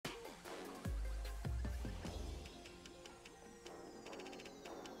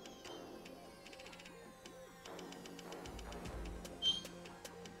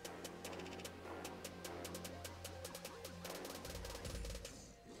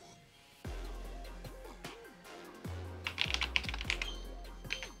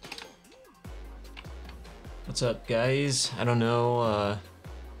What's up, guys? I don't know,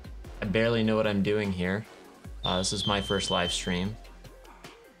 I barely know what I'm doing here. This is my first live stream.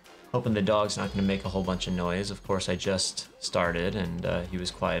 Hoping the dog's not going to make a whole bunch of noise. Of course, I just started, and he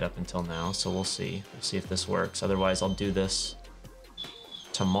was quiet up until now, so we'll see. We'll see if this works. Otherwise, I'll do this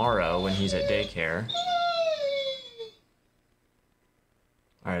tomorrow when he's at daycare.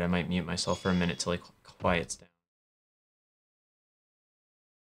 Alright, I might mute myself for a minute till he quiets down.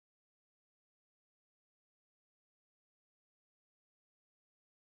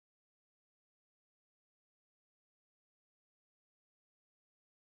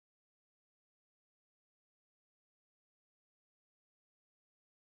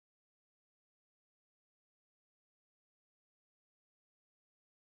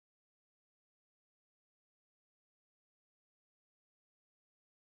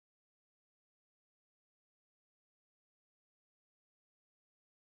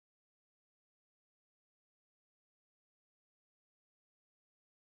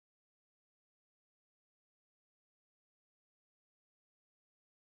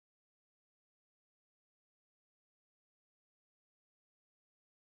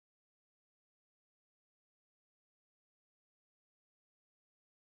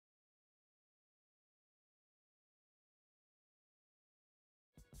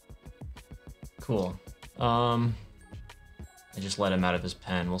 Cool. I just let him out of his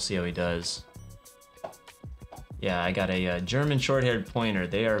pen. We'll see how he does. Yeah, I got a German short-haired pointer.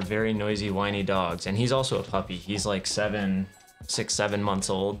 They are very noisy, whiny dogs. And he's also a puppy. He's like 6, 7 months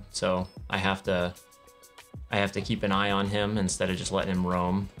old. So I have to keep an eye on him instead of just letting him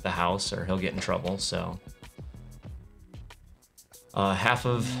roam the house or he'll get in trouble. So half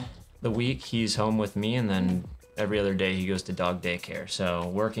of the week he's home with me, and then every other day he goes to dog daycare. So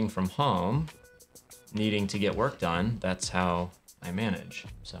working from home, needing to get work done, that's how I manage.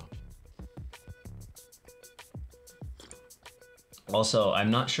 So also,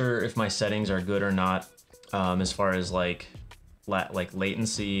 I'm not sure if my settings are good or not, as far as like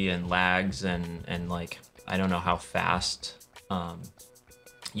latency and lags and like, I don't know how fast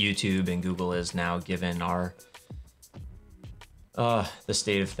YouTube and Google is now given our the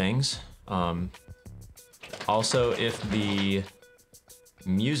state of things. Also, if the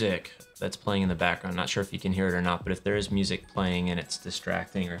music that's playing in the background, not sure if you can hear it or not, but if there is music playing and it's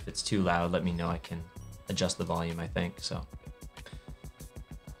distracting or if it's too loud, let me know. I can adjust the volume, I think. So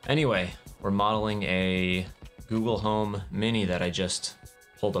anyway, we're modeling a Google Home Mini that I just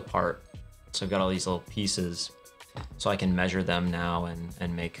pulled apart. So I've got all these little pieces so I can measure them now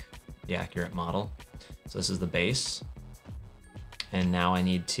and make the accurate model. So this is the base. And now I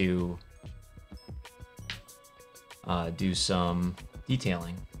need to do some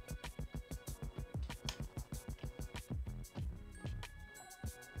detailing.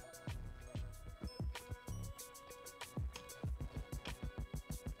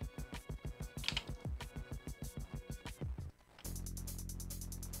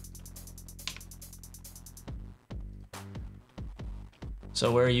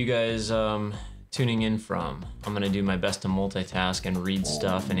 So where are you guys tuning in from? I'm gonna do my best to multitask and read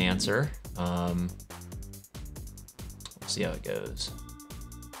stuff and answer. We'll see how it goes.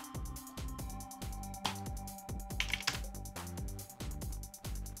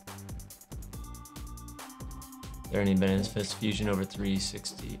 Are there any benefits Fusion over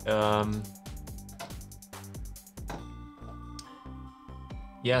 360?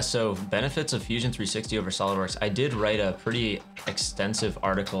 Yeah, so benefits of Fusion 360 over SolidWorks. I did write a pretty extensive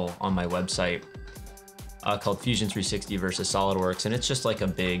article on my website called Fusion 360 versus SolidWorks, and it's just like a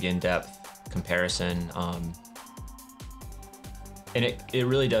big in-depth comparison. And it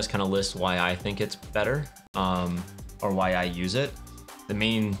really does kind of list why I think it's better, or why I use it. The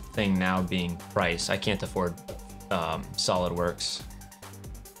main thing now being price. I can't afford SolidWorks,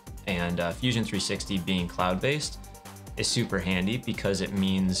 and Fusion 360 being cloud-based is super handy because it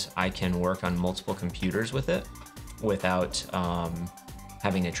means I can work on multiple computers with it without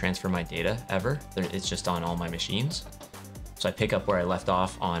having to transfer my data ever. It's just on all my machines. So I pick up where I left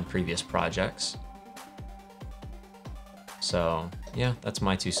off on previous projects. So yeah, that's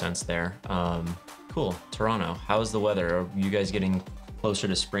my 2 cents there. Cool. Toronto, how's the weather? Are you guys getting closer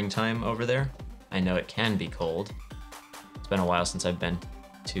to springtime over there? I know it can be cold. It's been a while since I've been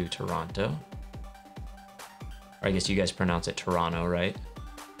to Toronto. Or I guess you guys pronounce it Toronto, right?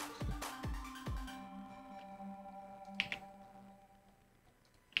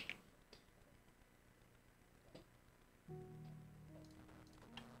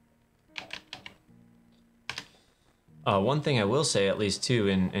 One thing I will say, at least too,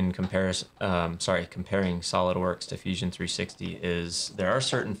 in comparison, comparing SolidWorks to Fusion 360 is there are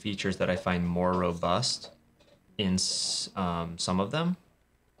certain features that I find more robust in some of them.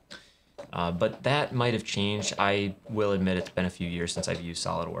 But that might have changed. I will admit it's been a few years since I've used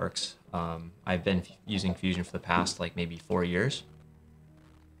SolidWorks. I've been using Fusion for the past like maybe 4 years.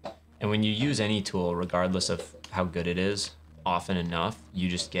 And when you use any tool, regardless of how good it is, often enough, you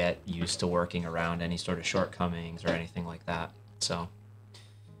just get used to working around any sort of shortcomings or anything like that. So,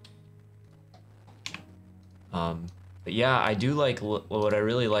 but yeah, I do like what I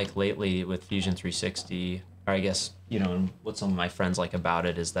really like lately with Fusion 360, or I guess, you know, what some of my friends like about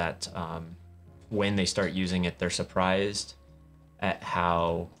it is that when they start using it, they're surprised at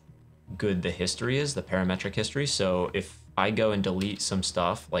how good the history is, the parametric history. So if I go and delete some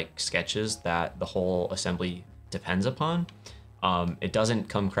stuff like sketches that the whole assembly depends upon, it doesn't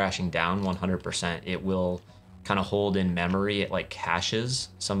come crashing down 100%. It will kind of hold in memory. It like caches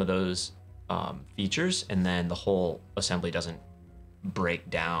some of those features, and then the whole assembly doesn't break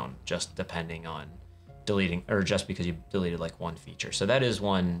down just depending on deleting, or just because you deleted like one feature. So that is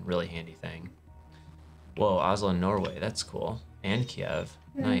one really handy thing. Whoa, Oslo, Norway, that's cool. And Kiev,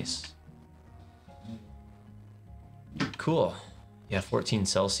 nice. Cool. Yeah, 14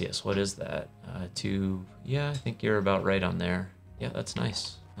 Celsius. What is that? Yeah, I think you're about right on there. Yeah, that's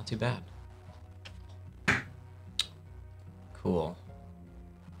nice. Not too bad. Cool.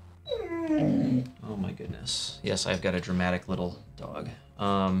 Oh my goodness. Yes, I've got a dramatic little dog.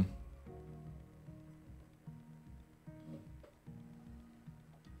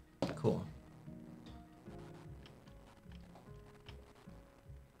 Cool.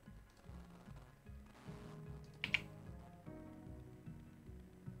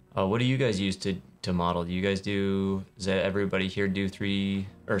 What do you guys use to model? Do you guys do, does everybody here do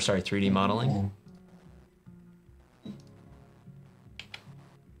 3D modeling?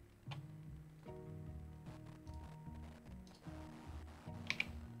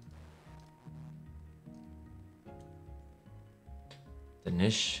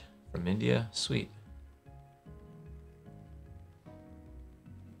 Danish from India, sweet.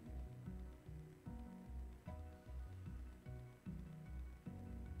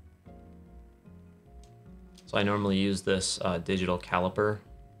 So I normally use this digital caliper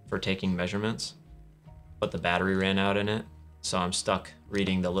for taking measurements, but the battery ran out in it. So I'm stuck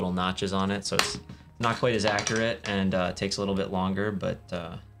reading the little notches on it. So it's not quite as accurate, and it takes a little bit longer, but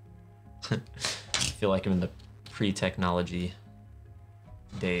I feel like I'm in the pre-technology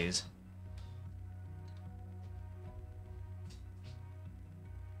days.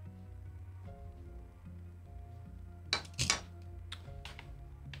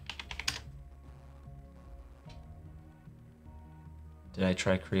 Did I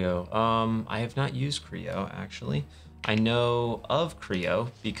try Creo? I have not used Creo, actually. I know of Creo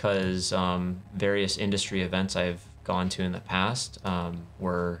because various industry events I've gone to in the past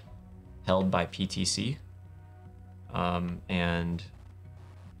were held by PTC. And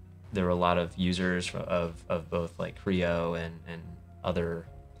there were a lot of users of both like Creo and other,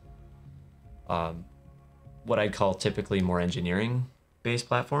 what I'd call typically more engineering-based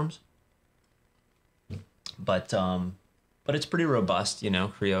platforms. But it's pretty robust, you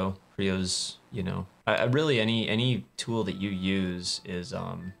know. Creo's, you know, I really any tool that you use is,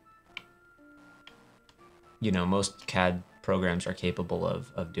 you know, most CAD programs are capable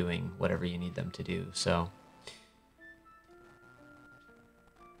of doing whatever you need them to do. So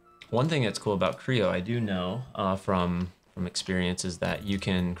one thing that's cool about Creo, I do know from experience, is that you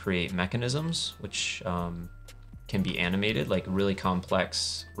can create mechanisms which can be animated, like really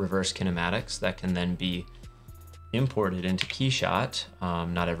complex reverse kinematics that can then be imported into Keyshot.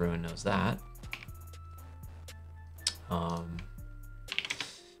 Not everyone knows that. But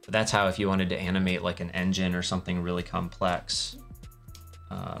that's how, if you wanted to animate like an engine or something really complex,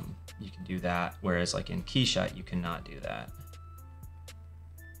 you can do that. Whereas like in Keyshot, you cannot do that.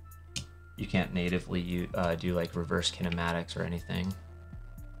 You can't natively do like reverse kinematics or anything.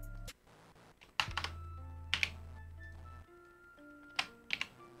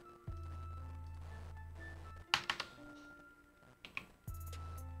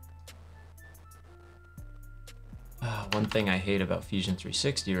 One thing I hate about Fusion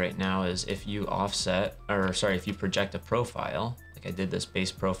 360 right now is if you if you project a profile, like I did this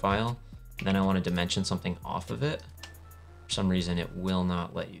base profile, and then I want to dimension something off of it, for some reason it will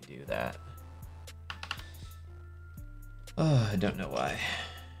not let you do that. Oh, I don't know why.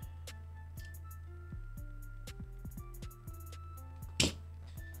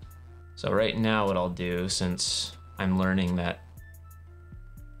 So right now what I'll do, since I'm learning that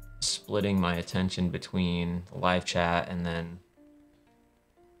splitting my attention between the live chat and then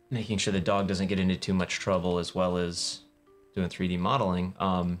making sure the dog doesn't get into too much trouble, as well as doing 3D modeling,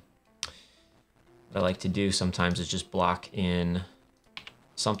 what I like to do sometimes is just block in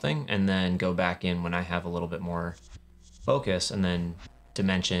something and then go back in when I have a little bit more focus and then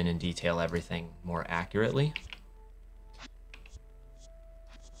dimension and detail everything more accurately.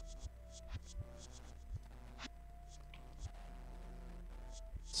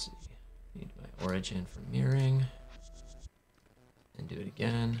 Let's see, need my origin for mirroring and do it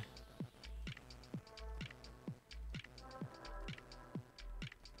again.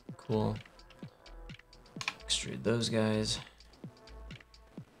 Cool. Extrude those guys.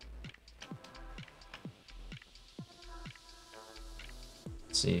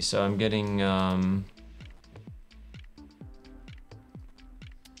 Let's see, so I'm getting, I'll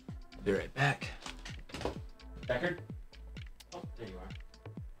be right back. Beckard? Oh, there you are.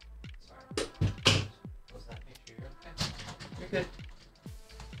 Sorry. Close that, make sure you're okay. You're good.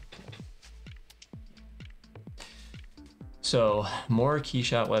 So more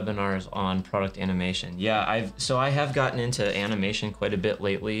Keyshot webinars on product animation. Yeah, I have gotten into animation quite a bit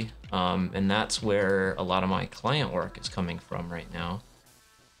lately, and that's where a lot of my client work is coming from right now.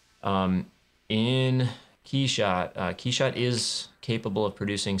 In Keyshot, Keyshot is capable of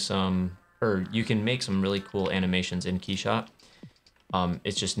producing some, or you can make some really cool animations in Keyshot.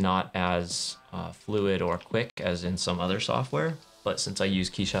 It's just not as fluid or quick as in some other software. But since I use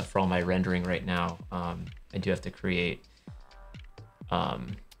Keyshot for all my rendering right now, I do have to create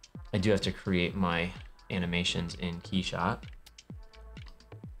my animations in Keyshot.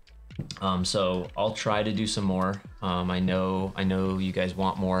 So I'll try to do some more. I know you guys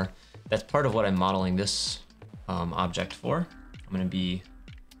want more. That's part of what I'm modeling this object for. I'm going to be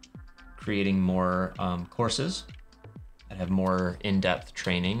creating more courses that have more in-depth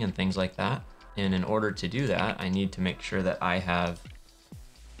training and things like that. And in order to do that, I need to make sure that I have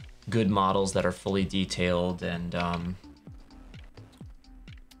good models that are fully detailed and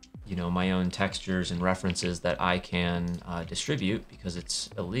you know, my own textures and references that I can distribute, because it's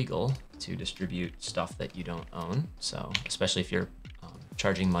illegal to distribute stuff that you don't own. So especially if you're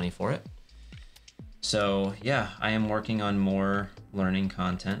charging money for it. So yeah, I am working on more learning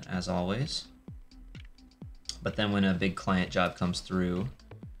content as always. But then when a big client job comes through,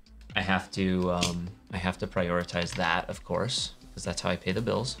 I have to prioritize that, of course, because that's how I pay the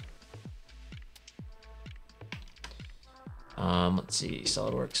bills. Let's see,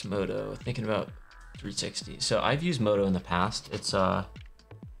 SolidWorks Modo, thinking about 360. So I've used Modo in the past. It's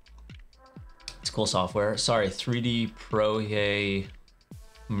cool software. Sorry, 3D Prohe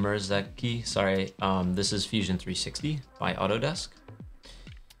Murzeki. Sorry, this is Fusion 360 by Autodesk.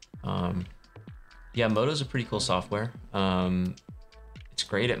 Yeah, Modo's a pretty cool software. It's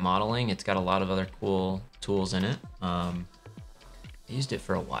great at modeling. It's got a lot of other cool tools in it. I used it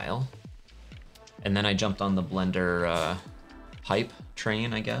for a while, and then I jumped on the Blender hype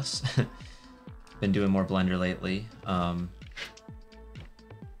train, I guess. Been doing more Blender lately, and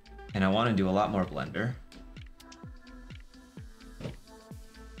I want to do a lot more Blender.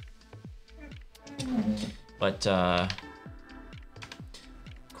 But of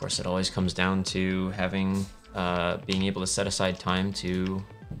course, it always comes down to having being able to set aside time to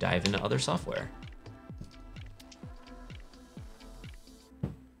dive into other software.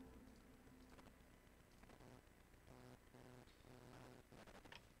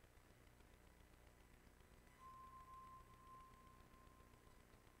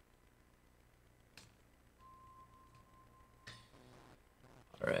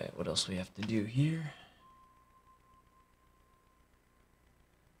 All right, what else we have to do here?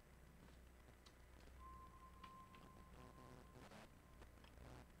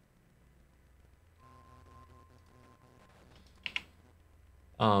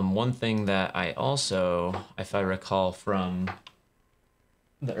 One thing that I also, if I recall from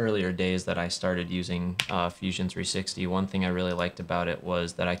the earlier days that I started using Fusion 360, one thing I really liked about it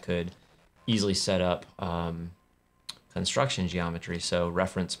was that I could easily set up construction geometry, so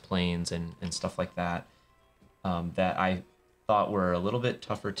reference planes and stuff like that, that I thought were a little bit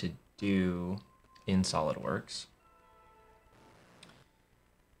tougher to do in SolidWorks.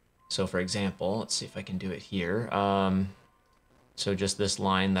 So for example, let's see if I can do it here. So just this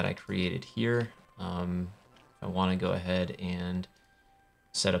line that I created here, I want to go ahead and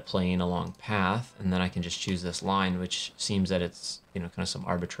set a plane along path, and then I can just choose this line, which seems that it's, you know, kind of some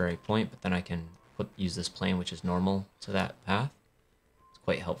arbitrary point, but then I can use this plane, which is normal to that path. It's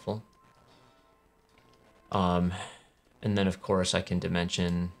quite helpful. And then of course I can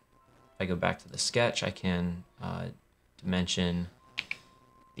dimension, if I go back to the sketch, I can dimension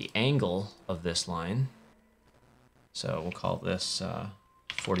the angle of this line. So we'll call this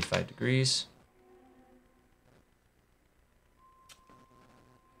 45 degrees.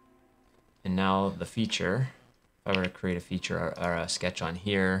 And now the feature, if I were to create a feature or a sketch on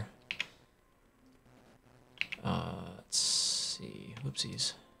here, let's see,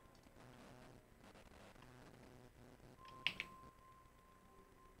 whoopsies.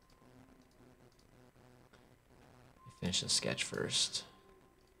 Finish the sketch first.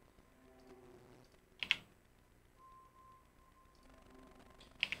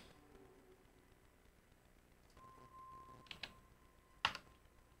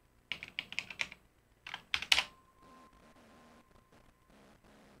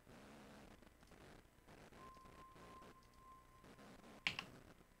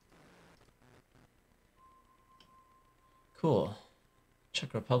 Cool.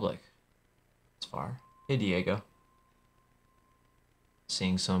 Czech Republic. It's far. Hey, Diego.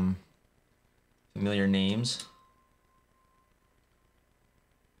 Seeing some familiar names.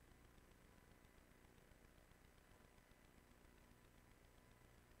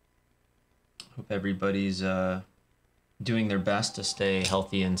 Hope everybody's doing their best to stay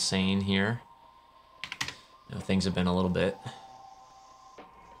healthy and sane here. You know, things have been a little bit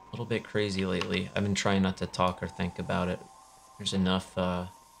crazy lately. I've been trying not to talk or think about it. There's enough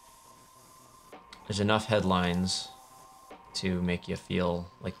headlines to make you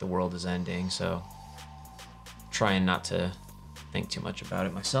feel like the world is ending, so trying not to think too much about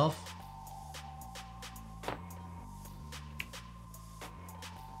it myself.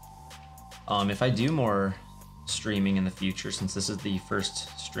 If I do more streaming in the future, since this is the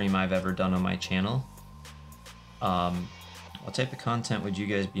first stream I've ever done on my channel, what type of content would you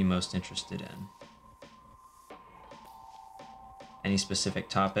guys be most interested in? Any specific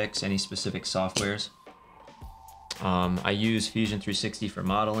topics, any specific softwares? I use Fusion 360 for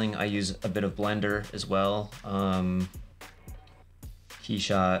modeling. I use a bit of Blender as well.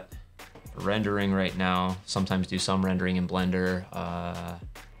 Keyshot for rendering right now. Sometimes do some rendering in Blender.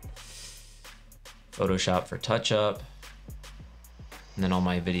 Photoshop for touch-up. And then all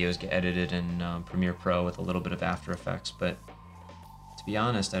my videos get edited in Premiere Pro with a little bit of After Effects. But to be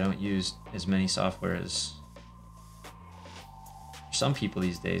honest, I don't use as many software as some people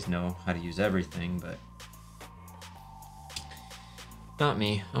these days know how to use everything, but not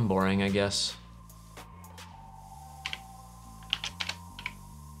me. I'm boring, I guess.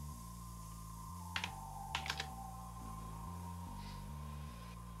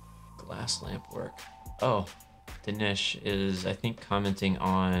 Glass lamp work. Oh, Dinesh is, I think, commenting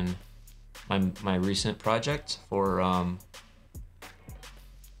on my recent project for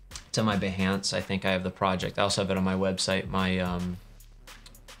it's on my Behance. I think I have the project. I also have it on my website, my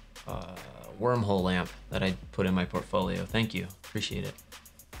wormhole lamp that I put in my portfolio. Thank you, appreciate it.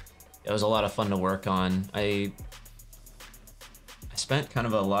 It was a lot of fun to work on. I spent kind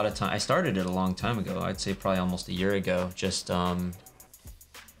of a lot of time. I started it a long time ago. I'd say probably almost a year ago. Just and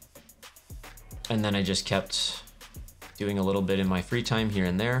then I just kept doing a little bit in my free time here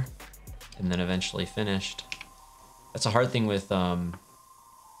and there, and then eventually finished. That's a hard thing with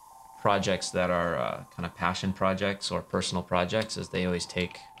projects that are kind of passion projects or personal projects, is they always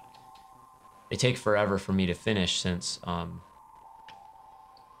take forever for me to finish, since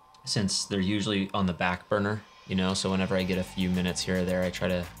they're usually on the back burner, you know, so whenever I get a few minutes here or there, I try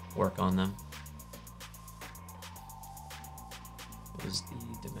to work on them. What is the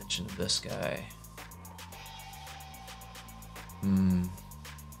dimension of this guy?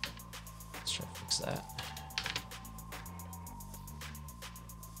 Let's try to fix that.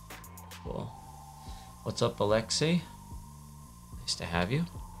 Cool. What's up, Alexei? Nice to have you.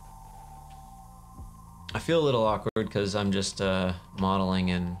 I feel a little awkward because I'm just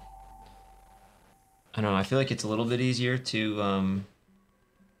modeling, and I don't know, I feel like it's a little bit easier to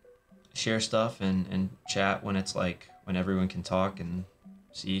share stuff and chat when it's like when everyone can talk and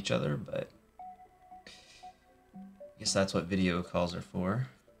see each other, but I guess that's what video calls are for.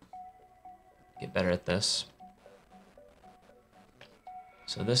 Get better at this.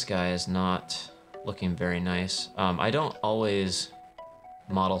 So this guy is not looking very nice. I don't always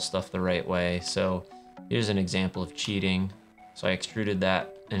model stuff the right way, so here's an example of cheating. So I extruded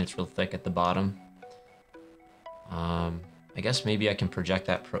that, and it's real thick at the bottom. I guess maybe I can project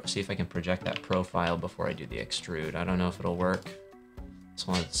that, see if I can project that profile before I do the extrude. I don't know if it'll work. It's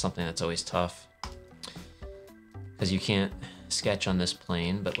something that's always tough, because you can't sketch on this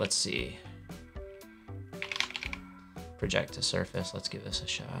plane, but let's see. Project to surface, let's give this a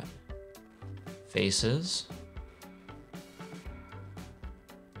shot. Faces.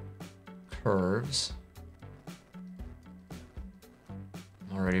 Curves.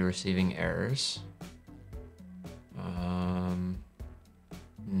 I'm already receiving errors.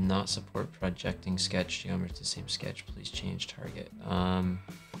 Not support projecting sketch geometry to same sketch, please change target.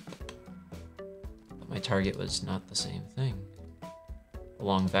 my target was not the same thing.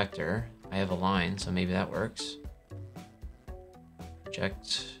 Along vector, I have a line, so maybe that works.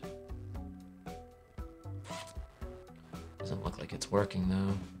 Project. Doesn't look like it's working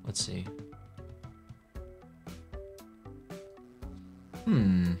though. Let's see.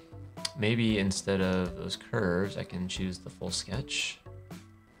 Maybe instead of those curves, I can choose the full sketch.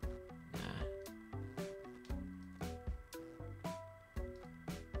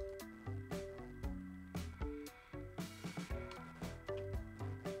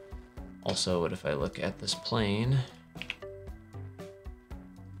 Also, what if I look at this plane?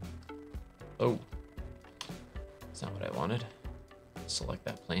 Oh, that's not what I wanted. Select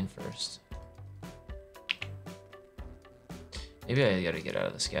that plane first. Maybe I gotta get out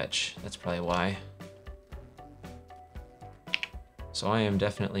of the sketch. That's probably why. So I am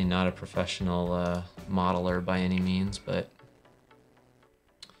definitely not a professional modeler by any means, but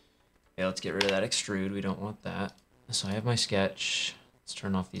yeah, let's get rid of that extrude. We don't want that. So I have my sketch. Let's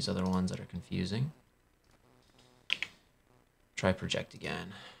turn off these other ones that are confusing. Try project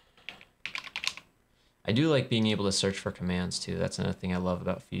again. I do like being able to search for commands too. That's another thing I love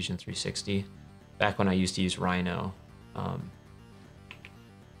about Fusion 360. Back when I used to use Rhino,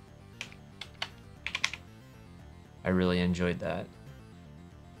 I really enjoyed that.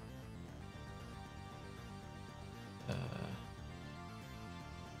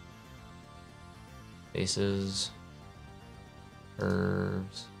 Faces,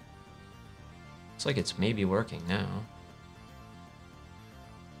 curves. Looks like it's maybe working now.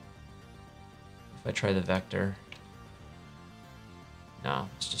 If I try the vector. No,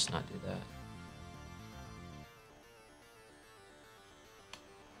 let's just not do that.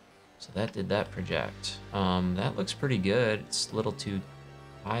 So that did that project. That looks pretty good. It's a little too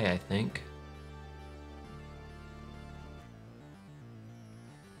high, I think.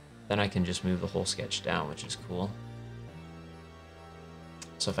 Then I can just move the whole sketch down, which is cool.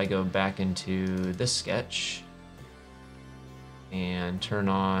 So if I go back into this sketch and turn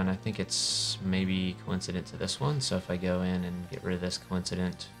on, I think it's maybe coincident to this one. So if I go in and get rid of this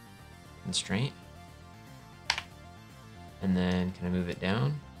coincident constraint, and then can I move it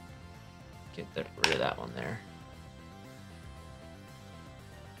down? Get rid of that one there.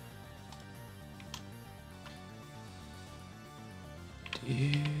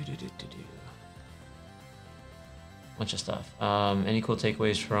 Bunch of stuff. Any cool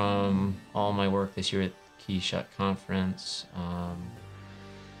takeaways from all my work this year at KeyShot Conference?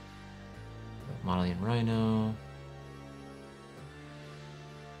 Modeling in Rhino.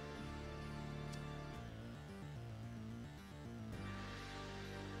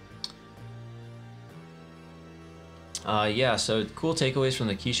 Yeah, so cool takeaways from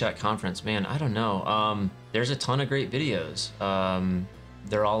the KeyShot Conference. Man, I don't know. There's a ton of great videos.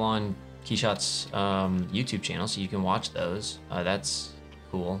 They're all on KeyShot's YouTube channel, so you can watch those. That's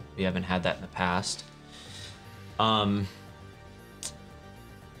cool. We haven't had that in the past. What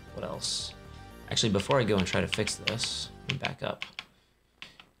else? Actually, before I go and try to fix this, let me back up.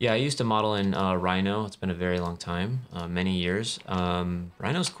 Yeah, I used to model in Rhino. It's been a very long time, many years.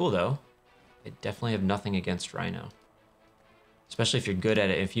 Rhino's cool though. I definitely have nothing against Rhino. Especially if you're good at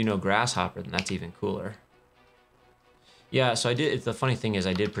it. If you know Grasshopper, then that's even cooler. Yeah, so I did. The funny thing is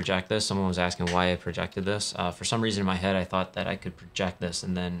I did project this. Someone was asking why I projected this. For some reason in my head, I thought that I could project this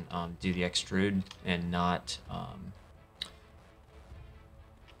and then do the extrude and not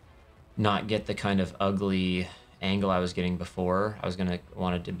get the kind of ugly angle I was getting before. I was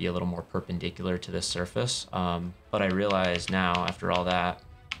wanted to be a little more perpendicular to this surface. But I realize now, after all that,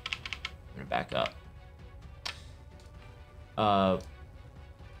 I'm gonna back up.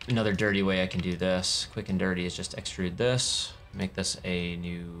 Another dirty way I can do this, quick and dirty, is just extrude this, make this a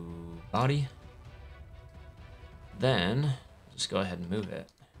new body. Then just go ahead and move it.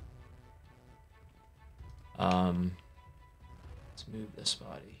 Let's move this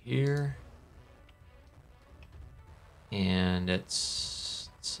body here. And let's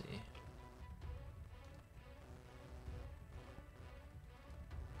see.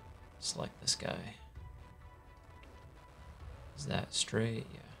 Select this guy. Is that straight?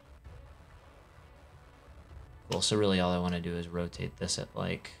 Yeah. Cool, so really all I want to do is rotate this at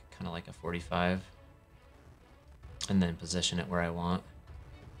like, kind of like a 45. And then position it where I want.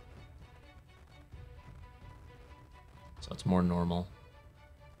 So it's more normal.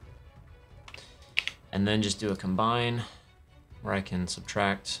 And then just do a combine where I can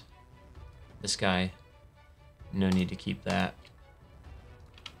subtract this guy. No need to keep that.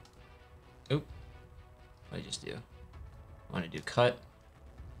 Oop. What did I just do? I want to do cut.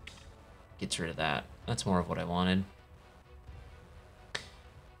 Gets rid of that. That's more of what I wanted.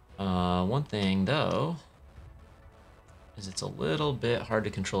 One thing though is it's a little bit hard to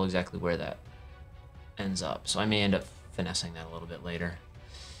control exactly where that ends up, so I may end up finessing that a little bit later.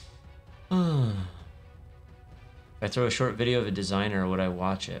 If I throw a short video of a designer, would I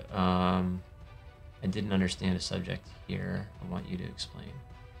watch it? I didn't understand a subject here. I want you to explain.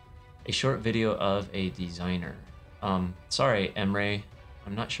 A short video of a designer. Sorry, Emre,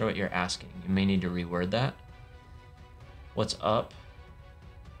 I'm not sure what you're asking. You may need to reword that. What's up,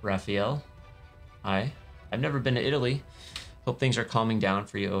 Raphael? Hi. I've never been to Italy. Hope things are calming down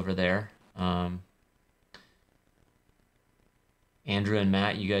for you over there. Andrew and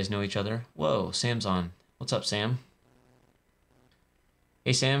Matt, you guys know each other? Whoa, Sam's on. What's up, Sam?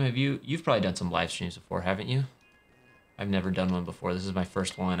 Hey, Sam, you've probably done some live streams before, haven't you? I've never done one before. This is my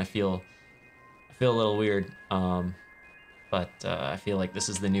first one. I feel a little weird, but I feel like this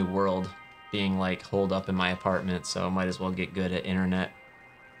is the new world, being like holed up in my apartment, so I might as well get good at internet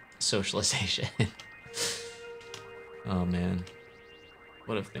socialization. Oh man,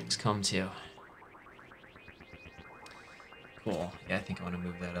 what have things come to? Cool. Yeah, I think I want to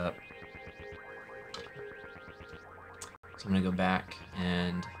move that up. So I'm gonna go back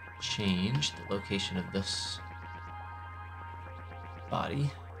and change the location of this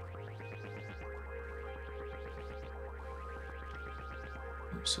body.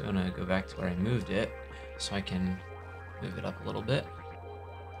 Oops, so I'm gonna go back to where I moved it so I can move it up a little bit.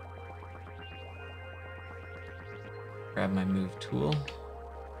 Grab my move tool.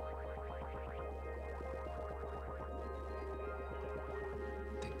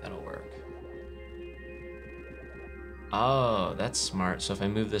 I think that'll work. Oh, that's smart. So if I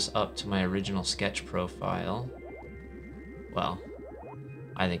move this up to my original sketch profile, well,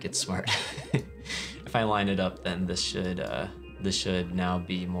 I think it's smart. If I line it up, then this should now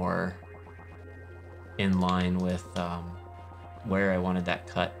be more in line with where I wanted that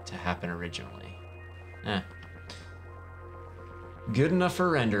cut to happen originally. Good enough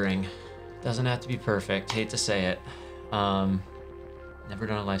for rendering. Doesn't have to be perfect. Hate to say it. Never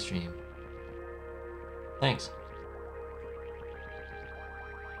done a live stream. Thanks.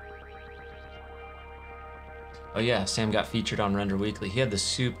 Oh yeah, Sam got featured on Render Weekly. He had the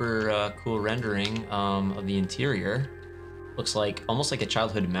super cool rendering of the interior. Looks like almost like a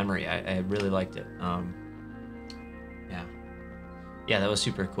childhood memory. I really liked it. Yeah, that was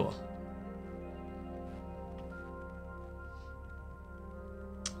super cool.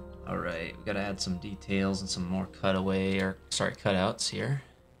 All right, we gotta add some details and some more cutouts here.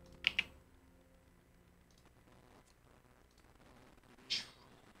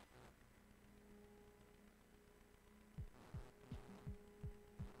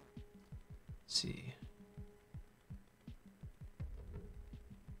 Let's see.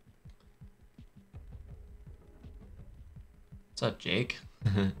 What's up, Jake?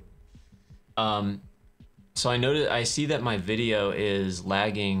 So I see that my video is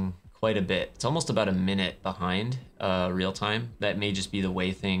lagging quite a bit. It's almost about a minute behind real time. That may just be the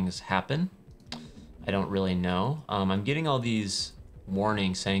way things happen. I don't really know. I'm getting all these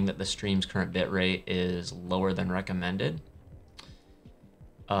warnings saying that the stream's current bitrate is lower than recommended.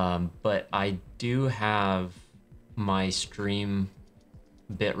 But I do have my stream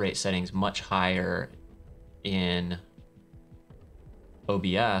bitrate settings much higher in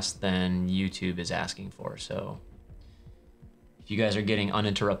OBS than YouTube is asking for. So if you guys are getting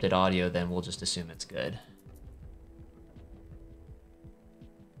uninterrupted audio, then we'll just assume it's good.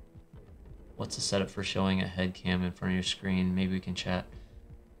 What's the setup for showing a head cam in front of your screen? Maybe we can chat.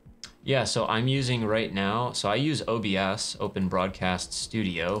 Yeah, so I'm using right now, so I use OBS, Open Broadcast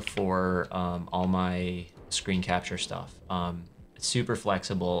Studio, for all my screen capture stuff. It's super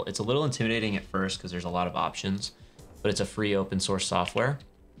flexible. It's a little intimidating at first because there's a lot of options, but it's a free open source software.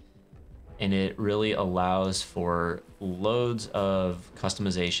 And it really allows for loads of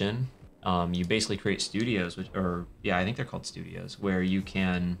customization. You basically create studios, I think they're called studios, where you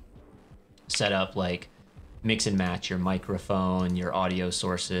can set up like mix and match your microphone, your audio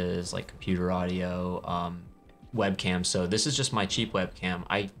sources, like computer audio, webcam. So this is just my cheap webcam.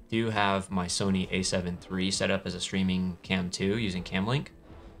 I do have my Sony a7 III set up as a streaming cam too, using Camlink.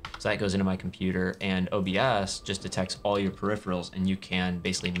 So that goes into my computer, and OBS just detects all your peripherals and you can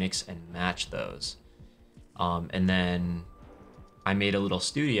basically mix and match those. And then I made a little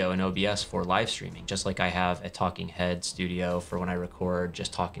studio in OBS for live streaming, just like I have a talking head studio for when I record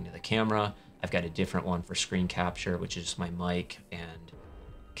just talking to the camera. I've got a different one for screen capture, which is just my mic and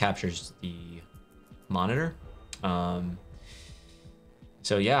captures the monitor.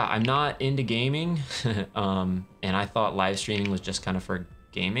 So yeah, I'm not into gaming, and I thought live streaming was just kind of for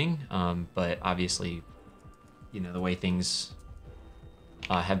gaming, but obviously, you know, the way things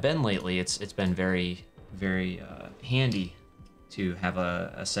have been lately. It's been very handy to have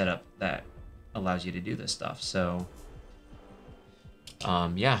a setup that allows you to do this stuff. So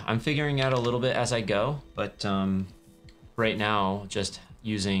yeah, I'm figuring out a little bit as I go, but right now just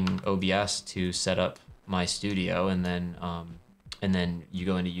using OBS to set up my studio, and then you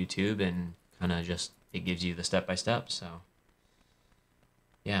go into YouTube and kind of just, it gives you the step-by-step. So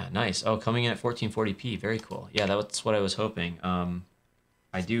yeah, nice. Oh, coming in at 1440p, very cool. Yeah, that's what I was hoping.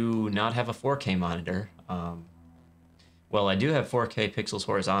 I do not have a 4K monitor. Well, I do have 4K pixels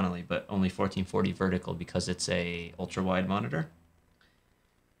horizontally, but only 1440 vertical because it's a ultra wide monitor.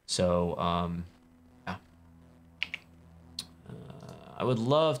 So yeah, I would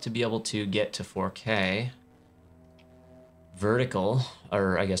love to be able to get to 4K vertical,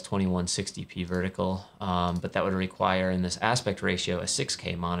 or I guess 2160p vertical, but that would require in this aspect ratio a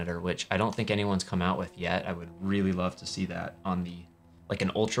 6K monitor, which I don't think anyone's come out with yet. I would really love to see that on the, like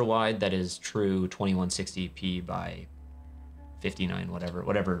an ultra wide that is true 2160p by 59,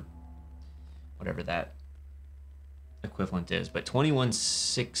 whatever that equivalent is. But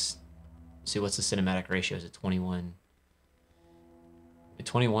 21.6, see what's the cinematic ratio? Is it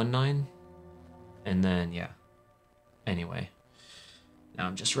 21.9? And then yeah. Anyway, now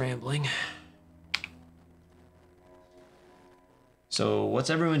I'm just rambling. So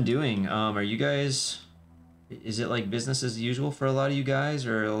what's everyone doing? Are you guys, is it like business as usual for a lot of you guys,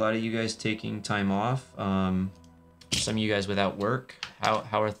 or a lot of you guys taking time off? Some of you guys without work.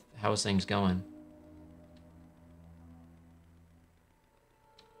 How is things going?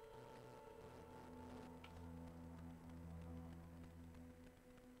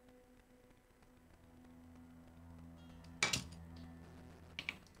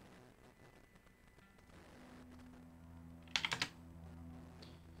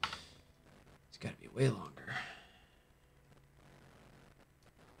 It's got to be way longer.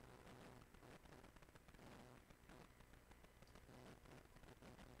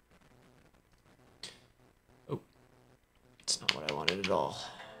 It's not what I wanted at all.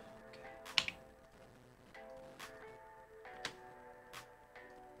 Okay.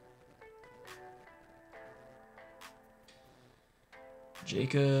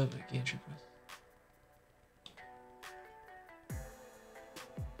 Jacob, gantry press.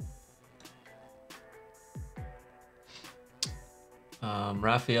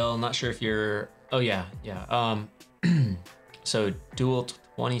 Raphael, not sure if you're, oh yeah. So dual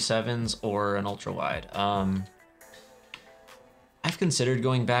 27s or an ultra wide. I've considered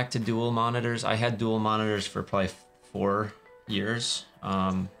going back to dual monitors. I had dual monitors for probably 4 years,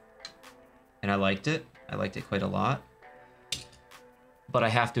 and I liked it. I liked it quite a lot. But I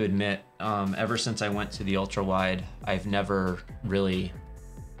have to admit, ever since I went to the ultra wide, I've never really,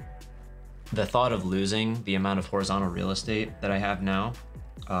 the thought of losing the amount of horizontal real estate that I have now,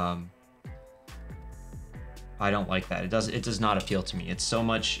 I don't like that. It does not appeal to me. It's so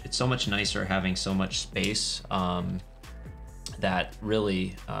much nicer having so much space. That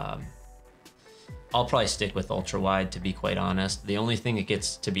really, I'll probably stick with ultra wide, to be quite honest. The only thing that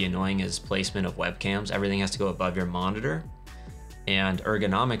gets to be annoying is placement of webcams. Everything has to go above your monitor, and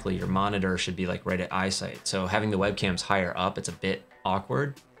ergonomically your monitor should be like right at eyesight. So having the webcams higher up, it's a bit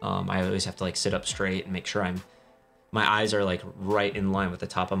awkward. I always have to like sit up straight and make sure my eyes are like right in line with the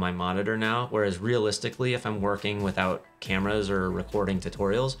top of my monitor now. Whereas realistically, if I'm working without cameras or recording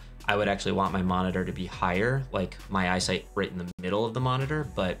tutorials, I would actually want my monitor to be higher, like my eyesight right in the middle of the monitor,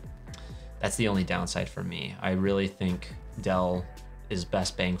 but that's the only downside for me. I really think Dell is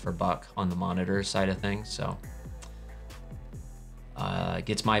best bang for buck on the monitor side of things, so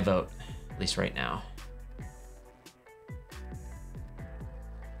gets my vote, at least right now.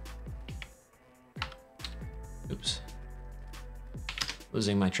 Oops.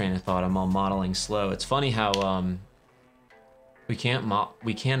 Losing my train of thought. I'm all modeling slow. It's funny how we cannot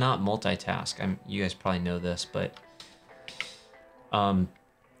multitask. You guys probably know this, but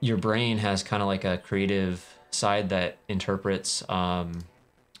your brain has kind of like a creative side that interprets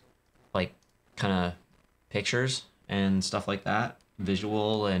like kind of pictures and stuff like that,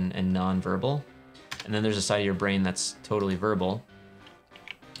 visual and non-verbal. And then there's a side of your brain that's totally verbal,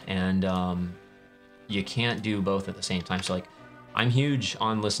 and you can't do both at the same time. So like, I'm huge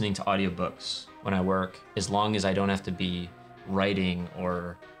on listening to audiobooks when I work, as long as I don't have to be writing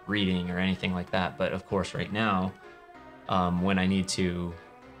or reading or anything like that. But of course right now, when I need to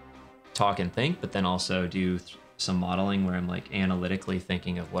talk and think, but then also do some modeling where I'm like analytically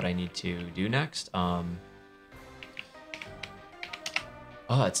thinking of what I need to do next. Oh,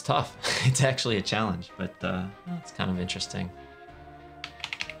 it's tough. It's actually a challenge, but it's kind of interesting.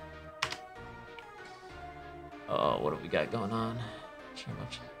 Oh, what do we got going on? sure how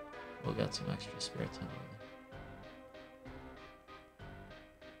much. We'll get some extra spare time.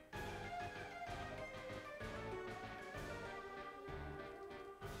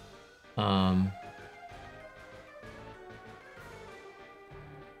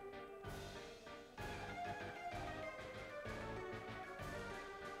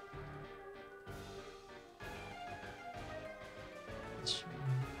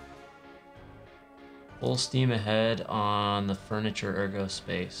 Full steam ahead on the furniture ergo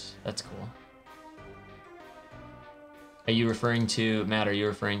space. That's cool. Are you referring to, Matt, are you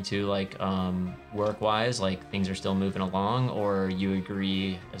referring to like work-wise, like things are still moving along, or you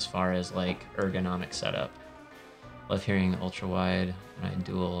agree as far as like ergonomic setup? Love hearing ultra-wide, right,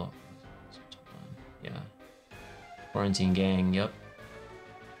 dual. Yeah. Quarantine gang, yep.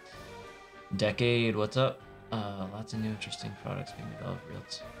 Decade, what's up? Lots of new interesting products being developed.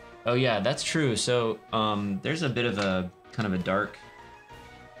 Reels. Oh yeah, that's true. So there's a bit of a kind of a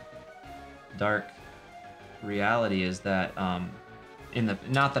dark reality is that in the,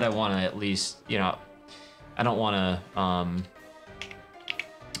 not that I want to at least, you know, I don't want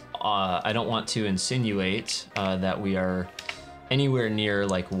to insinuate that we are anywhere near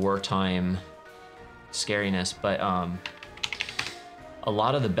like wartime scariness, but a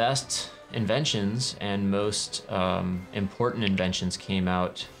lot of the best inventions and most important inventions came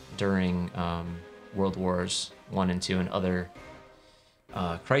out during World Wars I and II and other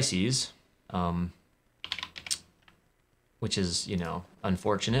crises, which is, you know,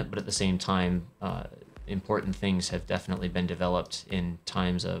 unfortunate, but at the same time, important things have definitely been developed in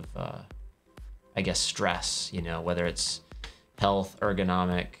times of, I guess, stress, you know, whether it's health,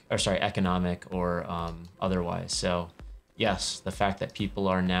 economic, or otherwise. So yes, the fact that people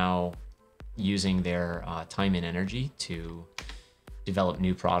are now using their time and energy to develop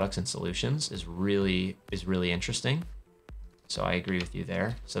new products and solutions is really interesting. So I agree with you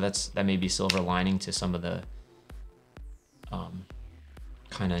there. So that may be silver lining to some of the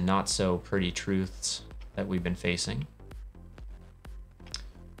kind of not so pretty truths that we've been facing.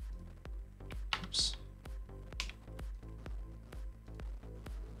 Oops.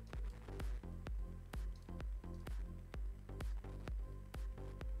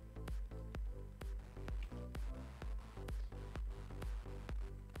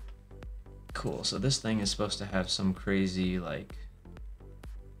 Cool, so this thing is supposed to have some crazy like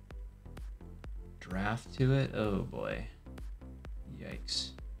draft to it. Oh boy. Yikes.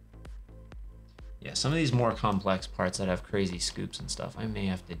 Yeah, some of these more complex parts that have crazy scoops and stuff, I may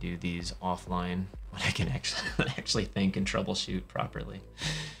have to do these offline when I can actually think and troubleshoot properly.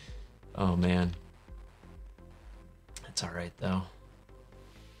 Oh man. That's all right though.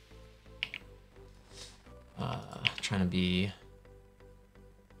 Trying to be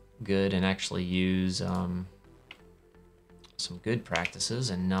good and actually use some good practices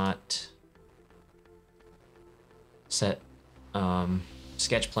and not set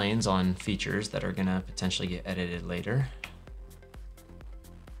sketch planes on features that are gonna potentially get edited later.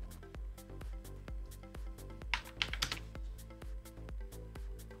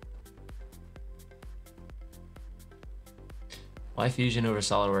 Why Fusion over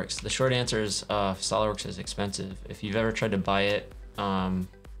SolidWorks? The short answer is SolidWorks is expensive. If you've ever tried to buy it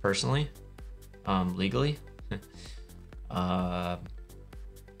personally, legally,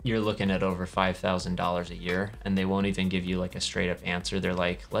 you're looking at over $5,000 a year, and they won't even give you like a straight up answer. They're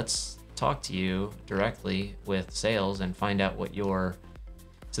like, let's talk to you directly with sales and find out what your,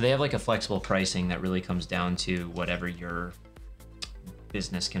 so they have like a flexible pricing that really comes down to whatever your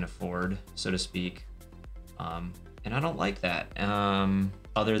business can afford, so to speak. And I don't like that,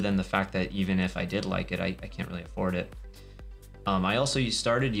 other than the fact that even if I did like it, I can't really afford it. I also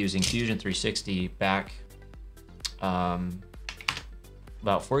started using Fusion 360 back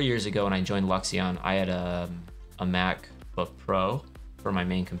about 4 years ago when I joined Luxion. I had a MacBook Pro for my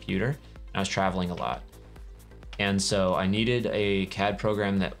main computer, and I was traveling a lot. And so I needed a CAD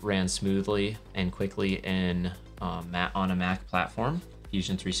program that ran smoothly and quickly in on a Mac platform.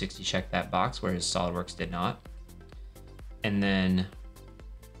 Fusion 360 checked that box, whereas SolidWorks did not. And then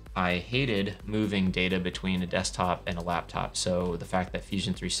I hated moving data between a desktop and a laptop. So the fact that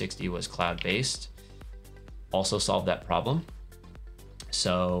Fusion 360 was cloud-based also solved that problem.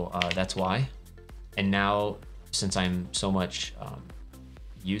 So that's why. And now, since I'm so much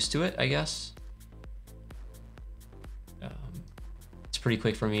used to it, I guess, it's pretty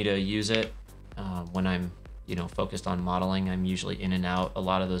quick for me to use it. When I'm, you know, focused on modeling, I'm usually in and out. A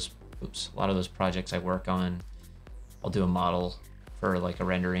lot of those projects I work on, I'll do a model for like a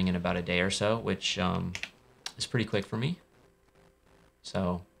rendering in about a day or so, which is pretty quick for me.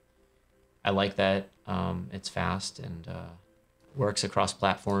 So I like that. It's fast, and works across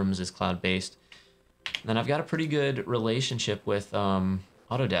platforms, is cloud-based. And then I've got a pretty good relationship with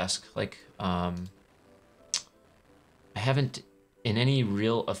Autodesk. Like, I haven't, in any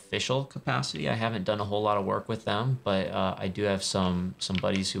real official capacity, I haven't done a whole lot of work with them, but I do have some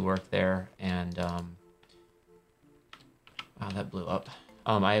buddies who work there, and wow, that blew up.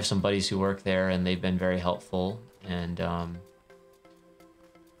 I have some buddies who work there, and they've been very helpful, and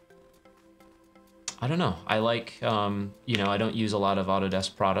I don't know. I like, you know, I don't use a lot of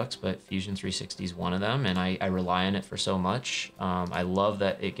Autodesk products, but Fusion 360 is one of them, and I rely on it for so much. I love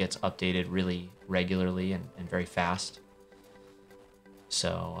that it gets updated really regularly and very fast.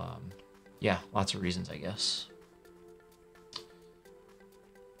 So, yeah, lots of reasons, I guess.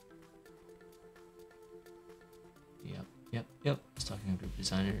 Yep. I was talking to group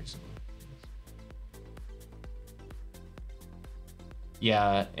designers.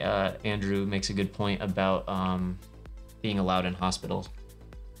 Yeah, Andrew makes a good point about being allowed in hospitals.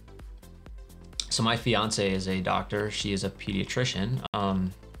 So my fiance is a doctor. She is a pediatrician.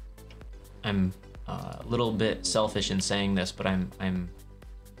 I'm a little bit selfish in saying this, but I'm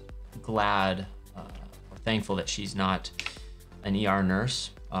glad or thankful that she's not an ER nurse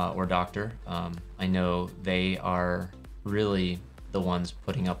or doctor. I know they are really the ones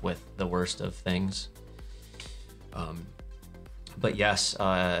putting up with the worst of things. But yes,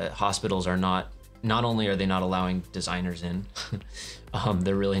 hospitals are not only are they not allowing designers in,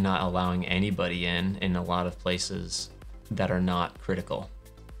 they're really not allowing anybody in a lot of places that are not critical.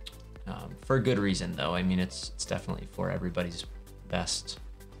 For good reason, though. I mean, it's definitely for everybody's best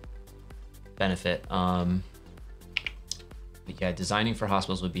benefit. But yeah, designing for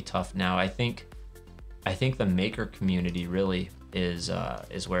hospitals would be tough now. I think the maker community really is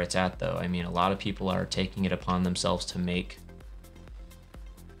where it's at, though. I mean, a lot of people are taking it upon themselves to make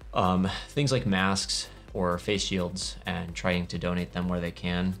things like masks or face shields and trying to donate them where they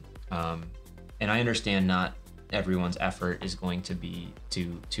can. And I understand not everyone's effort is going to be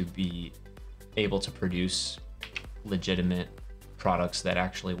to be able to produce legitimate products that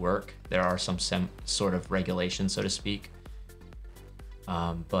actually work. There are some sort of regulations, so to speak.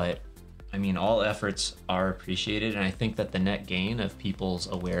 But I mean, all efforts are appreciated, and I think that the net gain of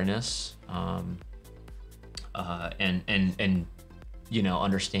people's awareness and you know,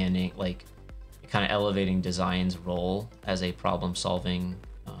 understanding, like, kind of elevating design's role as a problem-solving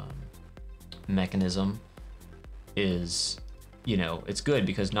mechanism is, you know, it's good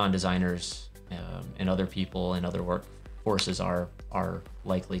because non-designers and other people and other workforces are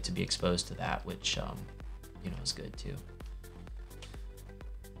likely to be exposed to that, which you know, is good too.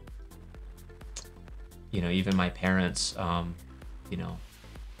 You know, even my parents, you know,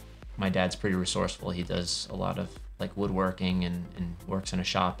 my dad's pretty resourceful. He does a lot of like woodworking and works in a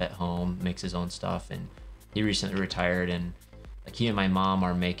shop at home, makes his own stuff, and he recently retired, and like he and my mom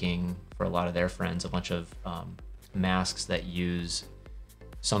are making for a lot of their friends a bunch of masks that use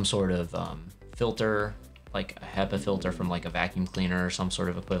some sort of filter, like a HEPA filter from like a vacuum cleaner or some sort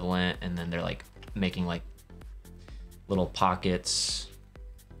of equivalent, and then they're like making like little pockets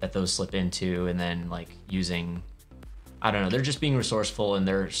that those slip into, and then like using, I don't know, they're just being resourceful, and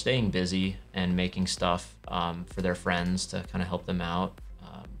they're staying busy and making stuff for their friends to kind of help them out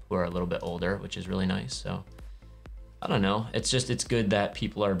who are a little bit older, which is really nice. So I don't know, it's good that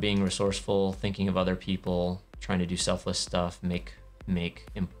people are being resourceful, thinking of other people, trying to do selfless stuff, make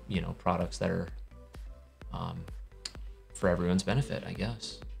you know, products that are for everyone's benefit, I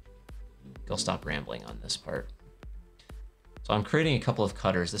guess. I'll stop rambling on this part. So I'm creating a couple of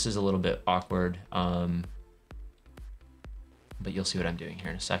cutters. This is a little bit awkward, but you'll see what I'm doing here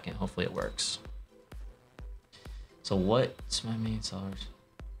in a second. Hopefully it works. So what's my main sellers?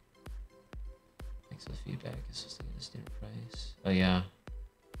 Thanks for the feedback. It's just a student price. Oh yeah.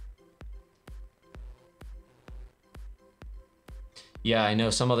 Yeah, I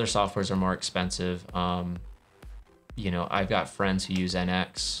know some other softwares are more expensive. You know, I've got friends who use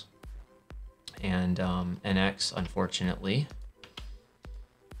NX, and NX, unfortunately,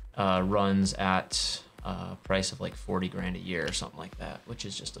 runs at a price of like 40 grand a year or something like that, which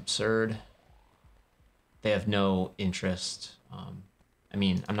is just absurd. They have no interest. I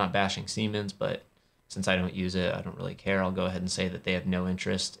mean, I'm not bashing Siemens, but since I don't use it, I don't really care. I'll go ahead and say that they have no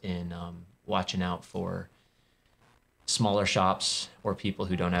interest in watching out for smaller shops or people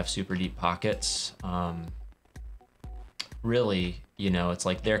who don't have super deep pockets. Really, you know, it's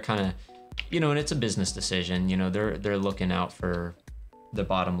like they're kind of, you know, and it's a business decision, you know, they're looking out for the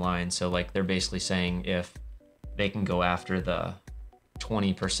bottom line. So like they're basically saying if they can go after the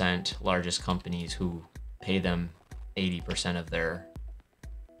 20% largest companies who pay them 80% of their,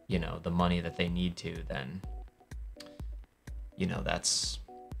 you know, the money that they need to, then, you know, that's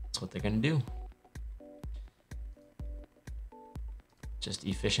what they're gonna do. Just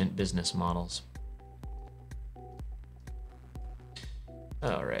efficient business models.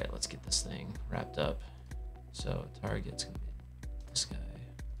 All right, let's get this thing wrapped up. So target's gonna be this guy.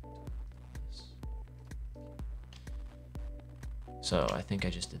 So I think I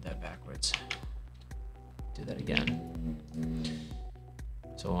just did that backwards. Do that again.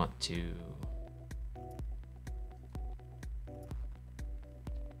 So I want to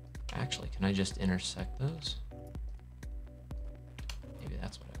actually, can I just intersect those? Maybe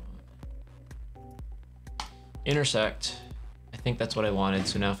that's what I want. Intersect. I think that's what I wanted.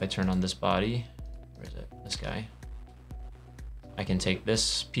 So now if I turn on this body, where is it? This guy. I can take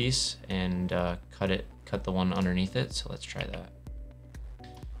this piece and cut the one underneath it. So let's try that.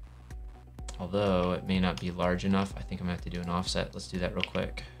 Although it may not be large enough, I think I'm gonna have to do an offset. Let's do that real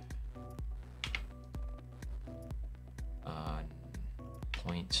quick.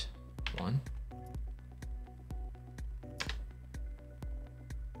 0.1.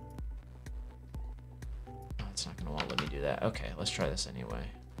 Oh, it's not gonna want to let me do that. Okay, let's try this anyway.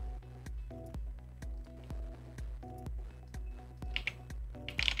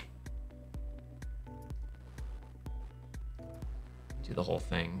 Do the whole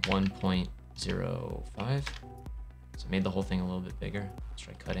thing. 1.05. So I made the whole thing a little bit bigger. Let's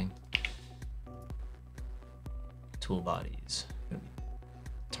try cutting. Tool bodies.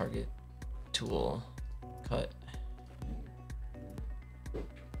 Target, tool, cut.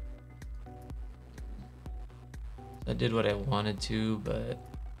 I did what I wanted to, but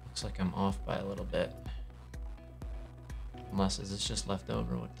looks like I'm off by a little bit. Unless, is this just left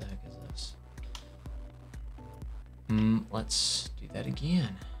over? What the heck is this? Let's do that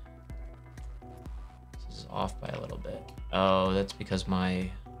again. This is off by a little bit. Oh, that's because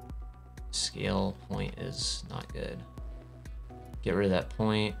my scale point is not good. Get rid of that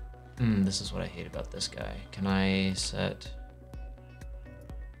point. This is what I hate about this guy. Can I set?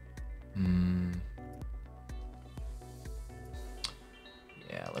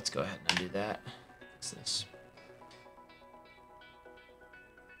 Yeah, let's go ahead and undo that. What's this?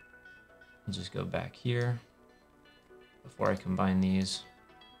 I'll just go back here before I combine these.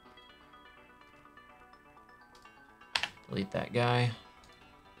 Delete that guy.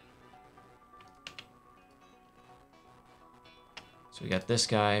 So we got this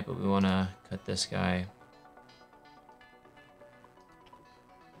guy, but we want to cut this guy.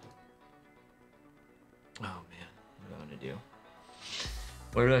 Oh man, what do I want to do?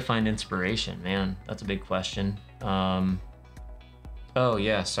 Where do I find inspiration? Man, that's a big question. Oh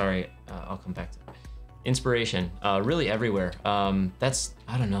yeah, sorry, I'll come back to that. Inspiration, really everywhere. That's,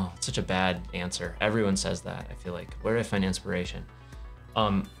 I don't know, it's such a bad answer. Everyone says that, I feel like. Where do I find inspiration?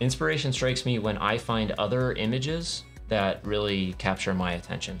 Inspiration strikes me when I find other images that really capture my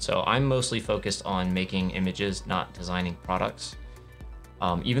attention. So I'm mostly focused on making images, not designing products.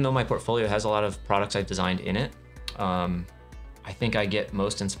 Even though my portfolio has a lot of products I've designed in it, I think I get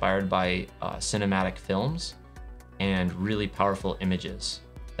most inspired by cinematic films and really powerful images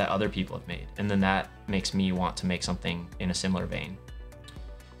that other people have made. And then that makes me want to make something in a similar vein.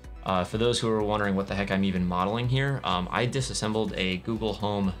 For those who are wondering what the heck I'm even modeling here, I disassembled a Google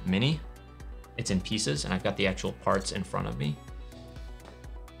Home Mini. It's in pieces and I've got the actual parts in front of me.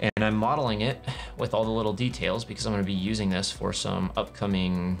 And I'm modeling it with all the little details because I'm gonna be using this for some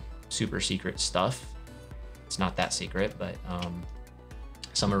upcoming super secret stuff. It's not that secret, but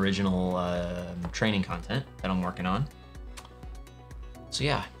some original training content that I'm working on. So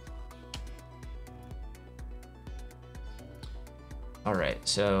yeah. All right,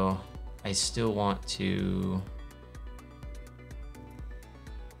 so I still want to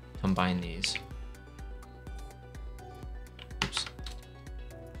combine these. Oops.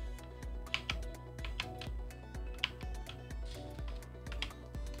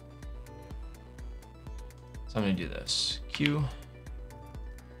 So I'm gonna do this. Q.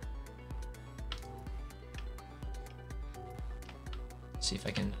 See if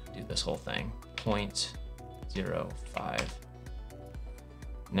I can do this whole thing. 0.05.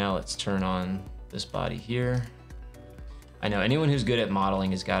 Now let's turn on this body here. I know anyone who's good at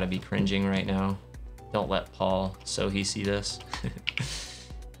modeling has got to be cringing right now. Don't let Paul Sohi see this.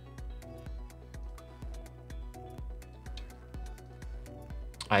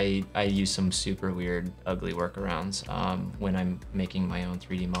 I use some super weird, ugly workarounds when I'm making my own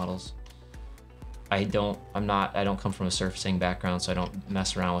 3D models. I don't come from a surfacing background, so I don't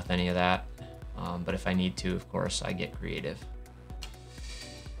mess around with any of that. But if I need to, of course, I get creative.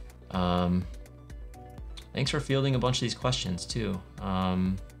 Thanks for fielding a bunch of these questions too.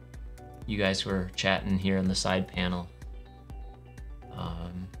 You guys who are chatting here in the side panel.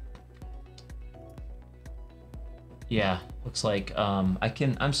 Yeah, looks like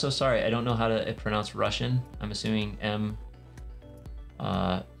I'm so sorry, I don't know how to pronounce Russian. I'm assuming M.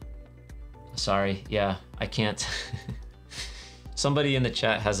 Sorry, yeah, I can't. Somebody in the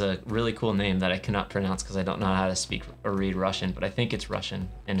chat has a really cool name that I cannot pronounce because I don't know how to speak or read Russian, but I think it's Russian,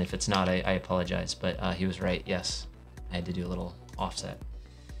 and if it's not, I apologize, but he was right, yes. I had to do a little offset.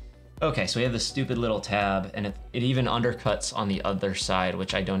 Okay, so we have this stupid little tab, and it even undercuts on the other side,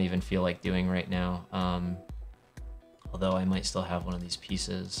 which I don't even feel like doing right now. Although I might still have one of these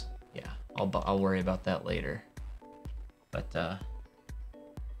pieces. Yeah, I'll worry about that later. But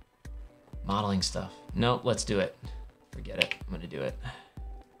modeling stuff. Nope, let's do it. Forget it, I'm gonna do it.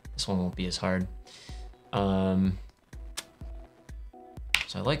 This one won't be as hard. So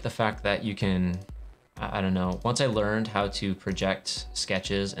I like the fact that you can, I don't know, once I learned how to project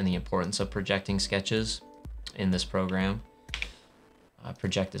sketches and the importance of projecting sketches in this program,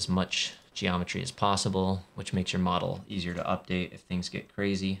 project as much geometry as possible, which makes your model easier to update if things get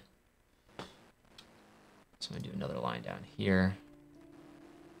crazy. So I'm gonna do another line down here.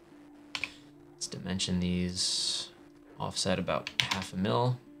 Let's dimension these, offset about 0.5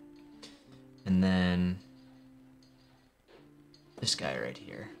 mil. And then this guy right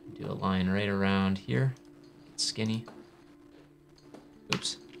here, do a line right around here, it's skinny.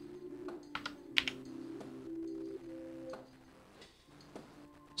 Oops.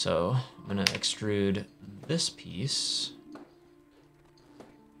 So I'm gonna extrude this piece,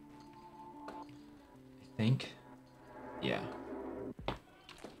 I think, yeah.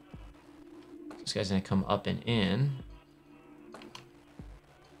 This guy's gonna come up and in.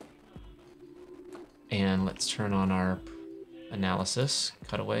 And let's turn on our analysis,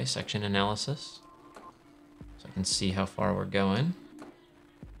 cutaway section analysis, so I can see how far we're going.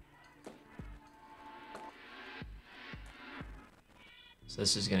 So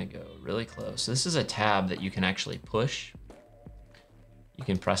this is gonna go really close. So this is a tab that you can actually push. You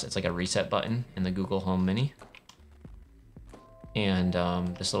can press, it's like a reset button in the Google Home Mini. And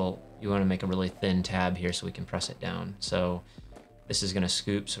this little, you wanna make a really thin tab here so we can press it down. So this is gonna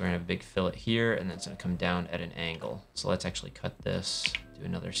scoop, so we're gonna have a big fillet here, and then it's gonna come down at an angle. So let's actually cut this, do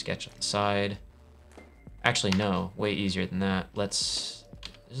another sketch on the side. Actually, no, way easier than that. This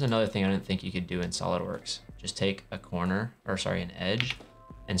is another thing I didn't think you could do in SolidWorks. Just take a corner, or sorry, an edge,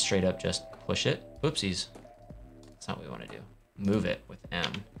 and straight up just push it. Oopsies, that's not what we wanna do. Move it with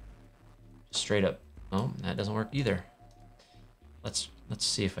M. Just straight up, oh, that doesn't work either. Let's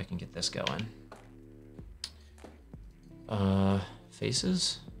see if I can get this going.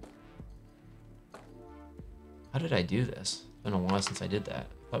 Faces? How did I do this? It's been a while since I did that.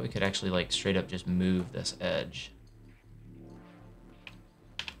 I thought we could actually like straight up just move this edge.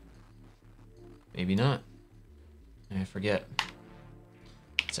 Maybe not. I forget.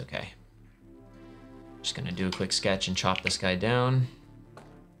 It's okay. Just gonna do a quick sketch and chop this guy down.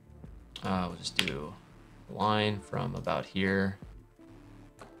 We'll just do a line from about here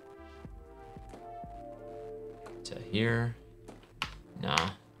to here.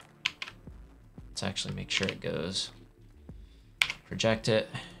 Nah. Let's actually make sure it goes. Project it,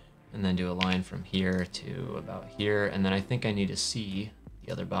 and then do a line from here to about here. And then I think I need to see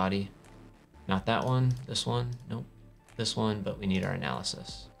the other body. Not that one, this one, nope. This one, but we need our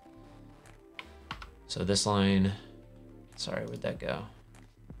analysis. So this line, sorry, where'd that go?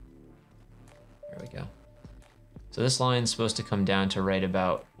 There we go. So this line's supposed to come down to right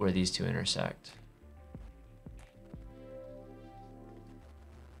about where these two intersect.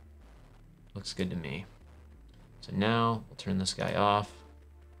 Looks good to me. So now we'll turn this guy off.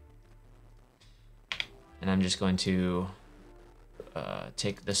 And I'm just going to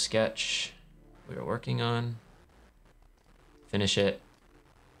take the sketch we were working on, finish it,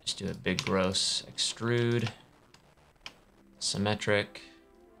 just do a big gross extrude, symmetric,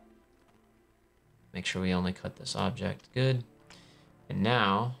 make sure we only cut this object, good. And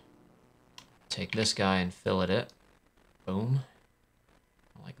now, take this guy and fillet it, boom,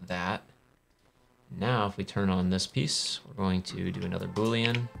 like that. Now if we turn on this piece, we're going to do another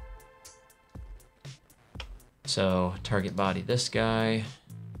Boolean. So target body this guy,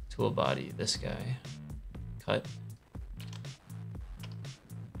 tool body this guy, cut.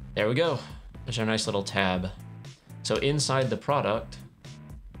 There we go. There's our nice little tab. So inside the product,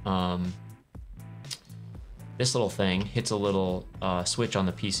 this little thing hits a little switch on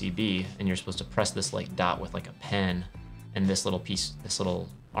the PCB, and you're supposed to press this like dot with like a pen, and this little piece, this little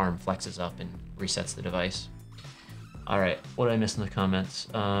arm flexes up and resets the device. All right, what did I miss in the comments?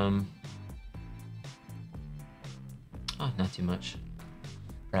 Oh, not too much.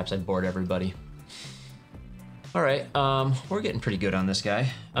 Perhaps I bored everybody. All right, we're getting pretty good on this guy.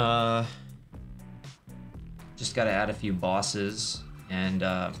 Just got to add a few bosses and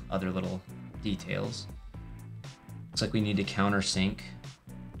other little details. Looks like we need to countersink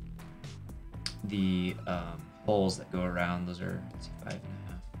the holes that go around. Those are, let's see,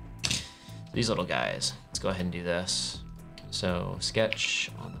 5.5. These little guys. Let's go ahead and do this. So sketch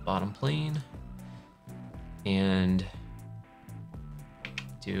on the bottom plane, and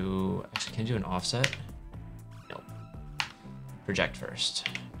do, actually, can I do an offset? Nope. Project first.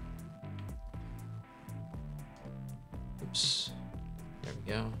 Oops. There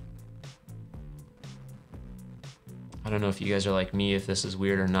we go. I don't know if you guys are like me, if this is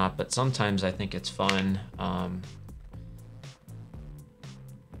weird or not, but sometimes I think it's fun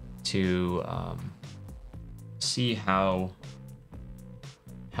to see how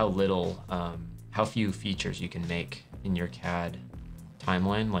little, how few features you can make in your CAD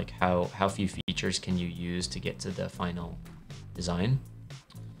timeline, like how few features can you use to get to the final design.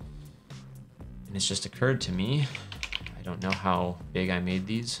 And it's just occurred to me, I don't know how big I made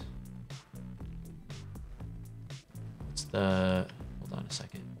these. What's the, hold on a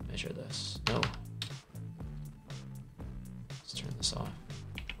second, measure this. No. Let's turn this off.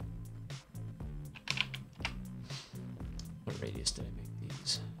 What radius did I make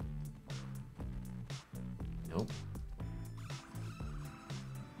these? Nope.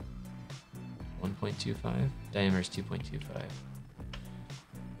 1.25. Diameter is 2.25.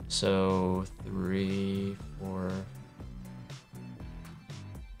 So 3, 4.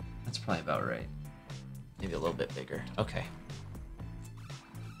 That's probably about right. Maybe a little bit bigger. Okay.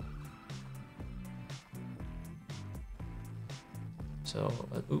 So,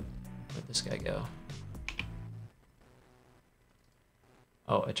 oop, where'd this guy go?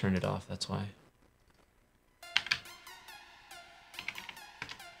 Oh, I turned it off, that's why.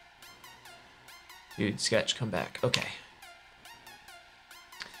 Dude, sketch, come back. Okay.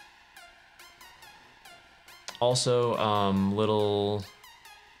 Also, little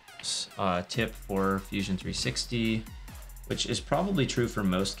tip for Fusion 360, which is probably true for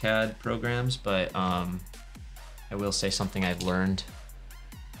most CAD programs, but I will say something I've learned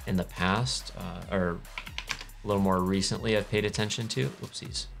in the past, or a little more recently I've paid attention to.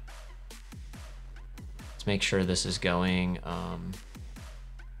 Oopsies. Let's make sure this is going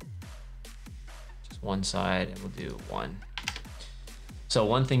just one side, and we'll do one. So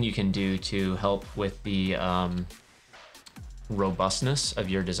one thing you can do to help with the robustness of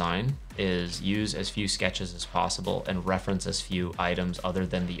your design is use as few sketches as possible and reference as few items other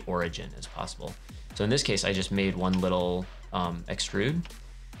than the origin as possible. So in this case, I just made one little extrude,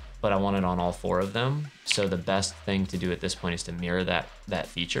 but I want it on all 4 of them. So the best thing to do at this point is to mirror that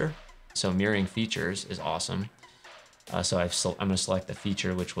feature. So mirroring features is awesome. So I'm gonna select the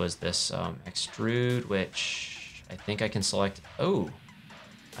feature, which was this extrude, which I think I can select. Oh,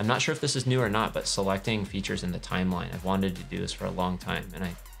 I'm not sure if this is new or not, but selecting features in the timeline. I've wanted to do this for a long time, and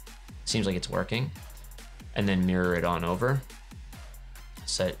it seems like it's working. And then mirror it on over.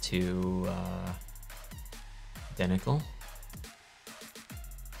 Set it to identical.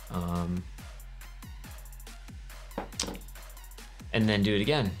 And then do it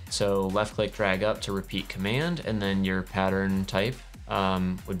again. So left click, drag up to repeat command, and then your pattern type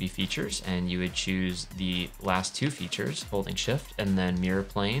would be features, and you would choose the last 2 features holding shift, and then mirror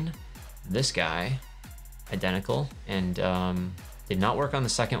plane. This guy, identical, and did not work on the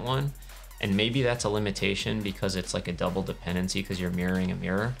second one. And maybe that's a limitation because it's like a double dependency because you're mirroring a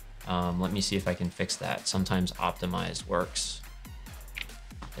mirror. Let me see if I can fix that. Sometimes optimized works.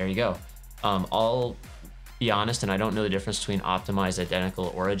 There you go. I'll be honest, and I don't know the difference between optimize,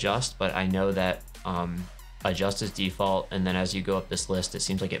 identical, or adjust, but I know that adjust is default, and then as you go up this list, it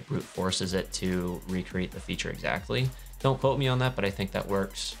seems like it brute forces it to recreate the feature exactly. Don't quote me on that, but I think that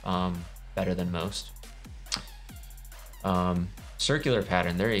works better than most. Circular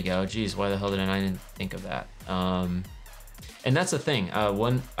pattern, there you go. Geez, why the hell I didn't think of that? And that's the thing.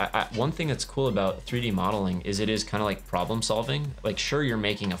 One thing that's cool about 3D modeling is it is kind of like problem solving. Like, sure, you're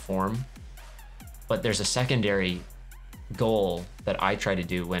making a form, but there's a secondary goal that I try to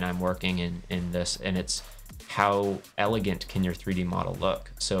do when I'm working in this, and it's how elegant can your 3D model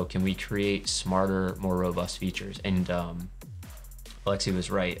look? So can we create smarter, more robust features? And Alexi was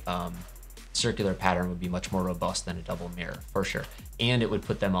right. Circular pattern would be much more robust than a double mirror, for sure. And it would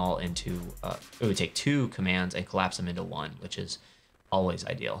put them all into, it would take 2 commands and collapse them into 1, which is always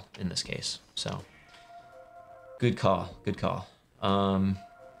ideal in this case. So good call, good call.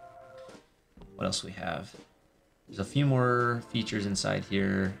 What else do we have? There's a few more features inside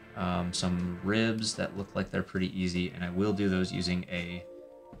here. Some ribs that look like they're pretty easy, and I will do those using a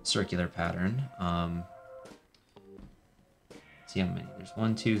circular pattern. see how many. There's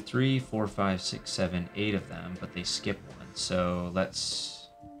 1, 2, 3, 4, 5, 6, 7, 8 of them, but they skip one. So let's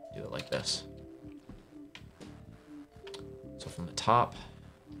do it like this. So from the top,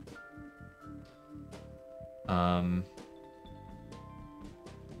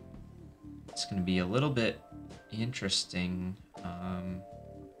 it's going to be a little bit interesting.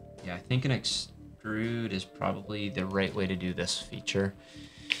 Yeah, I think an extrude is probably the right way to do this feature.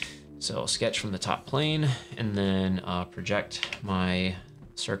 So sketch from the top plane and then project my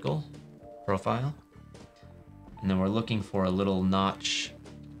circle profile. And then we're looking for a little notch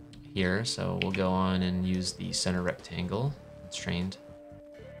here. So we'll go on and use the center rectangle. It's trained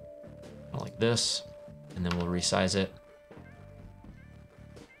like this, and then we'll resize it.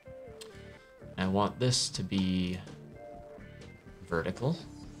 I want this to be vertical,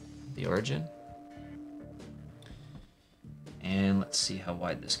 the origin. And let's see how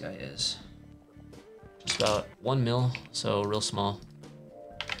wide this guy is. Just about 1 mil, so real small.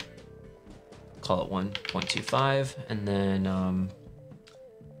 Call it 1.25, and then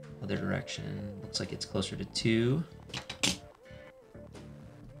other direction, looks like it's closer to 2.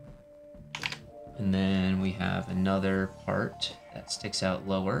 And then we have another part that sticks out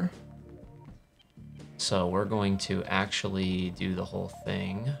lower. So we're going to actually do the whole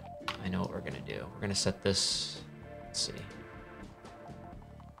thing. I know what we're gonna do. We're gonna set this, let's see.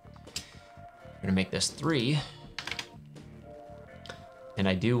 We're gonna make this 3. And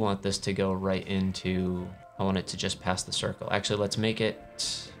I do want this to go right into, I want it to just pass the circle. Actually, let's make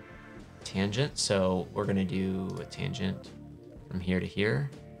it tangent. So we're gonna do a tangent from here to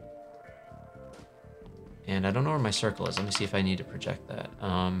here. And I don't know where my circle is. Let me see if I need to project that.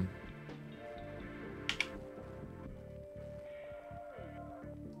 No,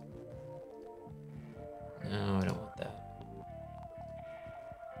 I don't want that.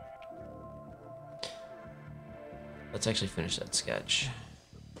 Let's actually finish that sketch.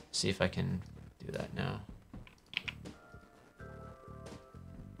 See if I can do that now.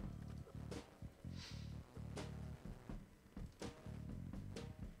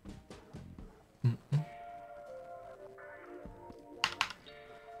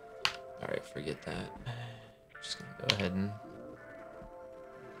 All right, forget that. Just gonna go ahead and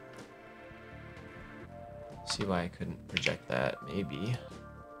see why I couldn't project that. Maybe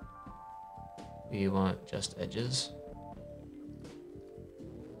we want just edges.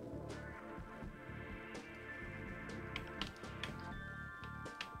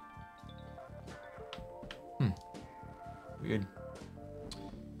 Weird.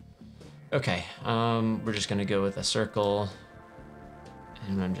 Okay, we're just gonna go with a circle,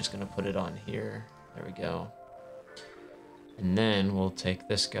 and I'm just gonna put it on here. There we go. And then we'll take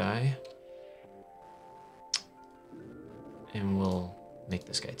this guy, and we'll make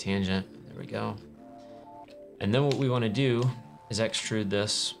this guy tangent. There we go. And then what we want to do is extrude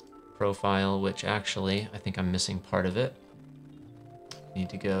this profile, which actually I think I'm missing part of it. Need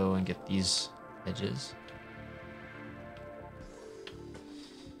to go and get these edges.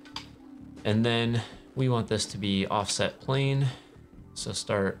 And then we want this to be offset plane. So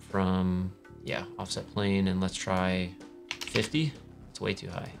start from, yeah, offset plane, and let's try 50. It's way too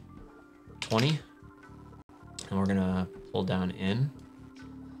high. 20. And we're gonna pull down in.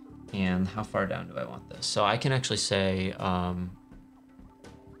 And how far down do I want this? So I can actually say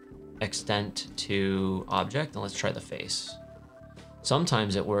extent to object, and let's try the face.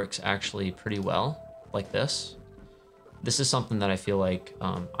 Sometimes it works actually pretty well, like this. This is something that I feel like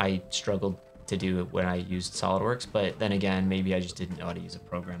I struggled to do when I used SolidWorks, but then again, maybe I just didn't know how to use a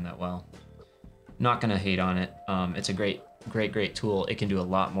program that well. Not gonna hate on it. It's a great tool. It can do a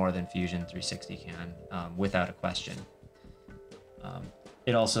lot more than Fusion 360 can, without a question.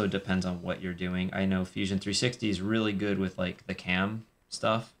 It also depends on what you're doing. I know Fusion 360 is really good with like the cam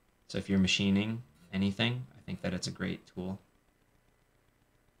stuff. So if you're machining anything, I think that it's a great tool.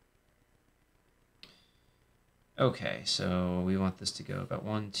 Okay, so we want this to go about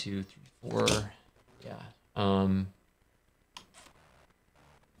 1, 2, 3, 4. Yeah.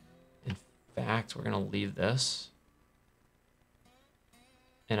 In fact, we're gonna leave this.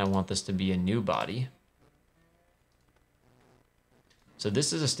 And I want this to be a new body. So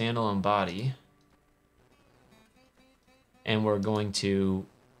this is a standalone body. And we're going to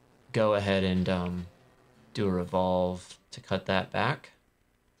go ahead and do a revolve to cut that back.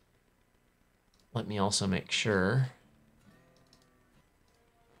 Let me also make sure.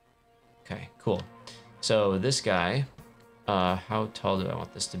 Okay, cool. So this guy, how tall do I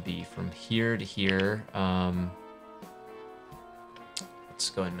want this to be? From here to here. Let's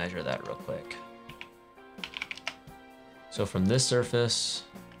go and measure that real quick. So from this surface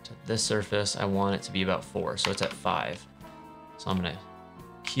to this surface, I want it to be about 4. So it's at 5. So I'm gonna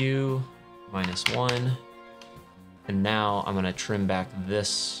Q -1. And now I'm gonna trim back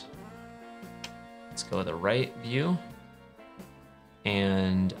this. Let's go with the right view.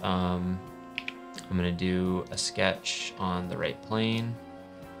 And I'm gonna do a sketch on the right plane.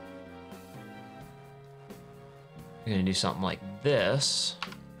 I'm gonna do something like this.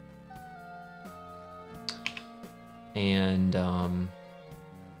 And,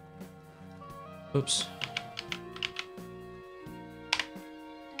 oops.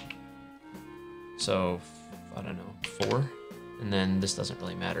 So, I don't know, 4. And then this doesn't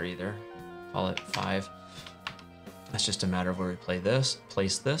really matter either. Call it 5. That's just a matter of where we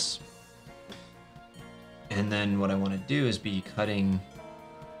place this. And then what I want to do is be cutting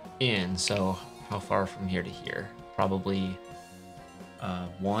in. So how far from here to here? Probably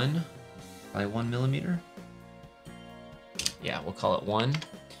 1 by 1 millimeter. Yeah, we'll call it 1.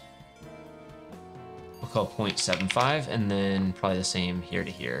 We'll call it 0.75, and then probably the same here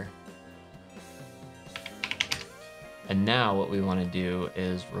to here. And now what we want to do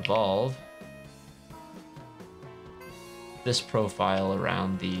is revolve this profile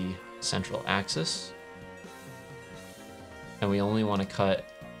around the central axis. And we only want to cut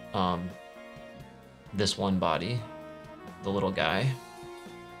this one body, the little guy,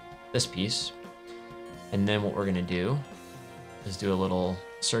 this piece. And then what we're going to do is do a little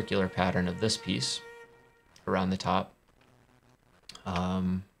circular pattern of this piece around the top.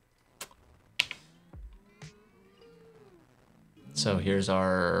 So here's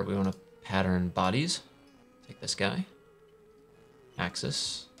our, we want to pattern bodies. Take this guy,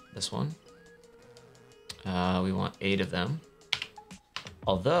 axis, this one. We want 8 of them.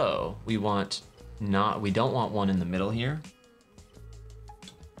 Although we want we don't want one in the middle here.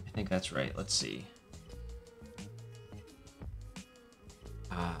 I think that's right. Let's see.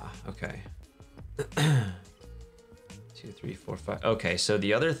 Okay. 2, 3, 4, 5. Okay, so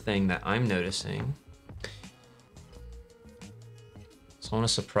the other thing that I'm noticing, so I want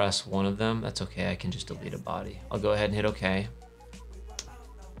to suppress one of them. That's okay, I can just delete a body. I'll go ahead and hit okay.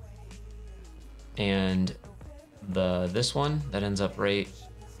 And this one that ends up right,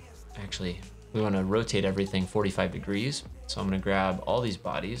 actually, we want to rotate everything 45 degrees. So I'm going to grab all these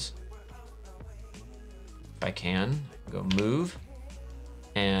bodies. If I can, go move.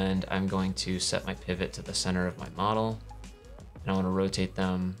 And I'm going to set my pivot to the center of my model. And I want to rotate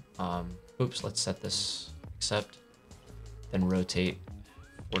them. Oops, let's set this accept. Then rotate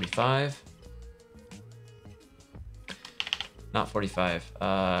 45. Not 45. Do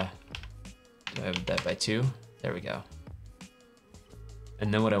I have that by 2? There we go.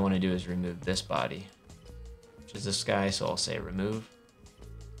 And then what I want to do is remove this body, which is this guy. So I'll say remove.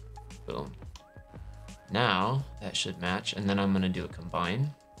 Boom. Now that should match. And then I'm going to do a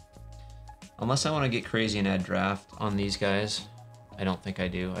combine. Unless I want to get crazy and add draft on these guys. I don't think I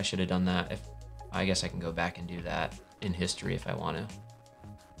do. I should have done that. I guess I can go back and do that in history if I want to.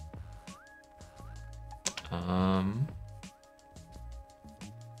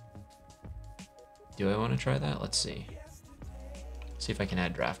 Do I want to try that? Let's see. See if I can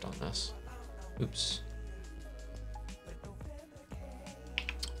add draft on this. Oops.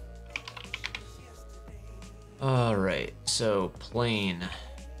 All right, so plane.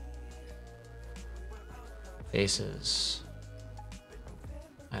 Faces.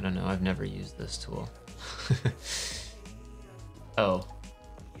 I don't know, I've never used this tool. Oh,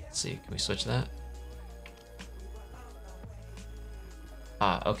 let's see, can we switch that?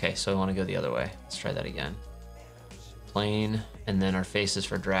 Okay, so I want to go the other way. Let's try that again. Plane, and then our faces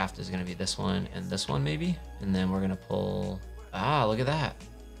for draft is going to be this one and this one maybe. And then we're going to pull, look at that.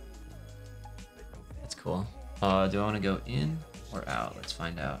 That's cool. Do I want to go in or out? Let's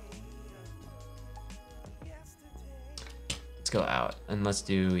find out. Let's go out and let's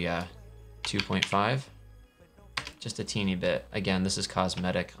do, 2.5. Just a teeny bit. Again, this is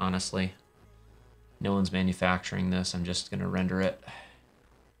cosmetic, honestly. No one's manufacturing this. I'm just going to render it.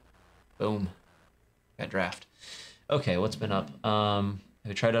 Boom. Got draft. Okay, what's been up? Have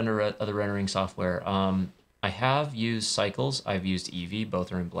I tried other rendering software? I have used Cycles. I've used Eevee.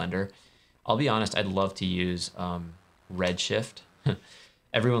 Both are in Blender. I'll be honest, I'd love to use Redshift.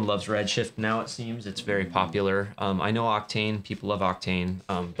 Everyone loves Redshift now, it seems. It's very popular. I know Octane. People love Octane.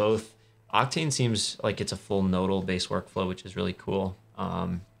 Both. Octane seems like it's a full nodal-based workflow, which is really cool.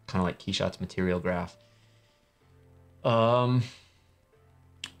 Kind of like Keyshot's Material Graph.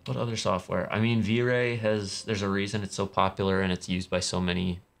 What other software? I mean, V-Ray there's a reason it's so popular and it's used by so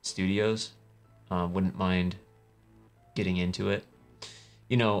many studios. Wouldn't mind getting into it.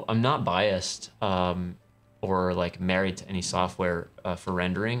 You know, I'm not biased or like married to any software for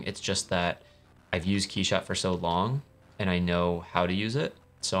rendering. It's just that I've used Keyshot for so long and I know how to use it,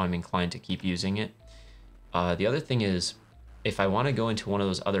 so I'm inclined to keep using it. The other thing is, if I want to go into one of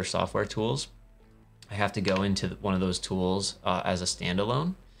those other software tools, I have to go into one of those tools as a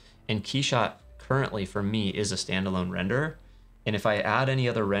standalone. And Keyshot currently for me is a standalone renderer. And if I add any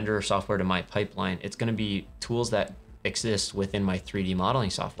other renderer software to my pipeline, it's going to be tools that exist within my 3D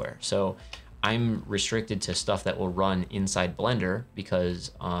modeling software. So I'm restricted to stuff that will run inside Blender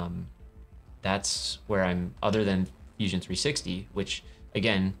because that's where I'm, other than Fusion 360, which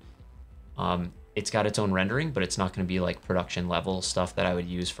again, it's got its own rendering, but it's not going to be like production level stuff that I would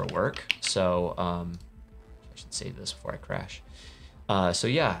use for work. So I should save this before I crash. So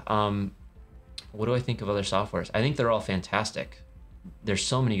yeah, what do I think of other softwares? I think they're all fantastic. There's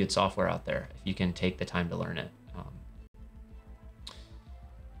so many good software out there if you can take the time to learn it.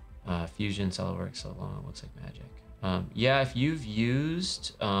 Fusion, SolidWorks, so long, looks like magic. Yeah, if you've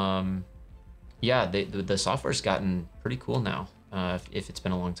used, yeah, the software's gotten pretty cool now. If it's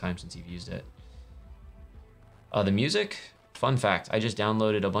been a long time since you've used it. The music, fun fact, I just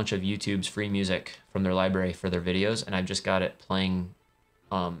downloaded a bunch of YouTube's free music from their library for their videos, and I've just got it playing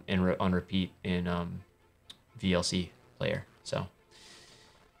on repeat in VLC player. So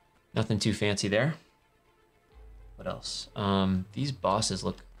nothing too fancy there. What else? These bosses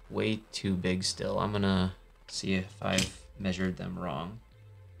look way too big still. I'm gonna see if I've measured them wrong.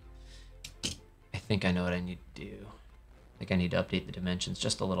 I think I know what I need to do. I think I need to update the dimensions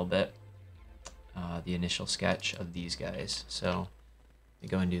just a little bit. The initial sketch of these guys. So I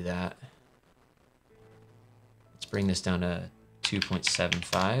go and do that. Let's bring this down to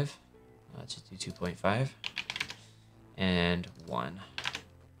 2.75. Let's just do 2.5 and 1,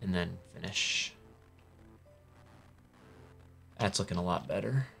 and then finish. That's looking a lot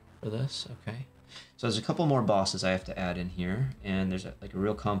better for this. Okay. So there's a couple more bosses I have to add in here, and there's like a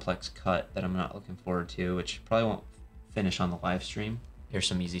real complex cut that I'm not looking forward to, which probably won't finish on the live stream. Here's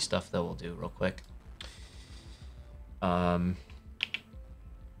some easy stuff that we'll do real quick.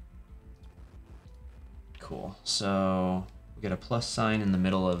 Cool. So we get a plus sign in the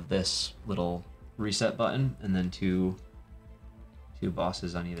middle of this little reset button, and then two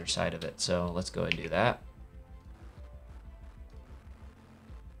bosses on either side of it. So let's go ahead and do that.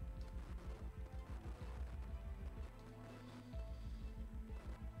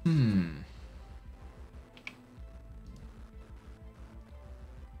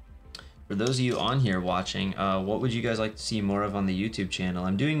 For those of you on here watching, what would you guys like to see more of on the YouTube channel?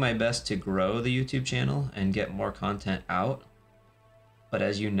 I'm doing my best to grow the YouTube channel and get more content out. But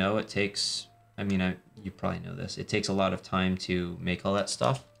as you know, it takes, I mean, you probably know this, it takes a lot of time to make all that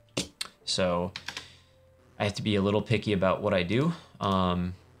stuff. So I have to be a little picky about what I do.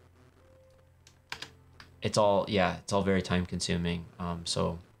 It's all very time consuming.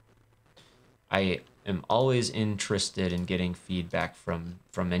 So I am always interested in getting feedback from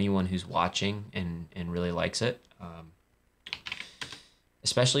anyone who's watching and really likes it.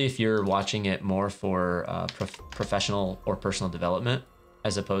 Especially if you're watching it more for professional or personal development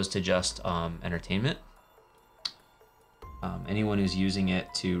as opposed to just entertainment. Anyone who's using it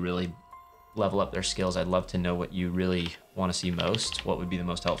to really level up their skills, I'd love to know what you really want to see most, what would be the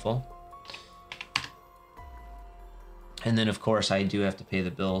most helpful. And then, of course, I do have to pay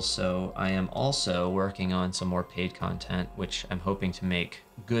the bills, so I am also working on some more paid content, which I'm hoping to make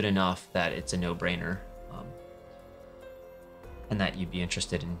good enough that it's a no-brainer, and that you'd be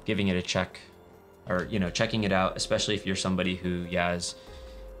interested in giving it a check, or checking it out, especially if you're somebody who is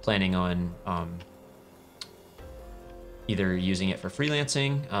planning on either using it for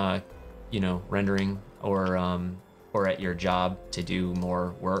freelancing, rendering, or at your job to do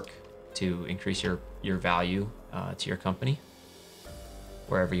more work to increase your value to your company,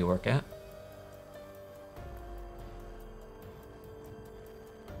 wherever you work at.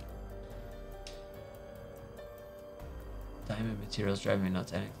 Diamond materials driving me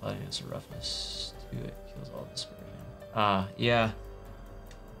nuts, adding cloudiness or roughness to it kills all dispersion. Yeah.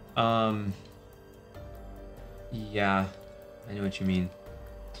 Yeah, I know what you mean.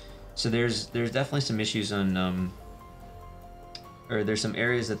 So there's definitely some issues on, or there's some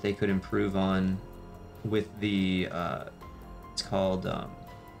areas that they could improve on with the, it's called,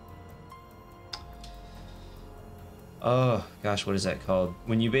 oh gosh, what is that called?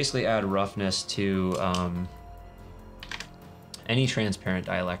 When you basically add roughness to any transparent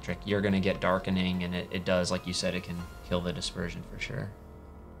dielectric, you're gonna get darkening, and it does, like you said, it can kill the dispersion for sure.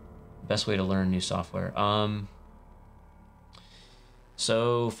 Best way to learn new software.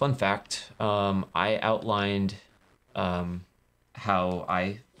 So fun fact, I outlined how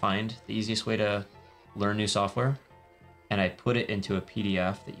I find the easiest way to learn new software, and I put it into a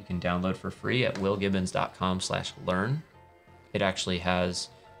PDF that you can download for free at willgibbons.com/learn. it actually has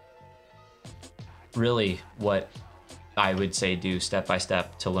really what I would say do step by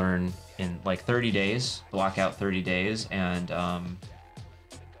step to learn in like 30 days, block out 30 days and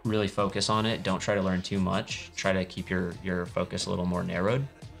really focus on it. Don't try to learn too much. Try to keep your focus a little more narrowed.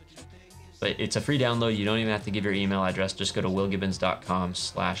 But it's a free download. You don't even have to give your email address. Just go to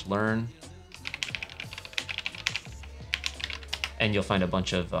willgibbons.com/learn. And you'll find a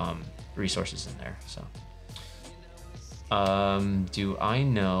bunch of resources in there. So, do I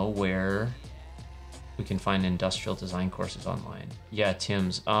know where we can find industrial design courses online? Yeah,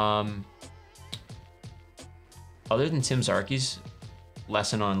 Tim's. Other than Tim Zarki's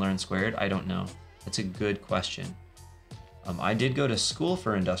lesson on Learn Squared, I don't know. That's a good question. I did go to school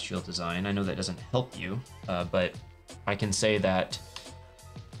for industrial design. I know that doesn't help you, but I can say that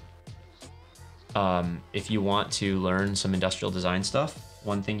if you want to learn some industrial design stuff,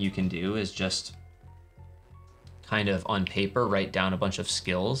 one thing you can do is just kind of on paper write down a bunch of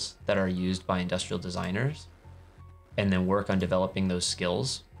skills that are used by industrial designers and then work on developing those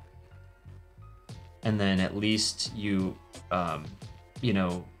skills. And then at least you, you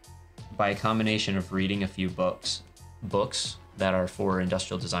know, by a combination of reading a few books that are for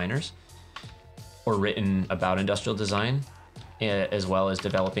industrial designers or written about industrial design, as well as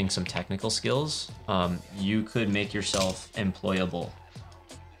developing some technical skills, you could make yourself employable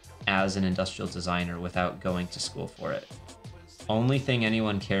as an industrial designer without going to school for it. Only thing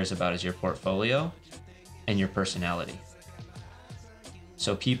anyone cares about is your portfolio and your personality.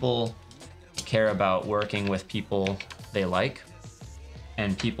 So people care about working with people they like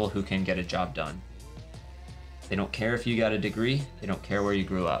and people who can get a job done. They don't care if you got a degree, they don't care where you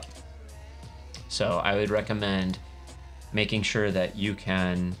grew up. So I would recommend making sure that you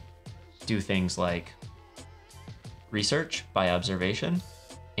can do things like research by observation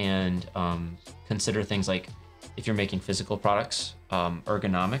and consider things like, if you're making physical products,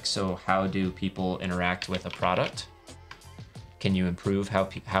 ergonomics. So how do people interact with a product? Can you improve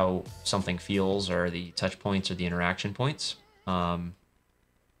how something feels, or the touch points or the interaction points? And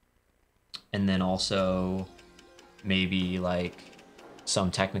then also maybe like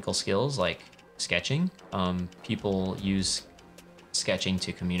some technical skills like sketching. People use sketching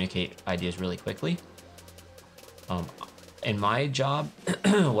to communicate ideas really quickly. In my job,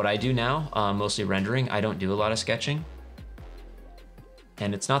 what I do now, mostly rendering, I don't do a lot of sketching.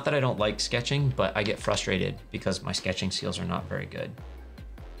 And it's not that I don't like sketching, but I get frustrated because my sketching skills are not very good.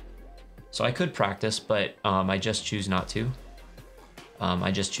 So I could practice, but I just choose not to.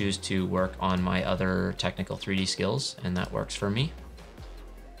 I just choose to work on my other technical 3D skills, and that works for me.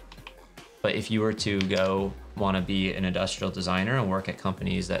 But if you were to go want to be an industrial designer and work at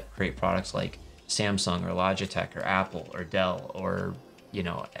companies that create products like Samsung or Logitech or Apple or Dell or, you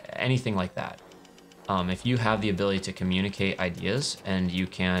know, anything like that, if you have the ability to communicate ideas and you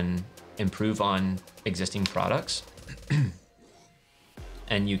can improve on existing products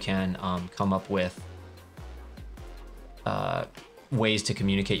and you can come up with ways to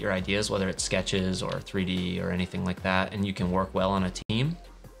communicate your ideas, whether it's sketches or 3D or anything like that, and you can work well on a team,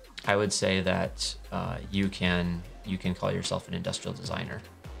 I would say that you can call yourself an industrial designer,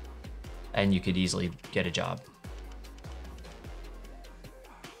 and you could easily get a job.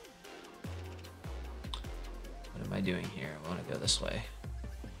 What am I doing here? I want to go this way.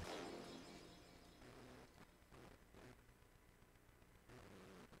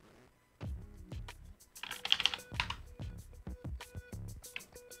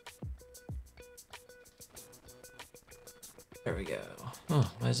 There we go.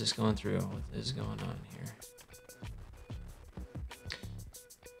 Oh, why is this going through? What is going on here?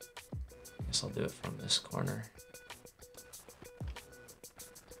 I guess I'll do it from this corner.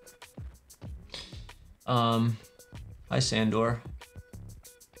 Hi, Sandor.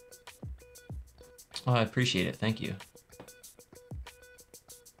 Oh, I appreciate it. Thank you.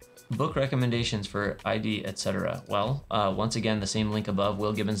 Book recommendations for ID, etc. Well, once again, the same link above,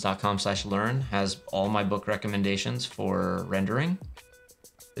 willgibbons.com/learn, has all my book recommendations for rendering.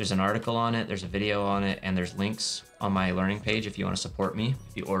 There's an article on it, there's a video on it, and there's links on my learning page if you want to support me.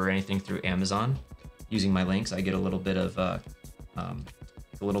 If you order anything through Amazon using my links, I get a little bit of a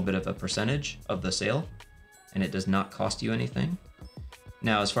percentage of the sale, and it does not cost you anything.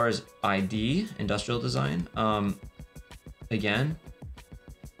 Now, as far as ID, industrial design, again,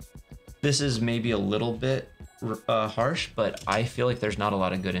 this is maybe a little bit harsh, but I feel like there's not a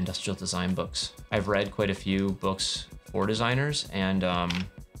lot of good industrial design books. I've read quite a few books for designers, and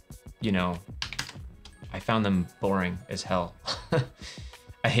you know, I found them boring as hell.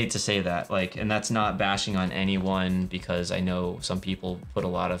 I hate to say that, like, and that's not bashing on anyone, because I know some people put a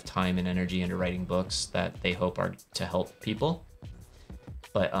lot of time and energy into writing books that they hope are to help people.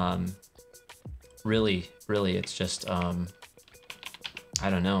 But really, it's just I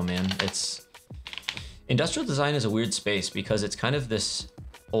don't know, man. Industrial design is a weird space because it's kind of this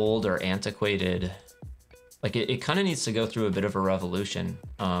old or antiquated, like it kind of needs to go through a bit of a revolution,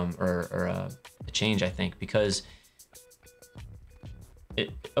 or a change, I think, because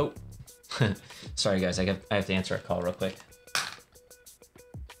oh, sorry guys, I have to answer a call real quick.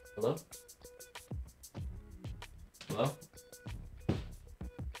 Hello? Hello?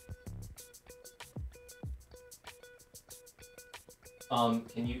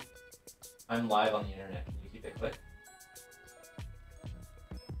 Can you, I'm live on the internet. Can you keep it quick?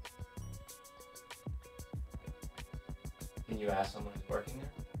 Can you ask someone who's working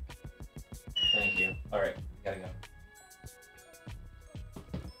there? Thank you. All right, gotta go.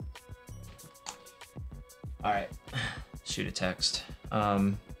 All right, shoot a text. So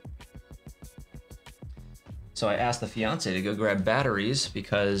I asked the fiance to go grab batteries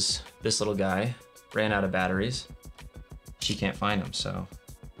because this little guy ran out of batteries. She can't find them, so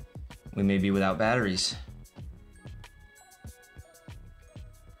we may be without batteries.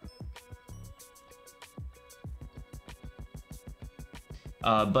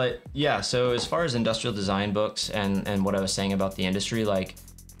 But yeah, so as far as industrial design books and what I was saying about the industry, like,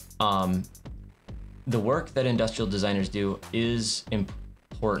 the work that industrial designers do is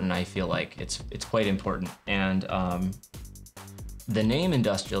important. I feel like it's quite important, and the name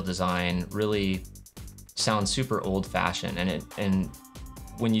industrial design really sounds super old-fashioned, and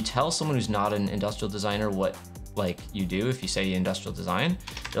when you tell someone who's not an industrial designer what like you do, if you say industrial design,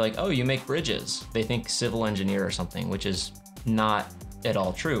 they're like, oh, you make bridges. They think civil engineer or something, which is not at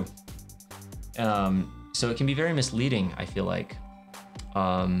all true. So it can be very misleading, I feel like.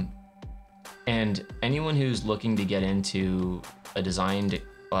 And anyone who's looking to get into a designed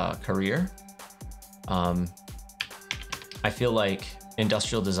career, I feel like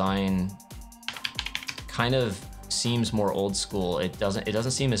industrial design kind of seems more old school. It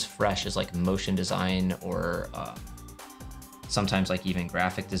doesn't seem as fresh as like motion design or sometimes like even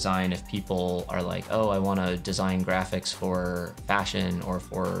graphic design. If people are like, oh, I want to design graphics for fashion or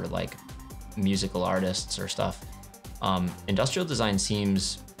for like musical artists or stuff, industrial design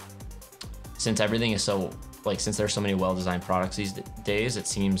seems, since everything is so, like, since there's so many well-designed products these days, it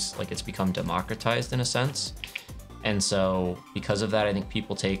seems like it's become democratized in a sense. And so because of that, I think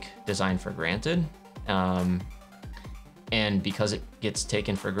people take design for granted. And because it gets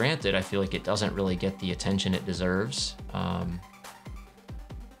taken for granted, I feel like it doesn't really get the attention it deserves.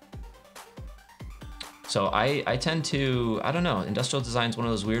 So I tend to, I don't know, industrial design is one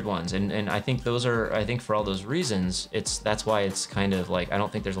of those weird ones. And I think I think for all those reasons, that's why it's kind of like, I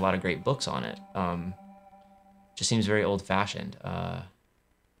don't think there's a lot of great books on it. Just seems very old fashioned. I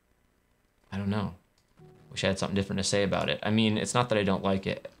don't know. Wish I had something different to say about it. I mean, it's not that I don't like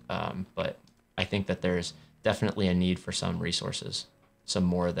it, but I think that there's definitely a need for some resources, some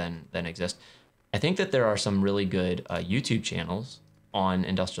more than exist. I think that there are some really good YouTube channels on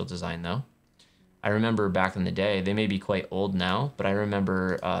industrial design though. I remember back in the day, they may be quite old now, but I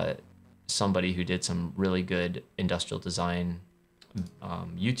remember somebody who did some really good industrial design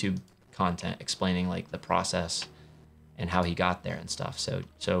YouTube content explaining like the process and how he got there and stuff.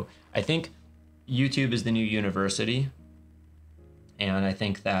 So I think YouTube is the new university. And I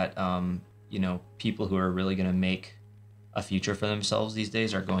think that, you know, people who are really going to make a future for themselves these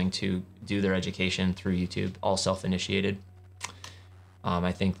days are going to do their education through YouTube, all self-initiated.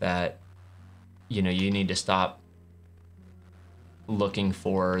 I think that, you know, you need to stop looking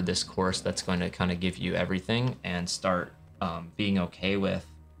for this course that's going to kind of give you everything and start being okay with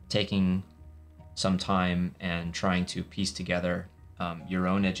taking some time and trying to piece together your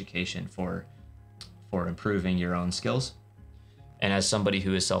own education for improving your own skills. And as somebody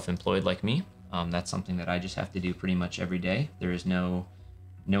who is self-employed like me, that's something that I just have to do pretty much every day. There is no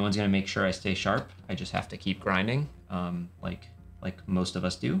one's going to make sure I stay sharp. I just have to keep grinding, like most of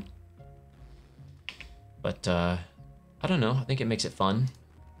us do. But I don't know. I think it makes it fun.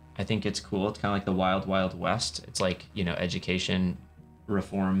 I think it's cool. It's kind of like the wild, wild west. It's like, you know, education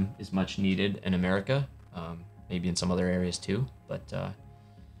reform is much needed in America, maybe in some other areas too. But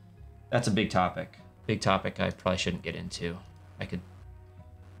that's a big topic. Big topic I probably shouldn't get into.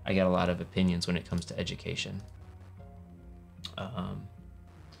 I got a lot of opinions when it comes to education.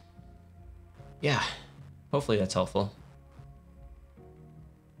 Yeah, hopefully that's helpful.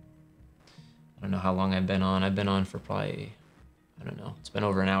 I don't know how long I've been on. I've been on for probably, I don't know, it's been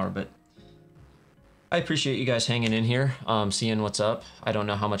over an hour, but I appreciate you guys hanging in here, seeing what's up. I don't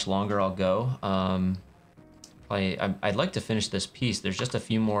know how much longer I'll go. I'd like to finish this piece. There's just a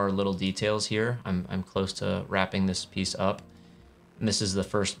few more little details here. I'm close to wrapping this piece up. And this is the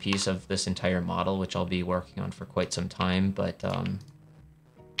first piece of this entire model, which I'll be working on for quite some time, but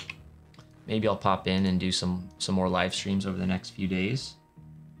maybe I'll pop in and do some more live streams over the next few days.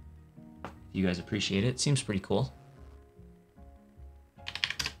 If you guys appreciate it. Seems pretty cool.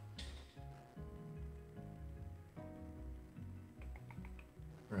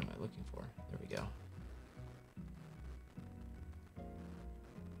 Where am I looking for? There we go.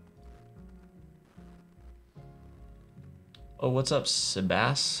 Oh, what's up,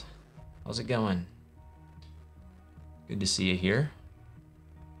 Sebas? How's it going? Good to see you here.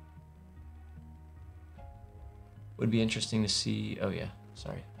 Would be interesting to see. Oh yeah,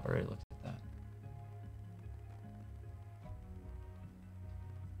 sorry, already looked at that.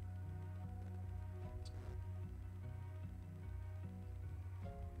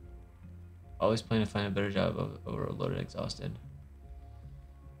 Always plan to find a better job overloaded, exhausted.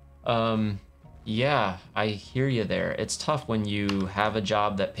 Yeah, I hear you there. It's tough when you have a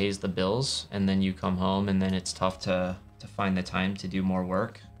job that pays the bills and then you come home and then it's tough to find the time to do more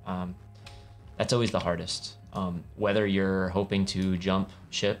work. That's always the hardest. Whether you're hoping to jump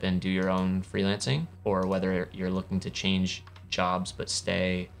ship and do your own freelancing, or whether you're looking to change jobs but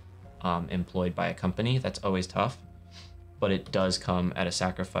stay employed by a company, that's always tough. But it does come at a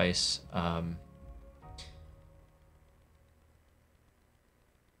sacrifice.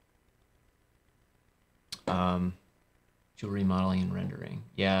 Jewelry modeling and rendering.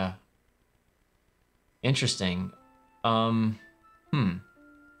 Yeah. Interesting.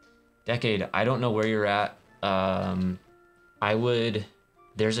 Decade, I don't know where you're at.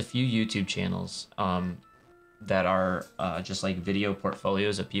 There's a few YouTube channels that are just like video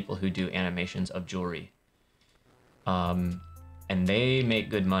portfolios of people who do animations of jewelry. And they make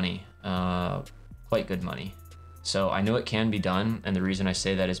good money, quite good money. So I know it can be done, and the reason I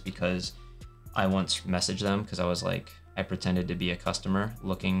say that is because I once messaged them because I was like, I pretended to be a customer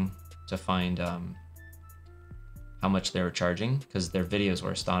looking to find how much they were charging, because their videos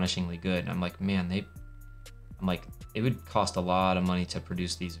were astonishingly good. And I'm like, man, it would cost a lot of money to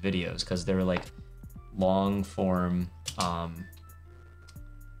produce these videos, because they were like long form,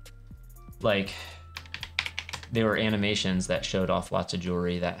 like they were animations that showed off lots of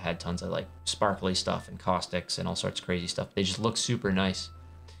jewelry that had tons of like sparkly stuff and caustics and all sorts of crazy stuff. They just look super nice.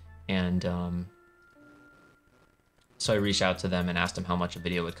 And so I reached out to them and asked them how much a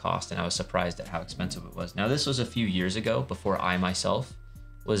video would cost, and I was surprised at how expensive it was. Now, this was a few years ago, before I myself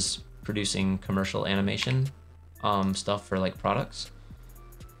was producing commercial animation stuff for like products.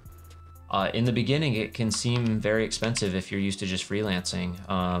 In the beginning, it can seem very expensive if you're used to just freelancing.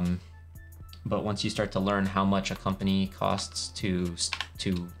 But once you start to learn how much a company costs to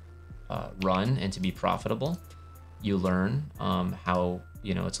run and to be profitable, you learn how,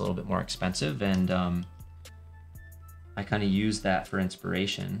 you know, it's a little bit more expensive. And I kind of used that for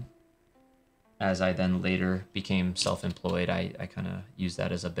inspiration. As I then later became self-employed, I kind of used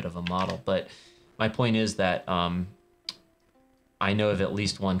that as a bit of a model. But my point is that I know of at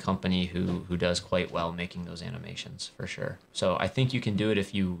least one company who does quite well making those animations, for sure. So I think you can do it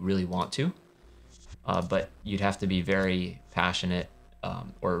if you really want to, but you'd have to be very passionate,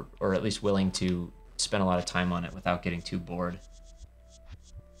 or at least willing to spend a lot of time on it without getting too bored.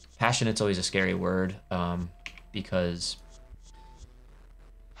 Passionate's always a scary word, because,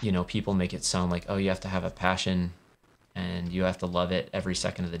 you know, people make it sound like, oh, you have to have a passion and you have to love it every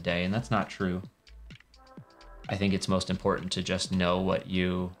second of the day, and that's not true. I think it's most important to just know what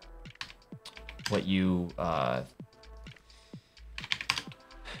you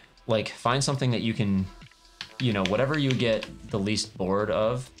like, find something that you can, you know, whatever you get the least bored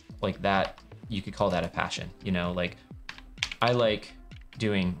of, like that, you could call that a passion. You know, like, I like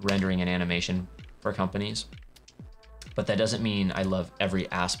doing rendering and animation for companies, but that doesn't mean I love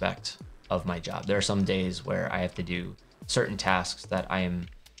every aspect of my job. There are some days where I have to do certain tasks that I am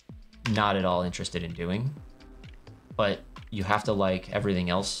not at all interested in doing, but you have to like everything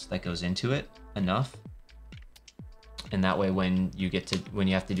else that goes into it enough. And that way, when you have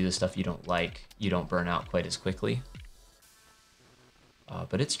to do the stuff you don't like, you don't burn out quite as quickly.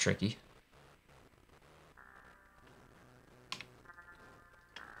 But it's tricky.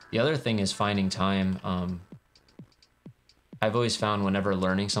 The other thing is finding time. I've always found whenever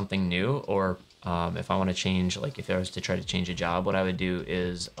learning something new, or if I want to change, like if I was to try to change a job, what I would do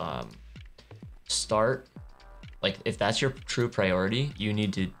is start, like if that's your true priority, you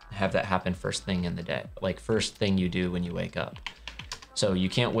need to have that happen first thing in the day, like first thing you do when you wake up. So you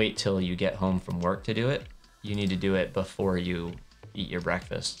can't wait till you get home from work to do it. You need to do it before you eat your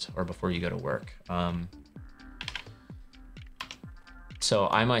breakfast or before you go to work. So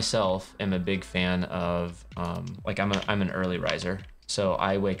I myself am a big fan of, like I'm an early riser. So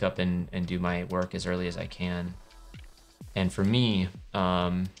I wake up and do my work as early as I can. And for me,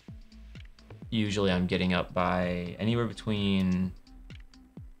 usually I'm getting up by anywhere between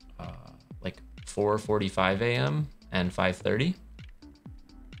like 4:45 a.m. and 5:30.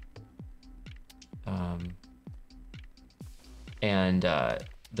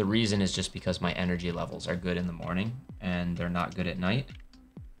 The reason is just because my energy levels are good in the morning and they're not good at night.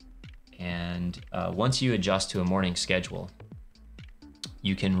 And once you adjust to a morning schedule,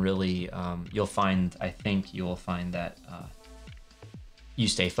 you can really, I think you'll find that you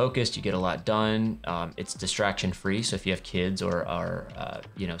stay focused, you get a lot done. It's distraction free. So if you have kids or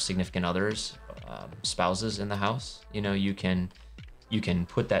significant others, spouses in the house, you can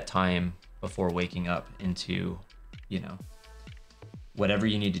put that time before waking up into, whatever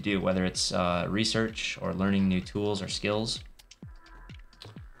you need to do, whether it's research or learning new tools or skills.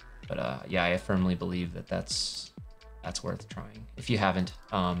 But yeah, I firmly believe that that's worth trying. If you haven't,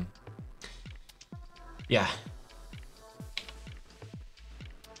 yeah.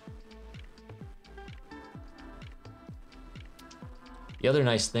 The other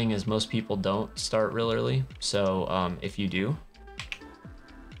nice thing is most people don't start real early. So if you do,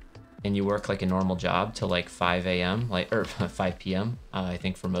 and you work like a normal job till like 5 a.m. or 5 p.m. I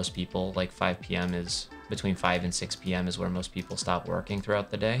think for most people, like 5 p.m. is between 5 and 6 p.m. is where most people stop working throughout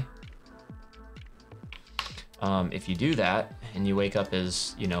the day. If you do that and you wake up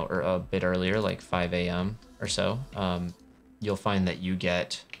as, or a bit earlier, like 5 a.m. or so, you'll find that you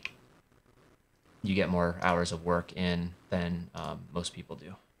get more hours of work in than most people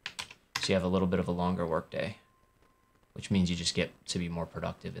do. So you have a little bit of a longer work day, which means you just get to be more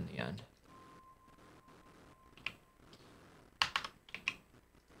productive in the end.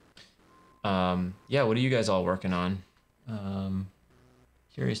 Yeah, what are you guys all working on?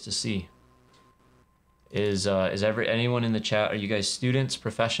 Curious to see. Is anyone in the chat, are you guys students,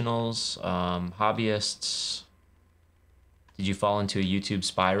 professionals, hobbyists? Did you fall into a YouTube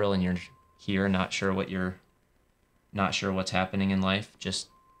spiral and you're here not sure what's happening in life? Just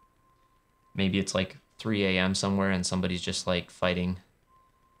maybe it's like 3 a.m. somewhere and somebody's just like fighting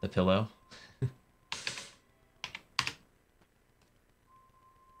the pillow.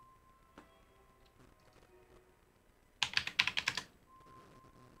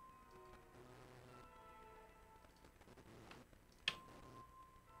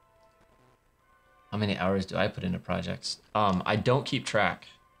 How many hours do I put into projects? I don't keep track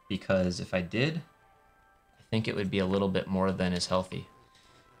because if I did, I think it would be a little bit more than is healthy.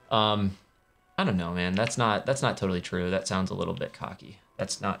 I don't know, man. That's not totally true. That sounds a little bit cocky.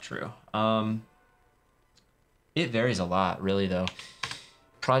 That's not true. It varies a lot, really, though.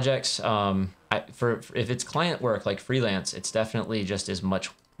 Projects, if it's client work like freelance, it's definitely just as much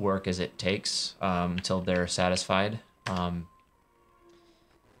work as it takes till they're satisfied.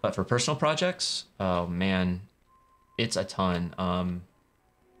 But for personal projects, oh man, it's a ton.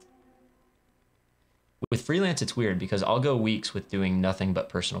 With freelance, it's weird because I'll go weeks with doing nothing but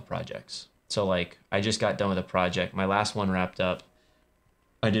personal projects. So like, I just got done with a project. My last one wrapped up.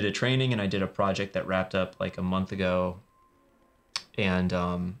 I did a training and I did a project that wrapped up like a month ago. And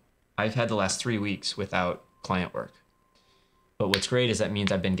I've had the last 3 weeks without client work. But what's great is that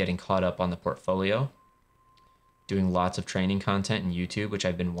means I've been getting caught up on the portfolio, doing lots of training content in YouTube, which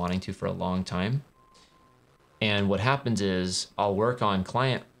I've been wanting to for a long time. And what happens is I'll work on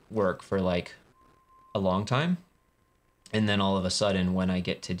client work for like a long time. And then all of a sudden when I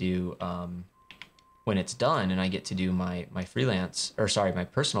get to do, when it's done and I get to do my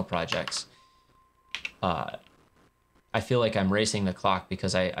personal projects, I feel like I'm racing the clock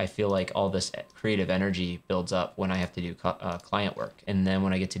because I feel like all this creative energy builds up when I have to do client work. And then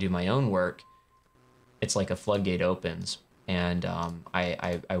when I get to do my own work, it's like a floodgate opens and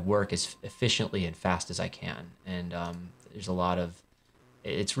I work as efficiently and fast as I can. And there's a lot of,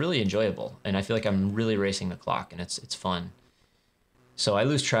 it's really enjoyable. And I feel like I'm really racing the clock and it's fun. So I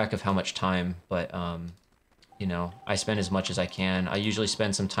lose track of how much time, but I spend as much as I can. I usually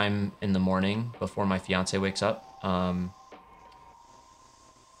spend some time in the morning before my fiance wakes up.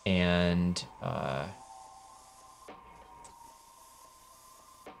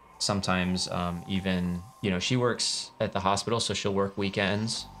 Sometimes even, she works at the hospital, so she'll work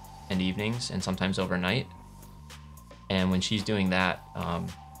weekends and evenings and sometimes overnight. And when she's doing that,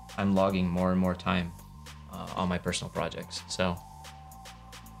 I'm logging more and more time on my personal projects. So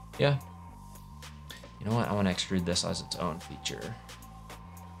yeah, you know what? I want to extrude this as its own feature.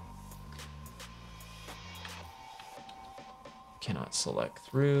 cannot select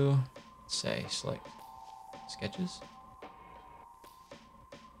through. Say select sketches.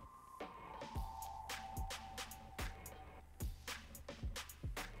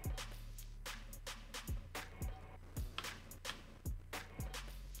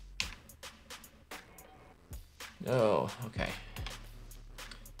 Oh, okay.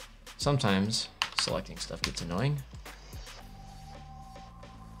 Sometimes selecting stuff gets annoying.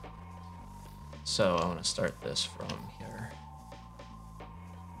 So I want to start this from here.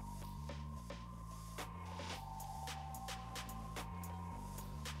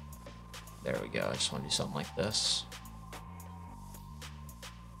 There we go. I just want to do something like this.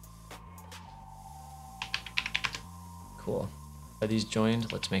 Cool. Are these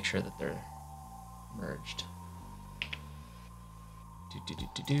joined? Let's make sure that they're merged.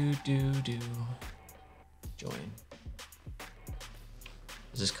 Do. Join.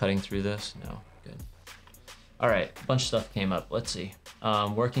 Is this cutting through this? No. Good. All right. A bunch of stuff came up. Let's see.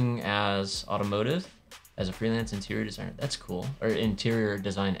 Working as automotive, as a freelance interior designer. That's cool. Or interior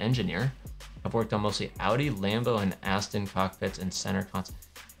design engineer. I've worked on mostly Audi, Lambo, and Aston cockpits and center console.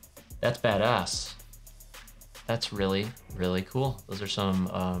 That's badass. That's really, really cool. Those are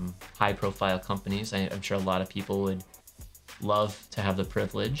some high-profile companies. I'm sure a lot of people would love to have the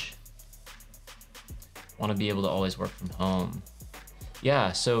privilege. Want to be able to always work from home.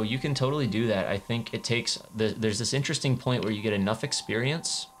 Yeah, so you can totally do that. I think it takes, there's this interesting point where you get enough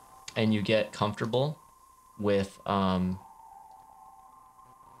experience and you get comfortable with kind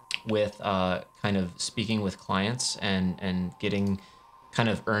of speaking with clients and getting kind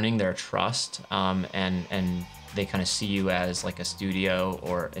of earning their trust, and they kind of see you as like a studio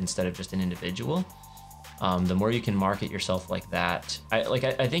or instead of just an individual. The more you can market yourself like that,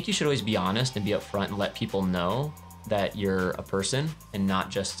 I think you should always be honest and be upfront and let people know that you're a person and not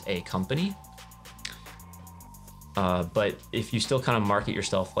just a company. But if you still kind of market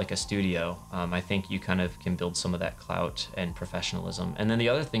yourself like a studio, I think you kind of can build some of that clout and professionalism. And then the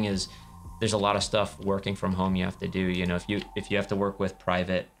other thing is, there's a lot of stuff working from home you have to do. You know, if you have to work with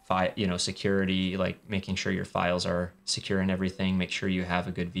private security, like making sure your files are secure and everything, make sure you have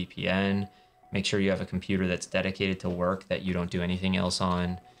a good VPN, make sure you have a computer that's dedicated to work that you don't do anything else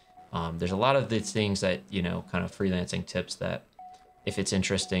on. There's a lot of these things that, you know, kind of freelancing tips that if it's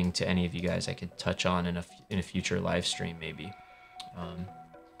interesting to any of you guys, I could touch on in a future live stream maybe.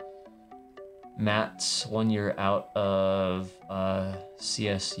 Matt's 1 year out of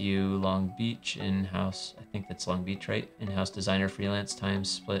CSU Long Beach, in-house, I think that's Long Beach, right? In-house designer freelance, time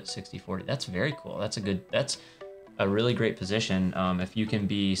split 60-40. That's very cool. That's a really great position. If you can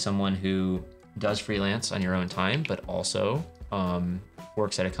be someone who does freelance on your own time, but also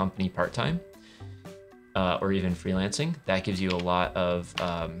works at a company part-time, or even freelancing, that gives you a lot of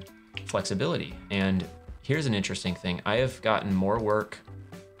flexibility. And here's an interesting thing. I have gotten more work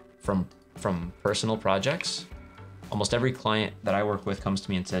from personal projects. Almost every client that I work with comes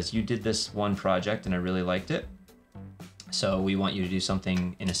to me and says, you did this one project and I really liked it, so we want you to do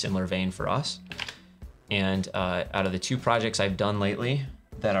something in a similar vein for us. And out of the 2 projects I've done lately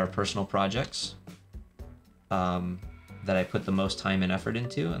that are personal projects, that I put the most time and effort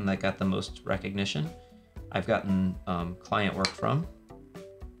into and that got the most recognition, I've gotten client work from.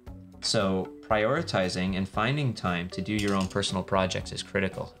 So prioritizing and finding time to do your own personal projects is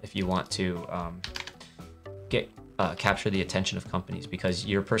critical if you want to capture the attention of companies, because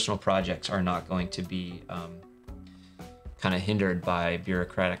your personal projects are not going to be kind of hindered by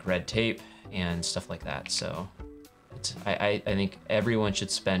bureaucratic red tape and stuff like that. So I think everyone should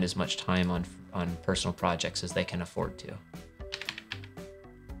spend as much time on personal projects as they can afford to.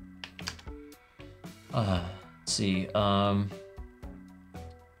 Let's see.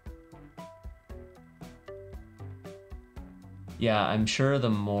 Yeah, I'm sure the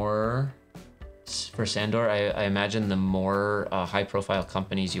more, for Sandor, I imagine the more high-profile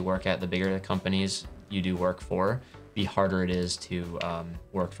companies you work at, the bigger the companies you do work for, the harder it is to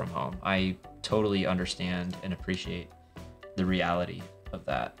work from home. I totally understand and appreciate the reality of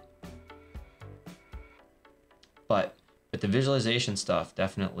that. But the visualization stuff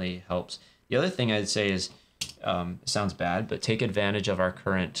definitely helps. The other thing I'd say is, sounds bad, but take advantage of our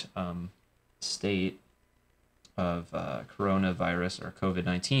current state of coronavirus or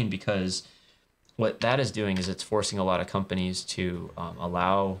COVID-19, because what that is doing is it's forcing a lot of companies to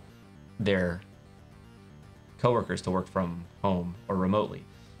allow their coworkers to work from home or remotely.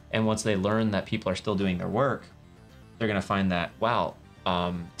 And once they learn that people are still doing their work, they're going to find that, wow,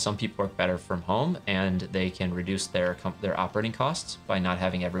 some people work better from home and they can reduce their operating costs by not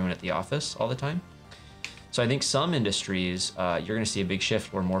having everyone at the office all the time. So I think some industries, you're going to see a big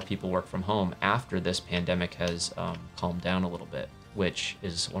shift where more people work from home after this pandemic has calmed down a little bit, which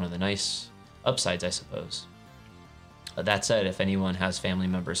is one of the nice upsides, I suppose. That said, if anyone has family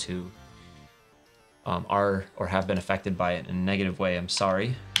members who are or have been affected by it in a negative way, I'm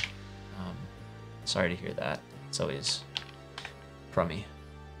sorry. Sorry to hear that. It's always crummy.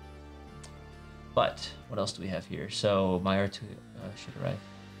 But what else do we have here? So my R2 should arrive.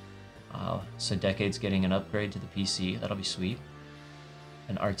 So Decade's getting an upgrade to the PC. That'll be sweet.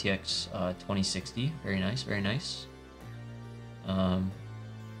 An RTX 2060. Very nice, very nice.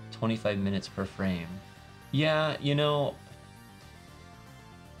 25 minutes per frame. Yeah, you know...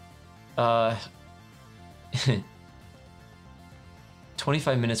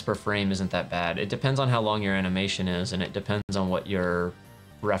 25 minutes per frame isn't that bad. It depends on how long your animation is, and it depends on what your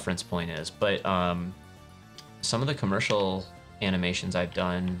reference point is. But some of the commercial animations I've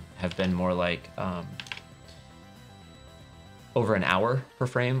done have been more like over an hour per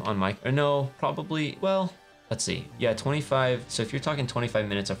frame on my... No, probably... Well, let's see. Yeah, 25... So if you're talking 25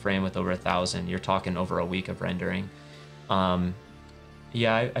 minutes a frame with over 1,000, you're talking over a week of rendering.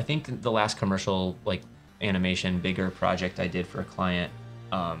 Yeah, I think the last commercial like animation bigger project I did for a client,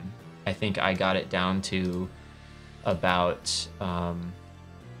 I think I got it down to about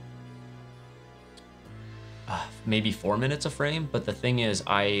maybe 4 minutes a frame. But the thing is,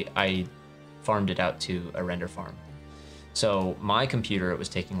 I farmed it out to a render farm. So my computer, it was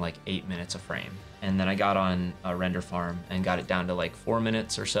taking like 8 minutes a frame, and then I got on a render farm and got it down to like 4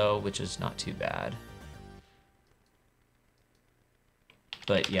 minutes or so, which is not too bad.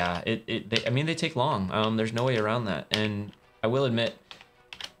 But yeah, I mean, they take long. There's no way around that. And I will admit,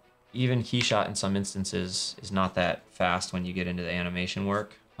 even Keyshot in some instances is not that fast when you get into the animation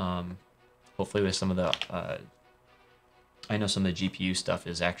work. Hopefully with some of the, I know some of the GPU stuff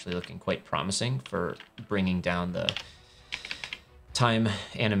is actually looking quite promising for bringing down the time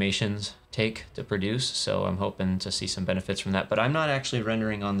animations take to produce. So I'm hoping to see some benefits from that. But I'm not actually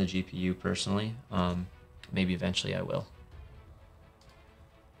rendering on the GPU personally. Maybe eventually I will.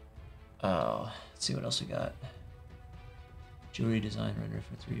 Let's see what else we got. Jewelry design render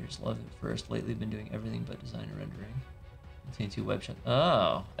for 3 years. Loved it first. Lately been doing everything but design and rendering. Maintain 2 web shops.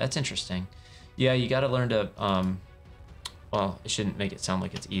 Oh, that's interesting. Yeah, you got to learn to, well, it shouldn't make it sound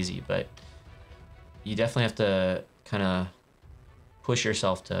like it's easy, but you definitely have to kind of push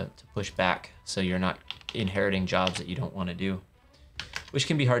yourself to push back so you're not inheriting jobs that you don't want to do, which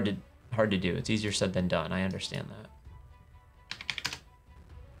can be hard to do. It's easier said than done. I understand that.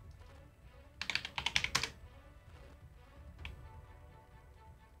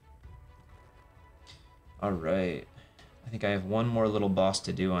 All right, I think I have one more little boss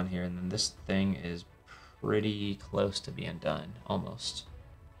to do on here, and then this thing is pretty close to being done, almost.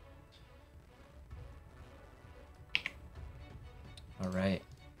 All right.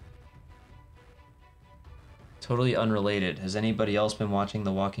 Totally unrelated. Has anybody else been watching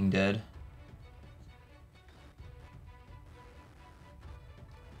The Walking Dead?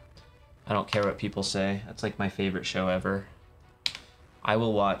 I don't care what people say. That's like my favorite show ever. I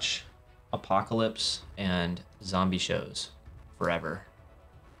will watch apocalypse and zombie shows forever.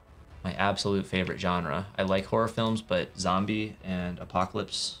 My absolute favorite genre. I like horror films, but zombie and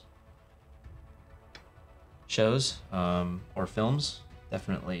apocalypse shows or films,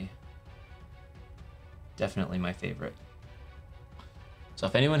 definitely my favorite. So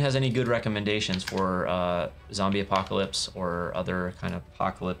if anyone has any good recommendations for zombie apocalypse or other kind of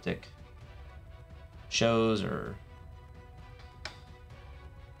apocalyptic shows, or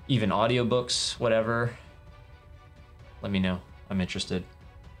even audiobooks, whatever, let me know. I'm interested.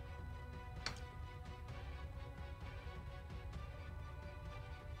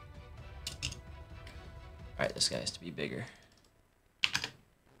 All right, this guy has to be bigger. I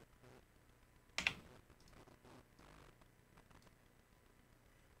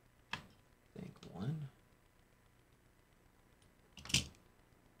think one.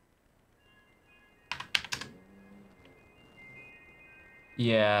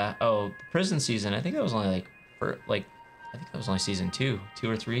 Yeah. Oh, the prison season. I think that was only like I think that was only season 2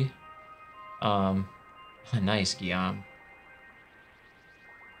 or 3. Nice, Guillaume.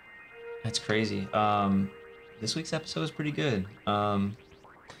 That's crazy. This week's episode was pretty good.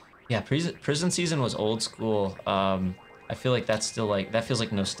 Yeah, prison season was old school. I feel like that's still like, that feels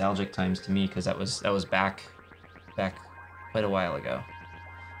like nostalgic times to me, because that was back quite a while ago.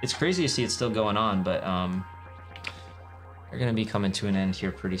 It's crazy to see it still going on, but they're gonna be coming to an end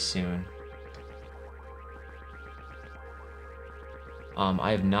here pretty soon.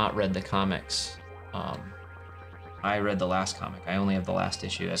 I have not read the comics I read the last comic. I only have the last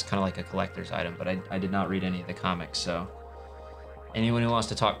issue as kind of like a collector's item, but I did not read any of the comics. So anyone who wants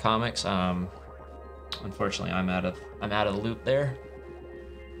to talk comics, unfortunately, I'm out of the loop there.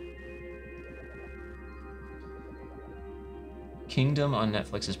 Kingdom on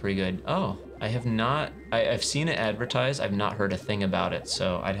Netflix is pretty good. Oh, I have not. I've seen it advertised. I've not heard a thing about it,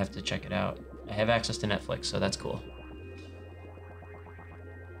 so I'd have to check it out. I have access to Netflix, so that's cool.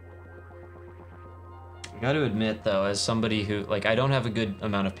 I got to admit, though, as somebody who, like, I don't have a good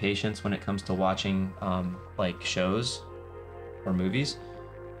amount of patience when it comes to watching, like, shows or movies.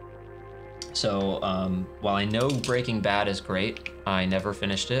 So, while I know Breaking Bad is great, I never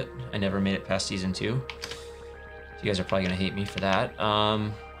finished it. I never made it past season 2. You guys are probably gonna hate me for that.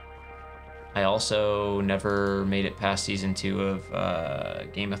 I also never made it past season 2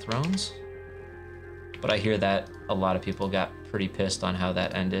 of Game of Thrones, but I hear that a lot of people got pretty pissed on how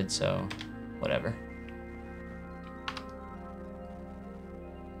that ended, so whatever.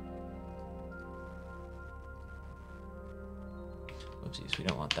 Oopsies, we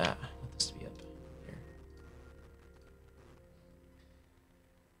don't want that. I want this to be up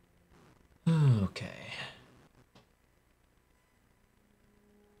here. Okay.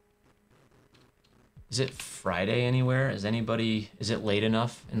 Is it Friday anywhere? Is it late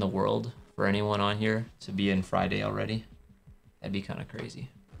enough in the world for anyone on here to be in Friday already? That'd be kind of crazy.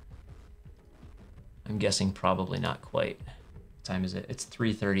 I'm guessing probably not quite. What time is it? It's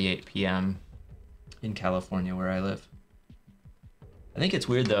 3:38 p.m. in California where I live. I think it's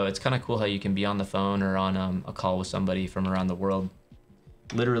weird though. It's kind of cool how you can be on the phone or on a call with somebody from around the world.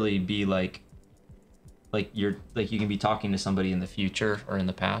 Literally be like you can be talking to somebody in the future or in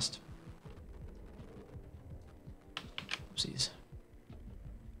the past. Oopsies.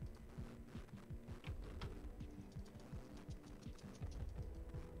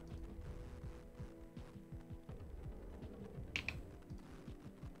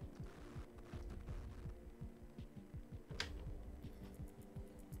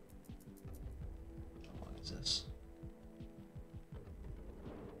 What is this?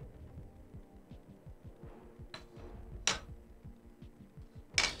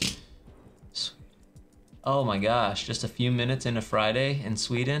 Oh my gosh, just a few minutes into Friday in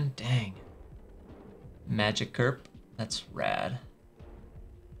Sweden? Dang. Magic Kerp, that's rad.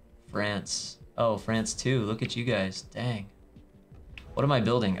 France. Oh, France too, look at you guys, dang. What am I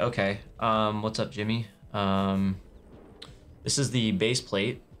building? Okay, what's up, Jimmy? This is the base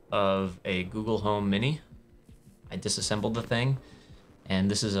plate of a Google Home Mini. I disassembled the thing,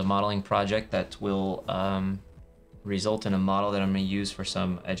 and this is a modeling project that will result in a model that I'm gonna use for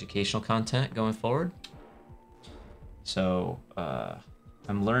some educational content going forward. So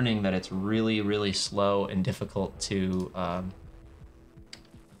I'm learning that it's really, really slow and difficult to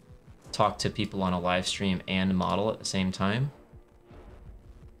talk to people on a live stream and model at the same time.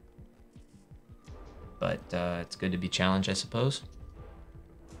 But it's good to be challenged, I suppose.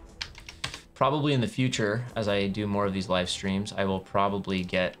 Probably in the future, as I do more of these live streams, I will probably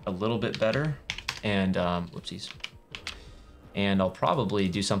get a little bit better and, whoopsies. And I'll probably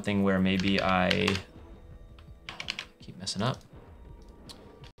do something where maybe I keep messing up,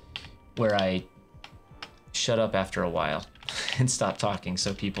 where I shut up after a while and stop talking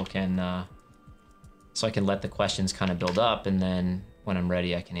so people can, so I can let the questions kind of build up, and then when I'm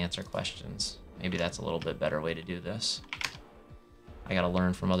ready, I can answer questions. Maybe that's a little bit better way to do this. I gotta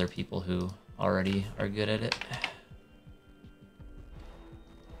learn from other people who already are good at it.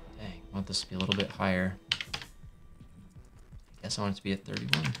 Dang, I want this to be a little bit higher. I guess I want it to be at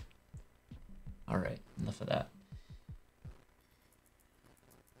 31. All right, enough of that.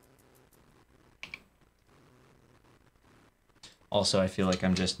 Also, I feel like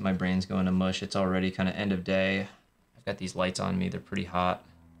my brain's going to mush. It's already kind of end of day. I've got these lights on me, they're pretty hot.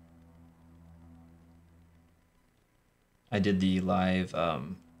 I did the live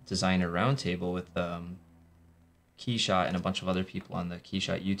designer roundtable with Keyshot and a bunch of other people on the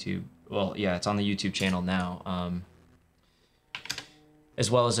Keyshot YouTube. Well, yeah, it's on the YouTube channel now.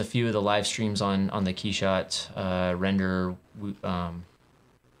 As well as a few of the live streams on the Keyshot render,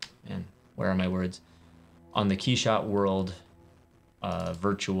 man, where are my words? On the Keyshot World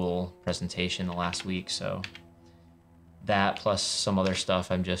virtual presentation the last week. So that plus some other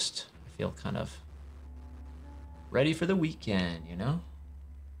stuff, I feel kind of ready for the weekend, you know?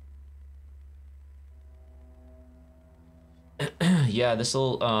 Yeah,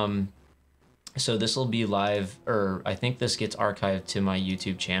 so this'll be live, or I think this gets archived to my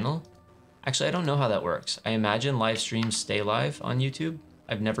YouTube channel. Actually, I don't know how that works. I imagine live streams stay live on YouTube.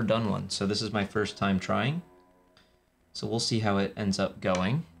 I've never done one, so this is my first time trying. So we'll see how it ends up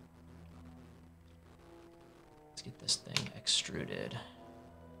going. Let's get this thing extruded.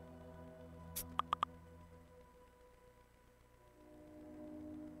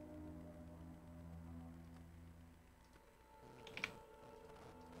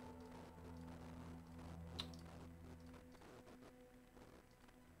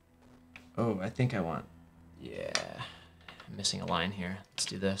 Oh, I think I want, yeah, I'm missing a line here. Let's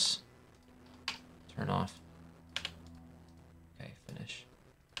do this. Turn off. Okay, finish.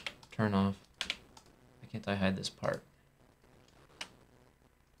 Turn off. Why can't I hide this part?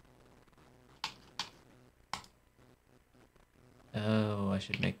 Oh, I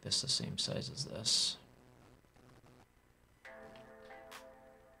should make this the same size as this.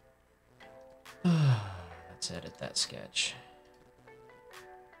 Let's edit that sketch.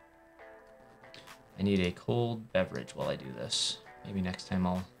 I need a cold beverage while I do this. Maybe next time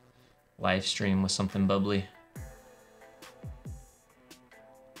I'll live stream with something bubbly.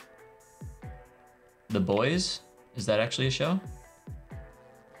 The Boys? Is that actually a show?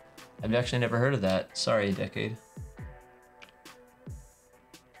 I've actually never heard of that. Sorry, Decade.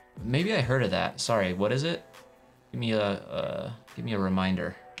 Maybe I heard of that. Sorry, what is it? Give me a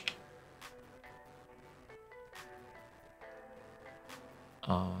reminder.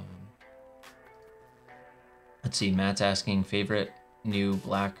 Let's see, Matt's asking favorite new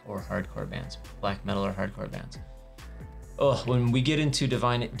black or hardcore bands. Black metal or hardcore bands. Oh, when we get into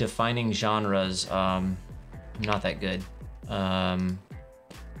defining genres, I'm not that good. So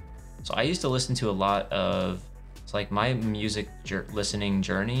I used to listen to a lot of, it's like my music listening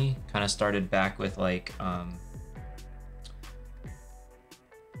journey kind of started back with like, kind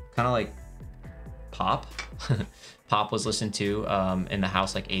of like pop. Pop was listened to in the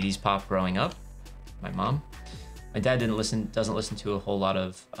house, like 80s pop growing up. My mom. My dad doesn't listen to a whole lot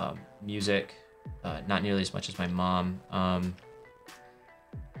of music, not nearly as much as my mom.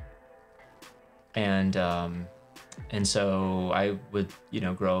 And so I would,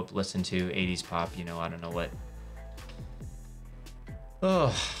 grow up listen to 80s pop, I don't know what.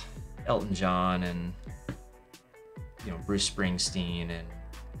 Oh, Elton John and, Bruce Springsteen and,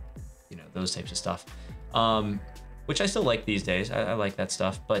 those types of stuff. Which I still like these days. I like that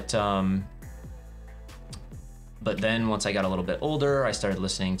stuff, but then once I got a little bit older, I started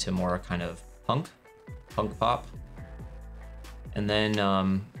listening to more kind of punk pop. And then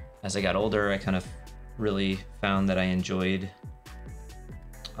as I got older, I kind of really found that I enjoyed,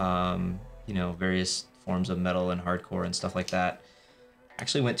 various forms of metal and hardcore and stuff like that. I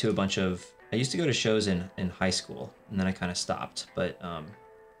actually went to I used to go to shows in high school, and then I kind of stopped. But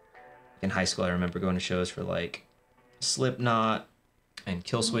in high school, I remember going to shows for like Slipknot and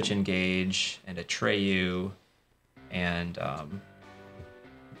Killswitch Engage and Atreyu and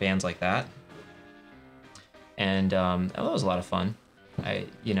bands like that. And that was a lot of fun.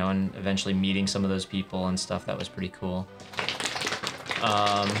 And eventually meeting some of those people and stuff, that was pretty cool.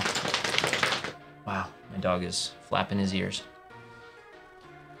 Wow, my dog is flapping his ears.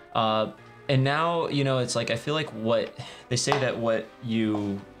 And now, it's like, I feel like what they say that what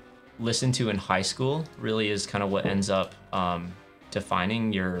you listen to in high school really is kind of what ends up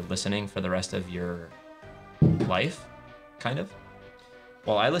defining your listening for the rest of your life, kind of.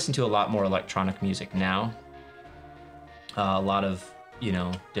 Well, I listen to a lot more electronic music now. A lot of,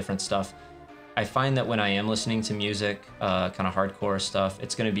 different stuff. I find that when I am listening to music, kind of hardcore stuff,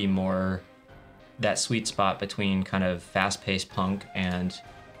 it's going to be more that sweet spot between kind of fast-paced punk and,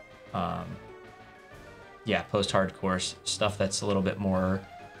 post-hardcore stuff that's a little bit more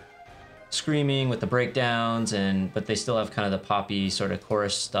screaming with the breakdowns, but they still have kind of the poppy sort of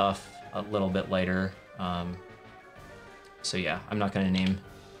chorus stuff a little bit later. So yeah, I'm not gonna name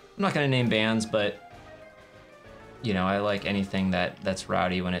bands, but I like anything that's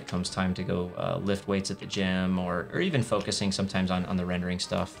rowdy when it comes time to go lift weights at the gym, or even focusing sometimes on the rendering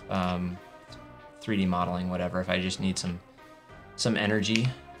stuff, 3D modeling, whatever. If I just need some energy,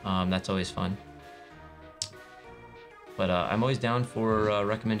 that's always fun. But I'm always down for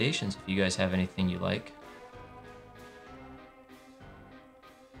recommendations if you guys have anything you like.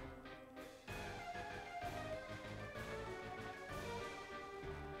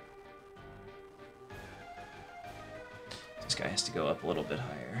 This guy has to go up a little bit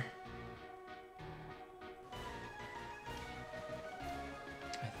higher.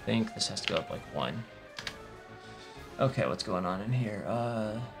 I think this has to go up like 1. Okay, what's going on in here?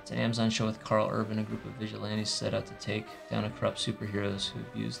 It's an Amazon show with Carl Urban, a group of vigilantes set out to take down a corrupt superheroes who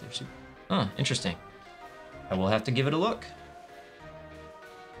abuse their super... Huh, interesting. I will have to give it a look.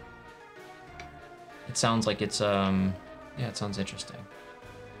 It sounds like it's, yeah, it sounds interesting.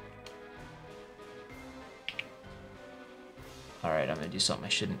 Alright, I'm gonna do something I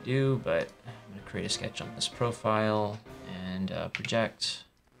shouldn't do, but I'm gonna create a sketch on this profile and project.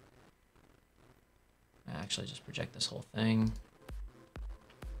 Actually, just project this whole thing.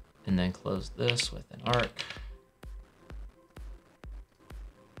 And then close this with an arc.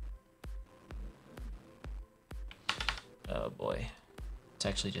 Oh boy. Let's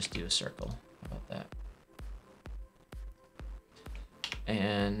actually just do a circle. How about that?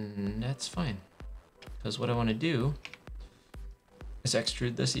 And that's fine. Because what I want to do is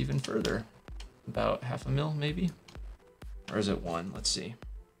extrude this even further. About 0.5 mil, maybe? Or is it 1? Let's see.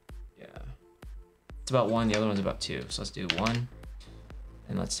 Yeah. It's about 1, the other one's about 2. So let's do 1.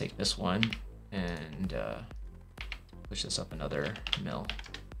 And let's take this one and push this up another mil.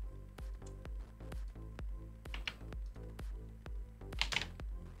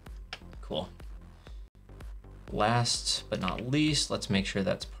 Cool. Last but not least, let's make sure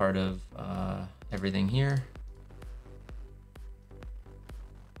that's part of everything here.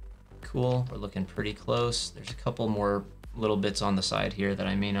 Cool, we're looking pretty close. There's a couple more little bits on the side here that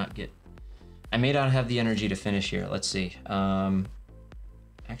I may not have the energy to finish here. Let's see.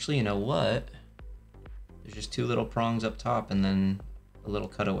 Actually, you know what? There's just 2 little prongs up top and then a little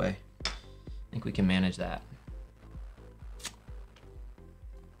cutaway. I think we can manage that.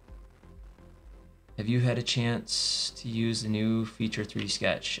 Have you had a chance to use the new Feature 3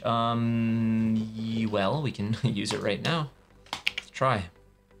 sketch? Well, we can use it right now. Let's try.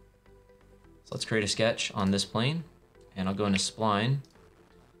 So let's create a sketch on this plane, and I'll go into Spline,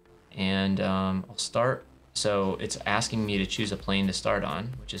 and I'll start. So it's asking me to choose a plane to start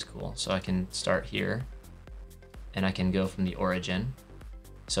on, which is cool. So I can start here, and I can go from the origin.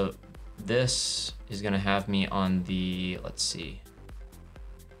 So this is gonna have me on the, let's see.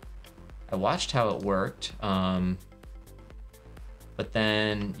 I watched how it worked, but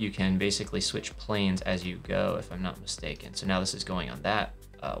then you can basically switch planes as you go, if I'm not mistaken. So now this is going on that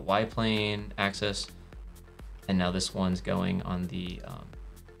Y plane axis, and now this one's going on the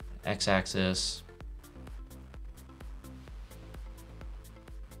X axis.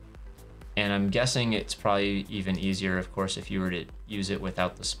 And I'm guessing it's probably even easier, of course, if you were to use it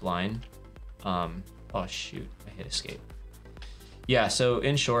without the spline. Oh shoot, I hit escape. Yeah, so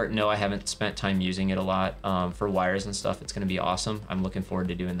in short, no, I haven't spent time using it a lot. For wires and stuff, it's gonna be awesome. I'm looking forward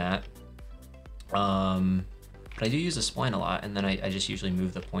to doing that. But I do use a spline a lot, and then I just usually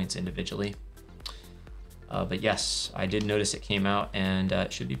move the points individually. But yes, I did notice it came out, and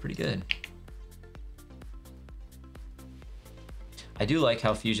it should be pretty good. I do like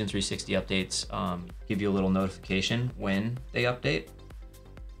how Fusion 360 updates give you a little notification when they update.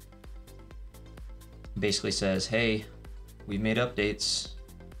 Basically says, hey, we've made updates,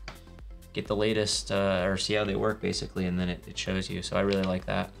 get the latest or see how they work basically, and then it shows you. So I really like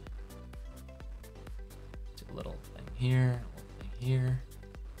that. Do a little thing here, a little thing here.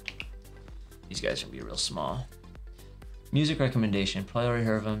 These guys will be real small. Music recommendation, probably already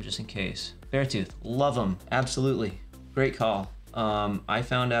heard of them just in case. Beartooth, love them, absolutely. Great call. I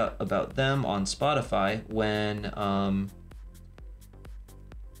found out about them on Spotify when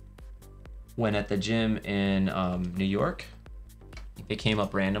at the gym in New York. They came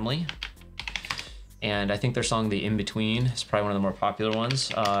up randomly, and I think their song "The In Between" is probably one of the more popular ones.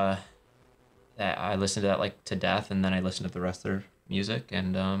 That I listened to that like to death, and then I listened to the rest of their music,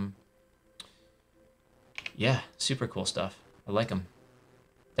 and yeah, super cool stuff. I like them.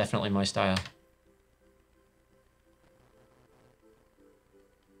 Definitely my style.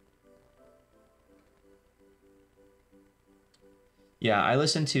 Yeah, I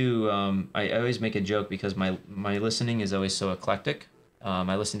listen to, I always make a joke because my listening is always so eclectic.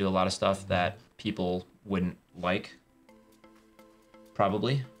 I listen to a lot of stuff that people wouldn't like,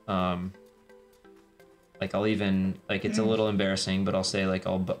 probably. Like I'll even, like it's a little embarrassing, but I'll say like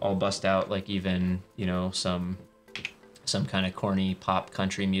I'll bust out like even, you know, some kind of corny pop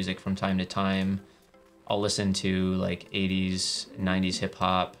country music from time to time. I'll listen to like 80s, 90s hip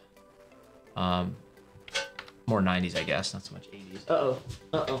hop. More 90s, I guess, not so much 80s.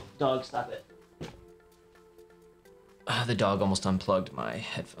 Uh-oh, dog, stop it. The dog almost unplugged my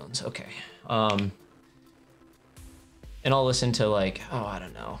headphones, okay. And I'll listen to like, oh, I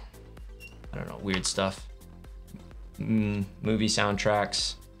don't know, weird stuff. Movie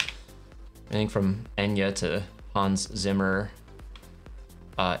soundtracks, anything from Enya to Hans Zimmer.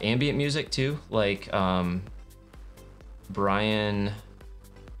 Ambient music too, like Brian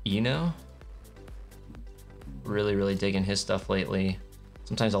Eno. Really digging his stuff lately.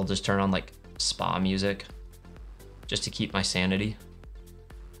 Sometimes I'll just turn on like spa music just to keep my sanity.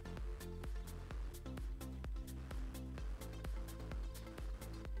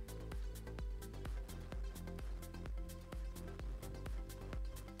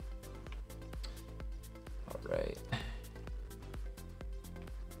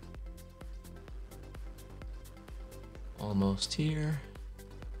 Almost here.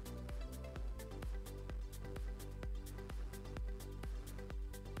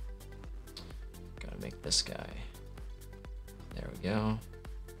 Gotta make this guy. There we go.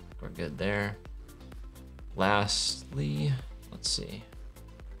 We're good there. Lastly, let's see.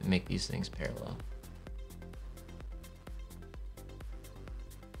 Make these things parallel.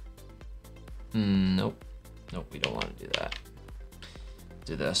 Nope. Nope, we don't want to do that.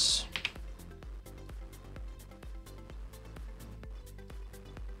 Do this.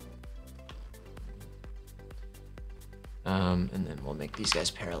 And then we'll make these guys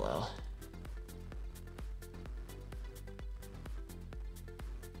parallel.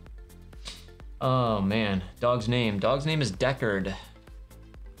 Oh man, dog's name. Dog's name is Deckard.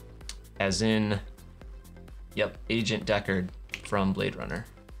 As in, yep, Agent Deckard from Blade Runner.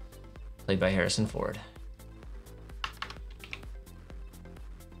 Played by Harrison Ford.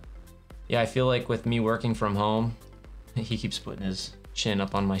 Yeah, I feel like with me working from home, he keeps putting his chin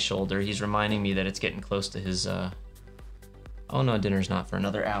up on my shoulder. He's reminding me that it's getting close to his, oh no, dinner's not for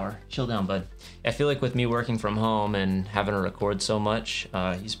another hour. Chill down, bud. I feel like with me working from home and having to record so much,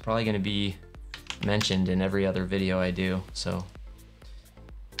 he's probably gonna be mentioned in every other video I do, so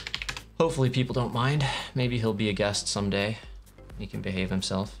hopefully people don't mind. Maybe he'll be a guest someday. He can behave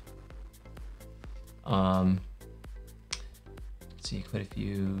himself. Let's see, quite a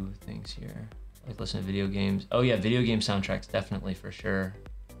few things here. Like listen to video games. Oh yeah, video game soundtracks, definitely, for sure.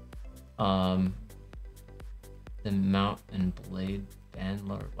 The Mount and Blade Band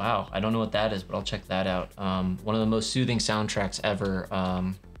Lord. Wow, I don't know what that is, but I'll check that out. One of the most soothing soundtracks ever.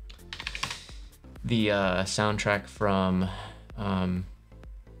 The soundtrack from, oh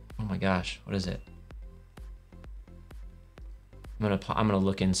my gosh, what is it? I'm gonna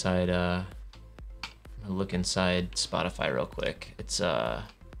look inside. I'm gonna look inside Spotify real quick. It's that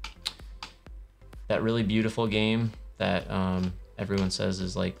really beautiful game that everyone says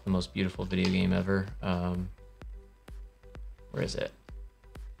is like the most beautiful video game ever. Where is it?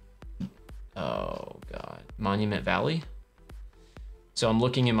 Oh God, Monument Valley. So I'm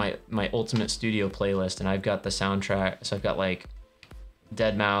looking in my Ultimate Studio playlist, and I've got the soundtrack. So I've got like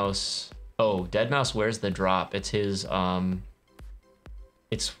Deadmau5. Oh, Deadmau5, Where's the Drop? It's his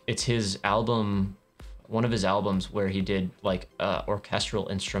it's his album, one of his albums where he did like orchestral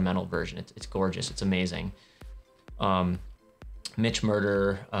instrumental version. It's gorgeous. It's amazing. Mitch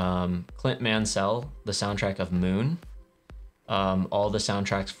Murder, Clint Mansell, the soundtrack of Moon. All the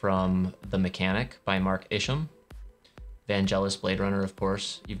soundtracks from The Mechanic by Mark Isham. Vangelis, Blade Runner, of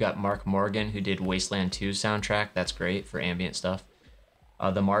course. You've got Mark Morgan, who did Wasteland 2's soundtrack. That's great for ambient stuff.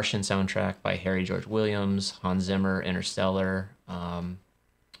 The Martian soundtrack by Harry George Williams, Hans Zimmer, Interstellar, and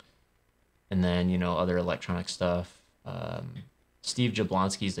then, you know, other electronic stuff. Steve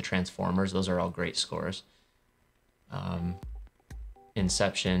Jablonsky's The Transformers. Those are all great scores.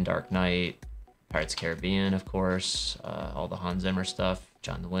 Inception, Dark Knight, Pirates of the Caribbean, of course. All the Hans Zimmer stuff,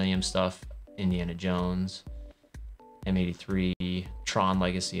 John Williams stuff, Indiana Jones. M83, Tron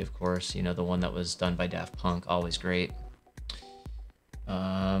Legacy, of course, you know, the one that was done by Daft Punk, always great.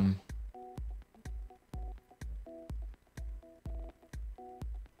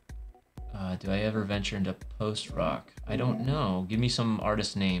 Do I ever venture into post-rock? I don't know. Give me some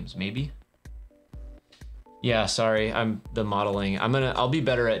artist names, maybe? Yeah, sorry, I'm the modeling. I'll be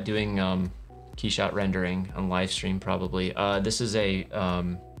better at doing keyshot rendering on live stream probably. This is the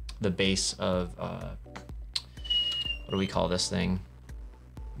base of what do we call this thing?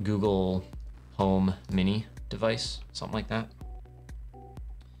 Google Home Mini device, something like that.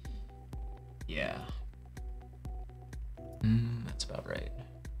 Yeah. That's about right.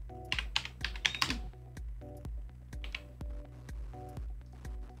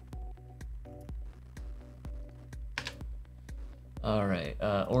 All right,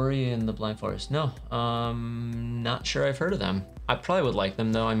 Ori and the Blind Forest. No, not sure I've heard of them. I probably would like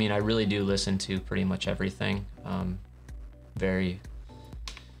them though. I mean, I really do listen to pretty much everything. Very,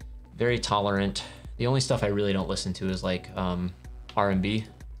 very tolerant. The only stuff I really don't listen to is like R&B.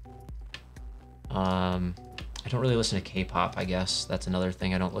 I don't really listen to K-pop, I guess. That's another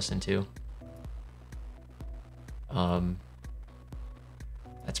thing I don't listen to.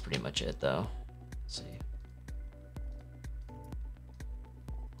 That's pretty much it though. Let's see.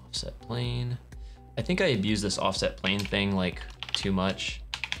 Offset plane. I think I abused this offset plane thing like too much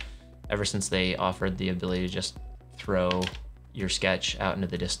ever since they offered the ability to just throw your sketch out into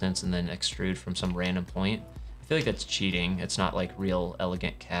the distance and then extrude from some random point. I feel like that's cheating. It's not like real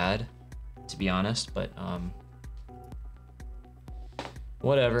elegant CAD, to be honest, but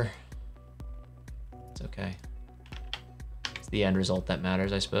whatever. It's okay. It's the end result that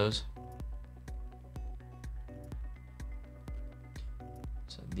matters, I suppose.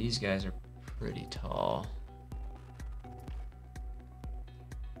 These guys are pretty tall.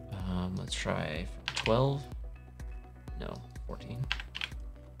 Let's try 12. No, 14.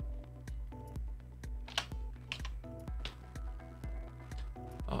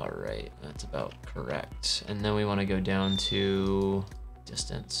 All right, that's about correct. And then we want to go down to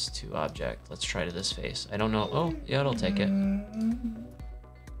distance to object. Let's try to this face. I don't know. Oh, yeah, it'll take it.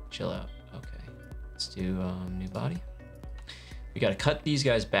 Chill out. Okay, let's do new body. We got to cut these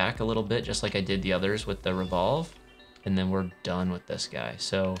guys back a little bit, just like I did the others with the revolve, and then we're done with this guy.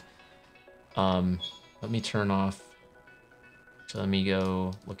 So let me turn off. So let me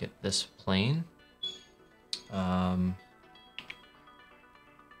go look at this plane.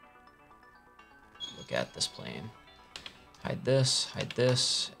 Look at this plane. Hide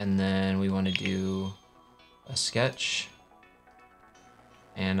this, and then we want to do a sketch.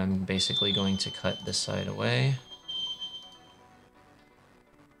 And I'm basically going to cut this side away.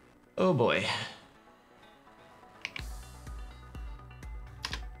 Oh boy.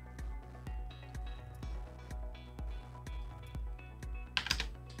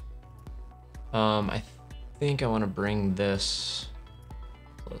 I think I want to bring this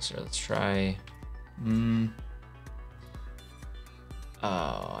closer. Let's try. Oh,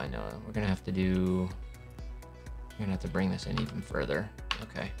 I know. We're gonna have to do. We're gonna have to bring this in even further.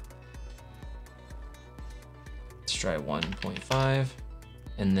 Okay. Let's try 1.5,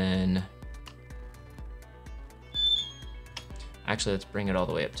 and then. Actually, let's bring it all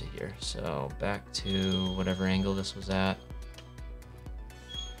the way up to here. So back to whatever angle this was at.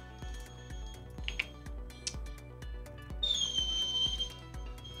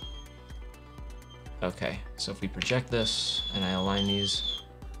 Okay, so if we project this and I align these,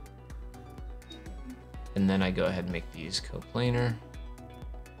 and then I go ahead and make these coplanar.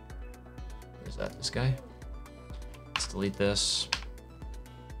 Where's that? This guy? Let's delete this.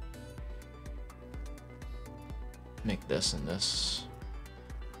 Make this and this.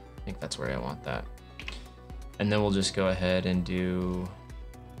 I think that's where I want that. And then we'll just go ahead and do,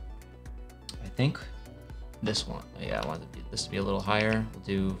 I think this one. Yeah, I want this to be a little higher. We'll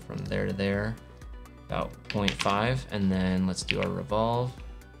do from there to there. About 0.5, and then let's do our revolve.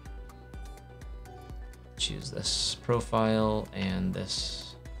 Choose this profile and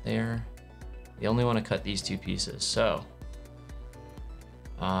this there. We only want to cut these two pieces, so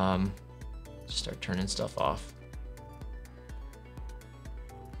just start turning stuff off.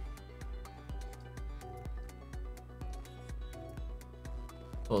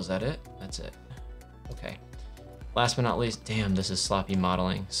 Well, is that it? That's it. Okay. Last but not least, damn, this is sloppy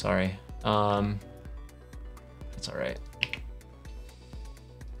modeling. Sorry. It's all right.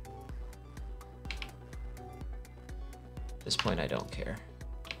 At this point, I don't care.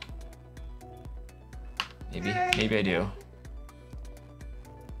 Maybe I do.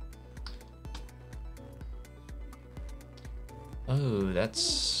 Oh,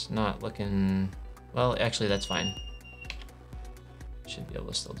 that's not looking, well, actually that's fine. Should be able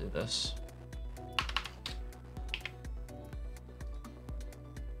to still do this.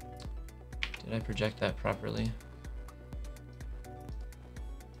 Did I project that properly?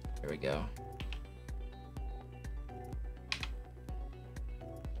 There we go.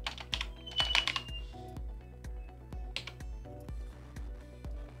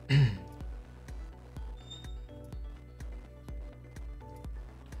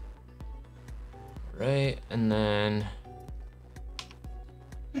 Right, and then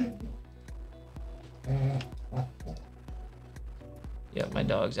yep, my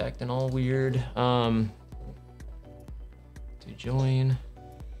dog's acting all weird. To join.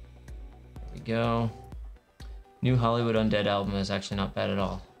 There we go. New Hollywood Undead album is actually not bad at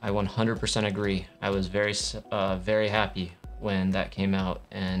all. I 100% agree. I was very happy when that came out,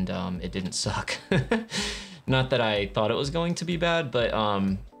 and it didn't suck. Not that I thought it was going to be bad, but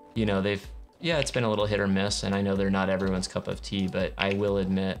you know, yeah, it's been a little hit or miss, and I know they're not everyone's cup of tea, but I will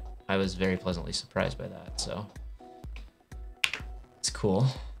admit I was very pleasantly surprised by that, so it's cool.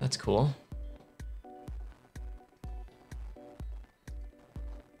 That's cool.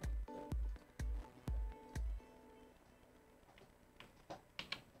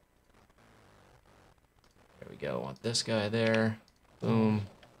 There we go. Want this guy there. Boom.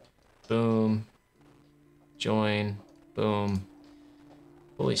 Boom. Join. Boom.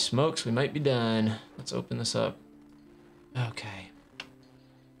 Holy smokes, we might be done. Let's open this up. Okay.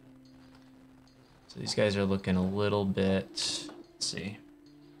 So these guys are looking a little bit, let's see.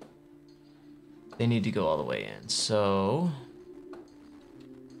 They need to go all the way in. So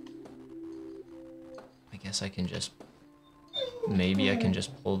I guess I can just, maybe I can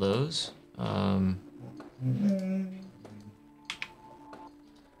just pull those.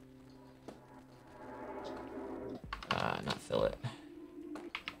 not fillet.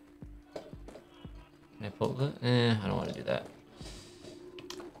 Can I pull the, I don't want to do that.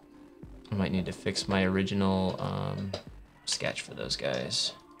 I might need to fix my original sketch for those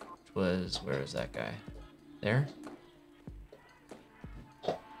guys, which was, where is that guy? There?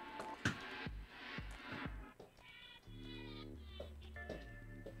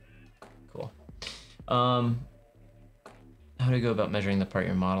 Cool. How do you go about measuring the part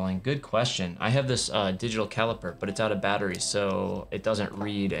you're modeling? Good question. I have this digital caliper, but it's out of battery, so it doesn't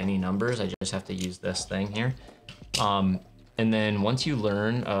read any numbers. I just have to use this thing here. And then once you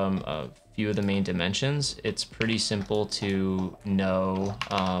learn a few of the main dimensions, it's pretty simple to know,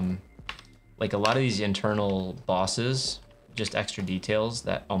 like a lot of these internal bosses, just extra details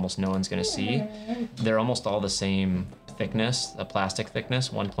that almost no one's gonna see. They're almost all the same thickness, a plastic thickness,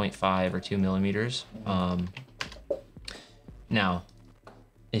 1.5 or 2 millimeters. Now,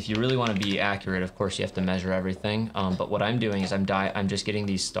 if you really want to be accurate, of course you have to measure everything. But what I'm doing is I'm just getting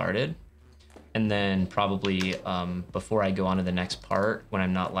these started. And then probably before I go on to the next part, when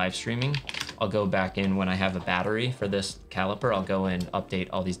I'm not live streaming, I'll go back in when I have a battery for this caliper. I'll go and update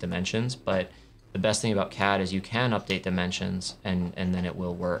all these dimensions. But the best thing about CAD is you can update dimensions and then it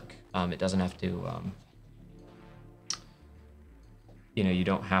will work. It doesn't have to, you know, you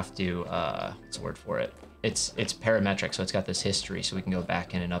don't have to, what's the word for it? It's parametric, so it's got this history, so we can go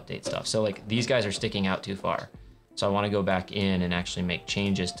back in and update stuff. So like these guys are sticking out too far. So I want to go back in and actually make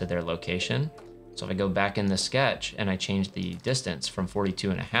changes to their location. So if I go back in the sketch and I change the distance from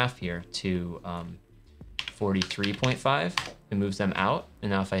 42.5 here to 43.5, it moves them out. And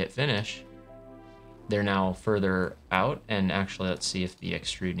now if I hit finish, they're now further out. And actually, let's see if the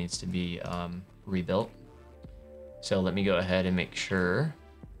extrude needs to be rebuilt. So let me go ahead and make sure.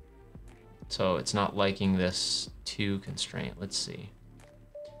 So it's not liking this to constraint. Let's see.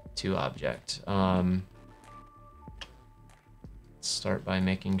 To object. Let's start by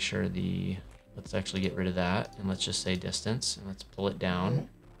making sure let's actually get rid of that. And let's just say distance. And let's pull it down.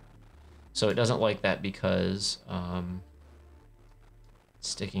 So it doesn't like that because it's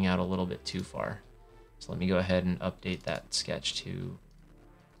sticking out a little bit too far. So let me go ahead and update that sketch to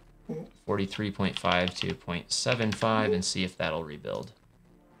 43.5 to 0.75 and see if that'll rebuild.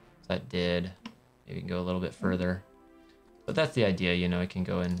 That did. Maybe we can go a little bit further. But that's the idea, you know, I can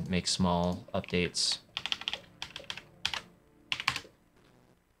go and make small updates.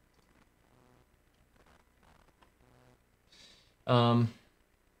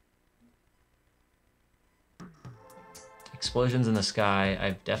 Explosions in the Sky,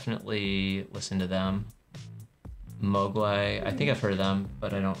 I've definitely listened to them. Mogwai, I think I've heard of them,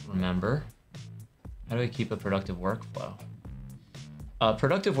 but I don't remember. How do I keep a productive workflow?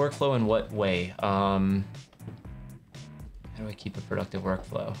 Productive workflow in what way? How do I keep a productive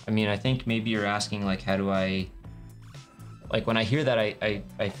workflow? I mean, I think maybe you're asking like, how do I, like when I hear that, I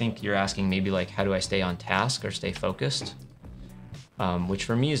think you're asking maybe like, how do I stay on task or stay focused? Which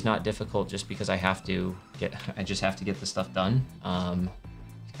for me is not difficult just because I just have to get the stuff done. Kind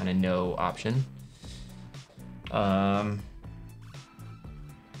of no option.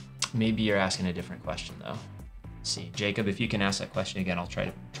 Maybe you're asking a different question though. Let's see, Jacob, if you can ask that question again, I'll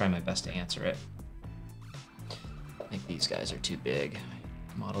try my best to answer it. I think these guys are too big.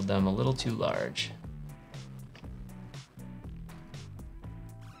 I modeled them a little too large.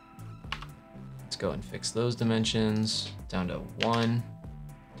 Let's go and fix those dimensions down to 1.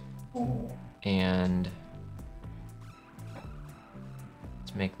 And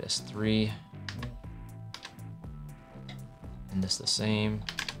let's make this 3. And this the same.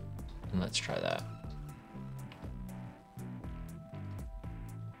 And let's try that.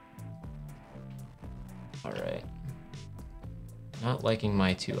 All right. Not liking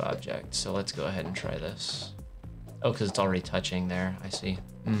my 2 objects, so let's go ahead and try this. Oh, because it's already touching there, I see.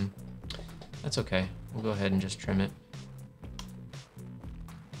 That's okay. We'll go ahead and just trim it.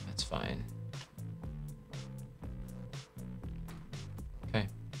 That's fine. Okay.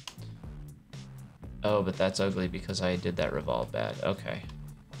 Oh, but that's ugly because I did that revolve bad. Okay.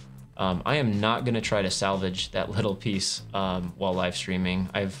 I am not gonna try to salvage that little piece while live streaming.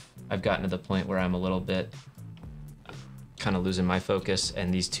 I've gotten to the point where I'm a little bit kind of losing my focus,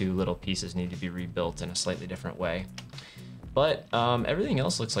 and these 2 little pieces need to be rebuilt in a slightly different way. But everything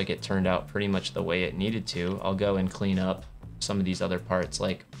else looks like it turned out pretty much the way it needed to. I'll go and clean up some of these other parts.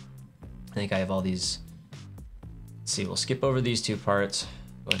 Like, I think I have all these. Let's see, we'll skip over these 2 parts.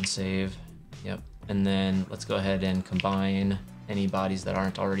 Go ahead and save. Yep. And then let's go ahead and combine any bodies that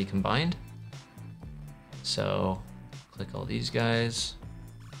aren't already combined. So click all these guys.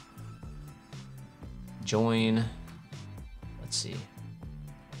 Join. Let's see.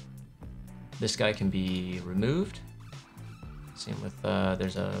 This guy can be removed. Same with,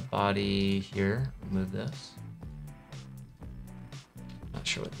 there's a body here. Remove this. Not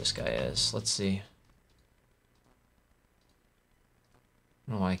sure what this guy is. Let's see.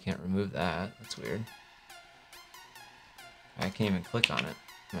 I don't know why I can't remove that. That's weird. I can't even click on it.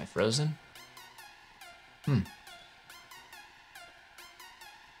 Am I frozen?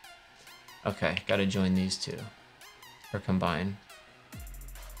 Okay, gotta join these two. Or combine.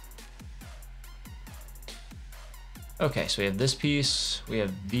 Okay, so we have this piece, we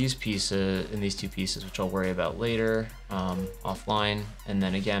have these pieces, and these two pieces, which I'll worry about later, offline. And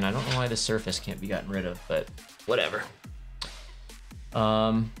then again, I don't know why the surface can't be gotten rid of, but whatever.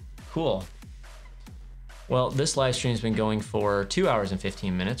 Cool. Well, this live stream's been going for 2 hours and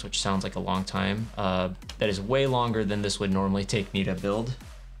 15 minutes, which sounds like a long time. That is way longer than this would normally take me to build.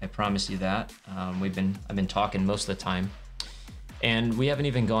 I promise you that. I've been talking most of the time. And we haven't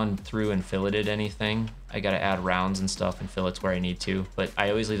even gone through and filleted anything. I gotta add rounds and stuff and fillets where I need to, but I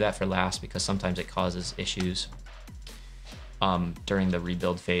always leave that for last because sometimes it causes issues during the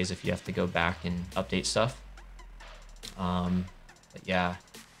rebuild phase if you have to go back and update stuff. But yeah,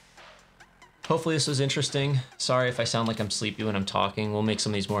 hopefully this was interesting. Sorry if I sound like I'm sleepy when I'm talking. We'll make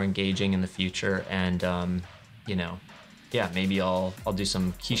some of these more engaging in the future, and you know, yeah, maybe I'll do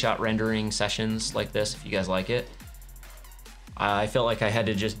some keyshot rendering sessions like this if you guys like it. I felt like I had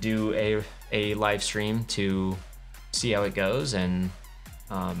to just do a live stream to see how it goes and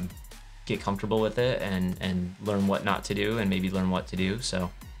get comfortable with it and learn what not to do and maybe learn what to do. So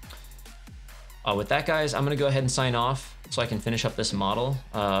with that, guys, I'm gonna go ahead and sign off so I can finish up this model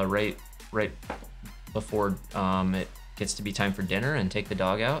right before it gets to be time for dinner and take the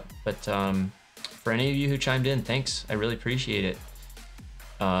dog out. But for any of you who chimed in, thanks. I really appreciate it.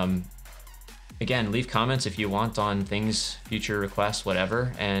 Again, leave comments if you want on things, future requests,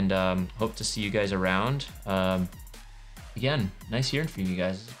 whatever, and hope to see you guys around. Again, nice hearing from you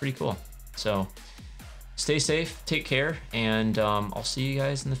guys. It's pretty cool. So stay safe, take care, and I'll see you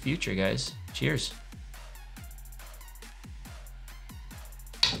guys in the future, guys. Cheers.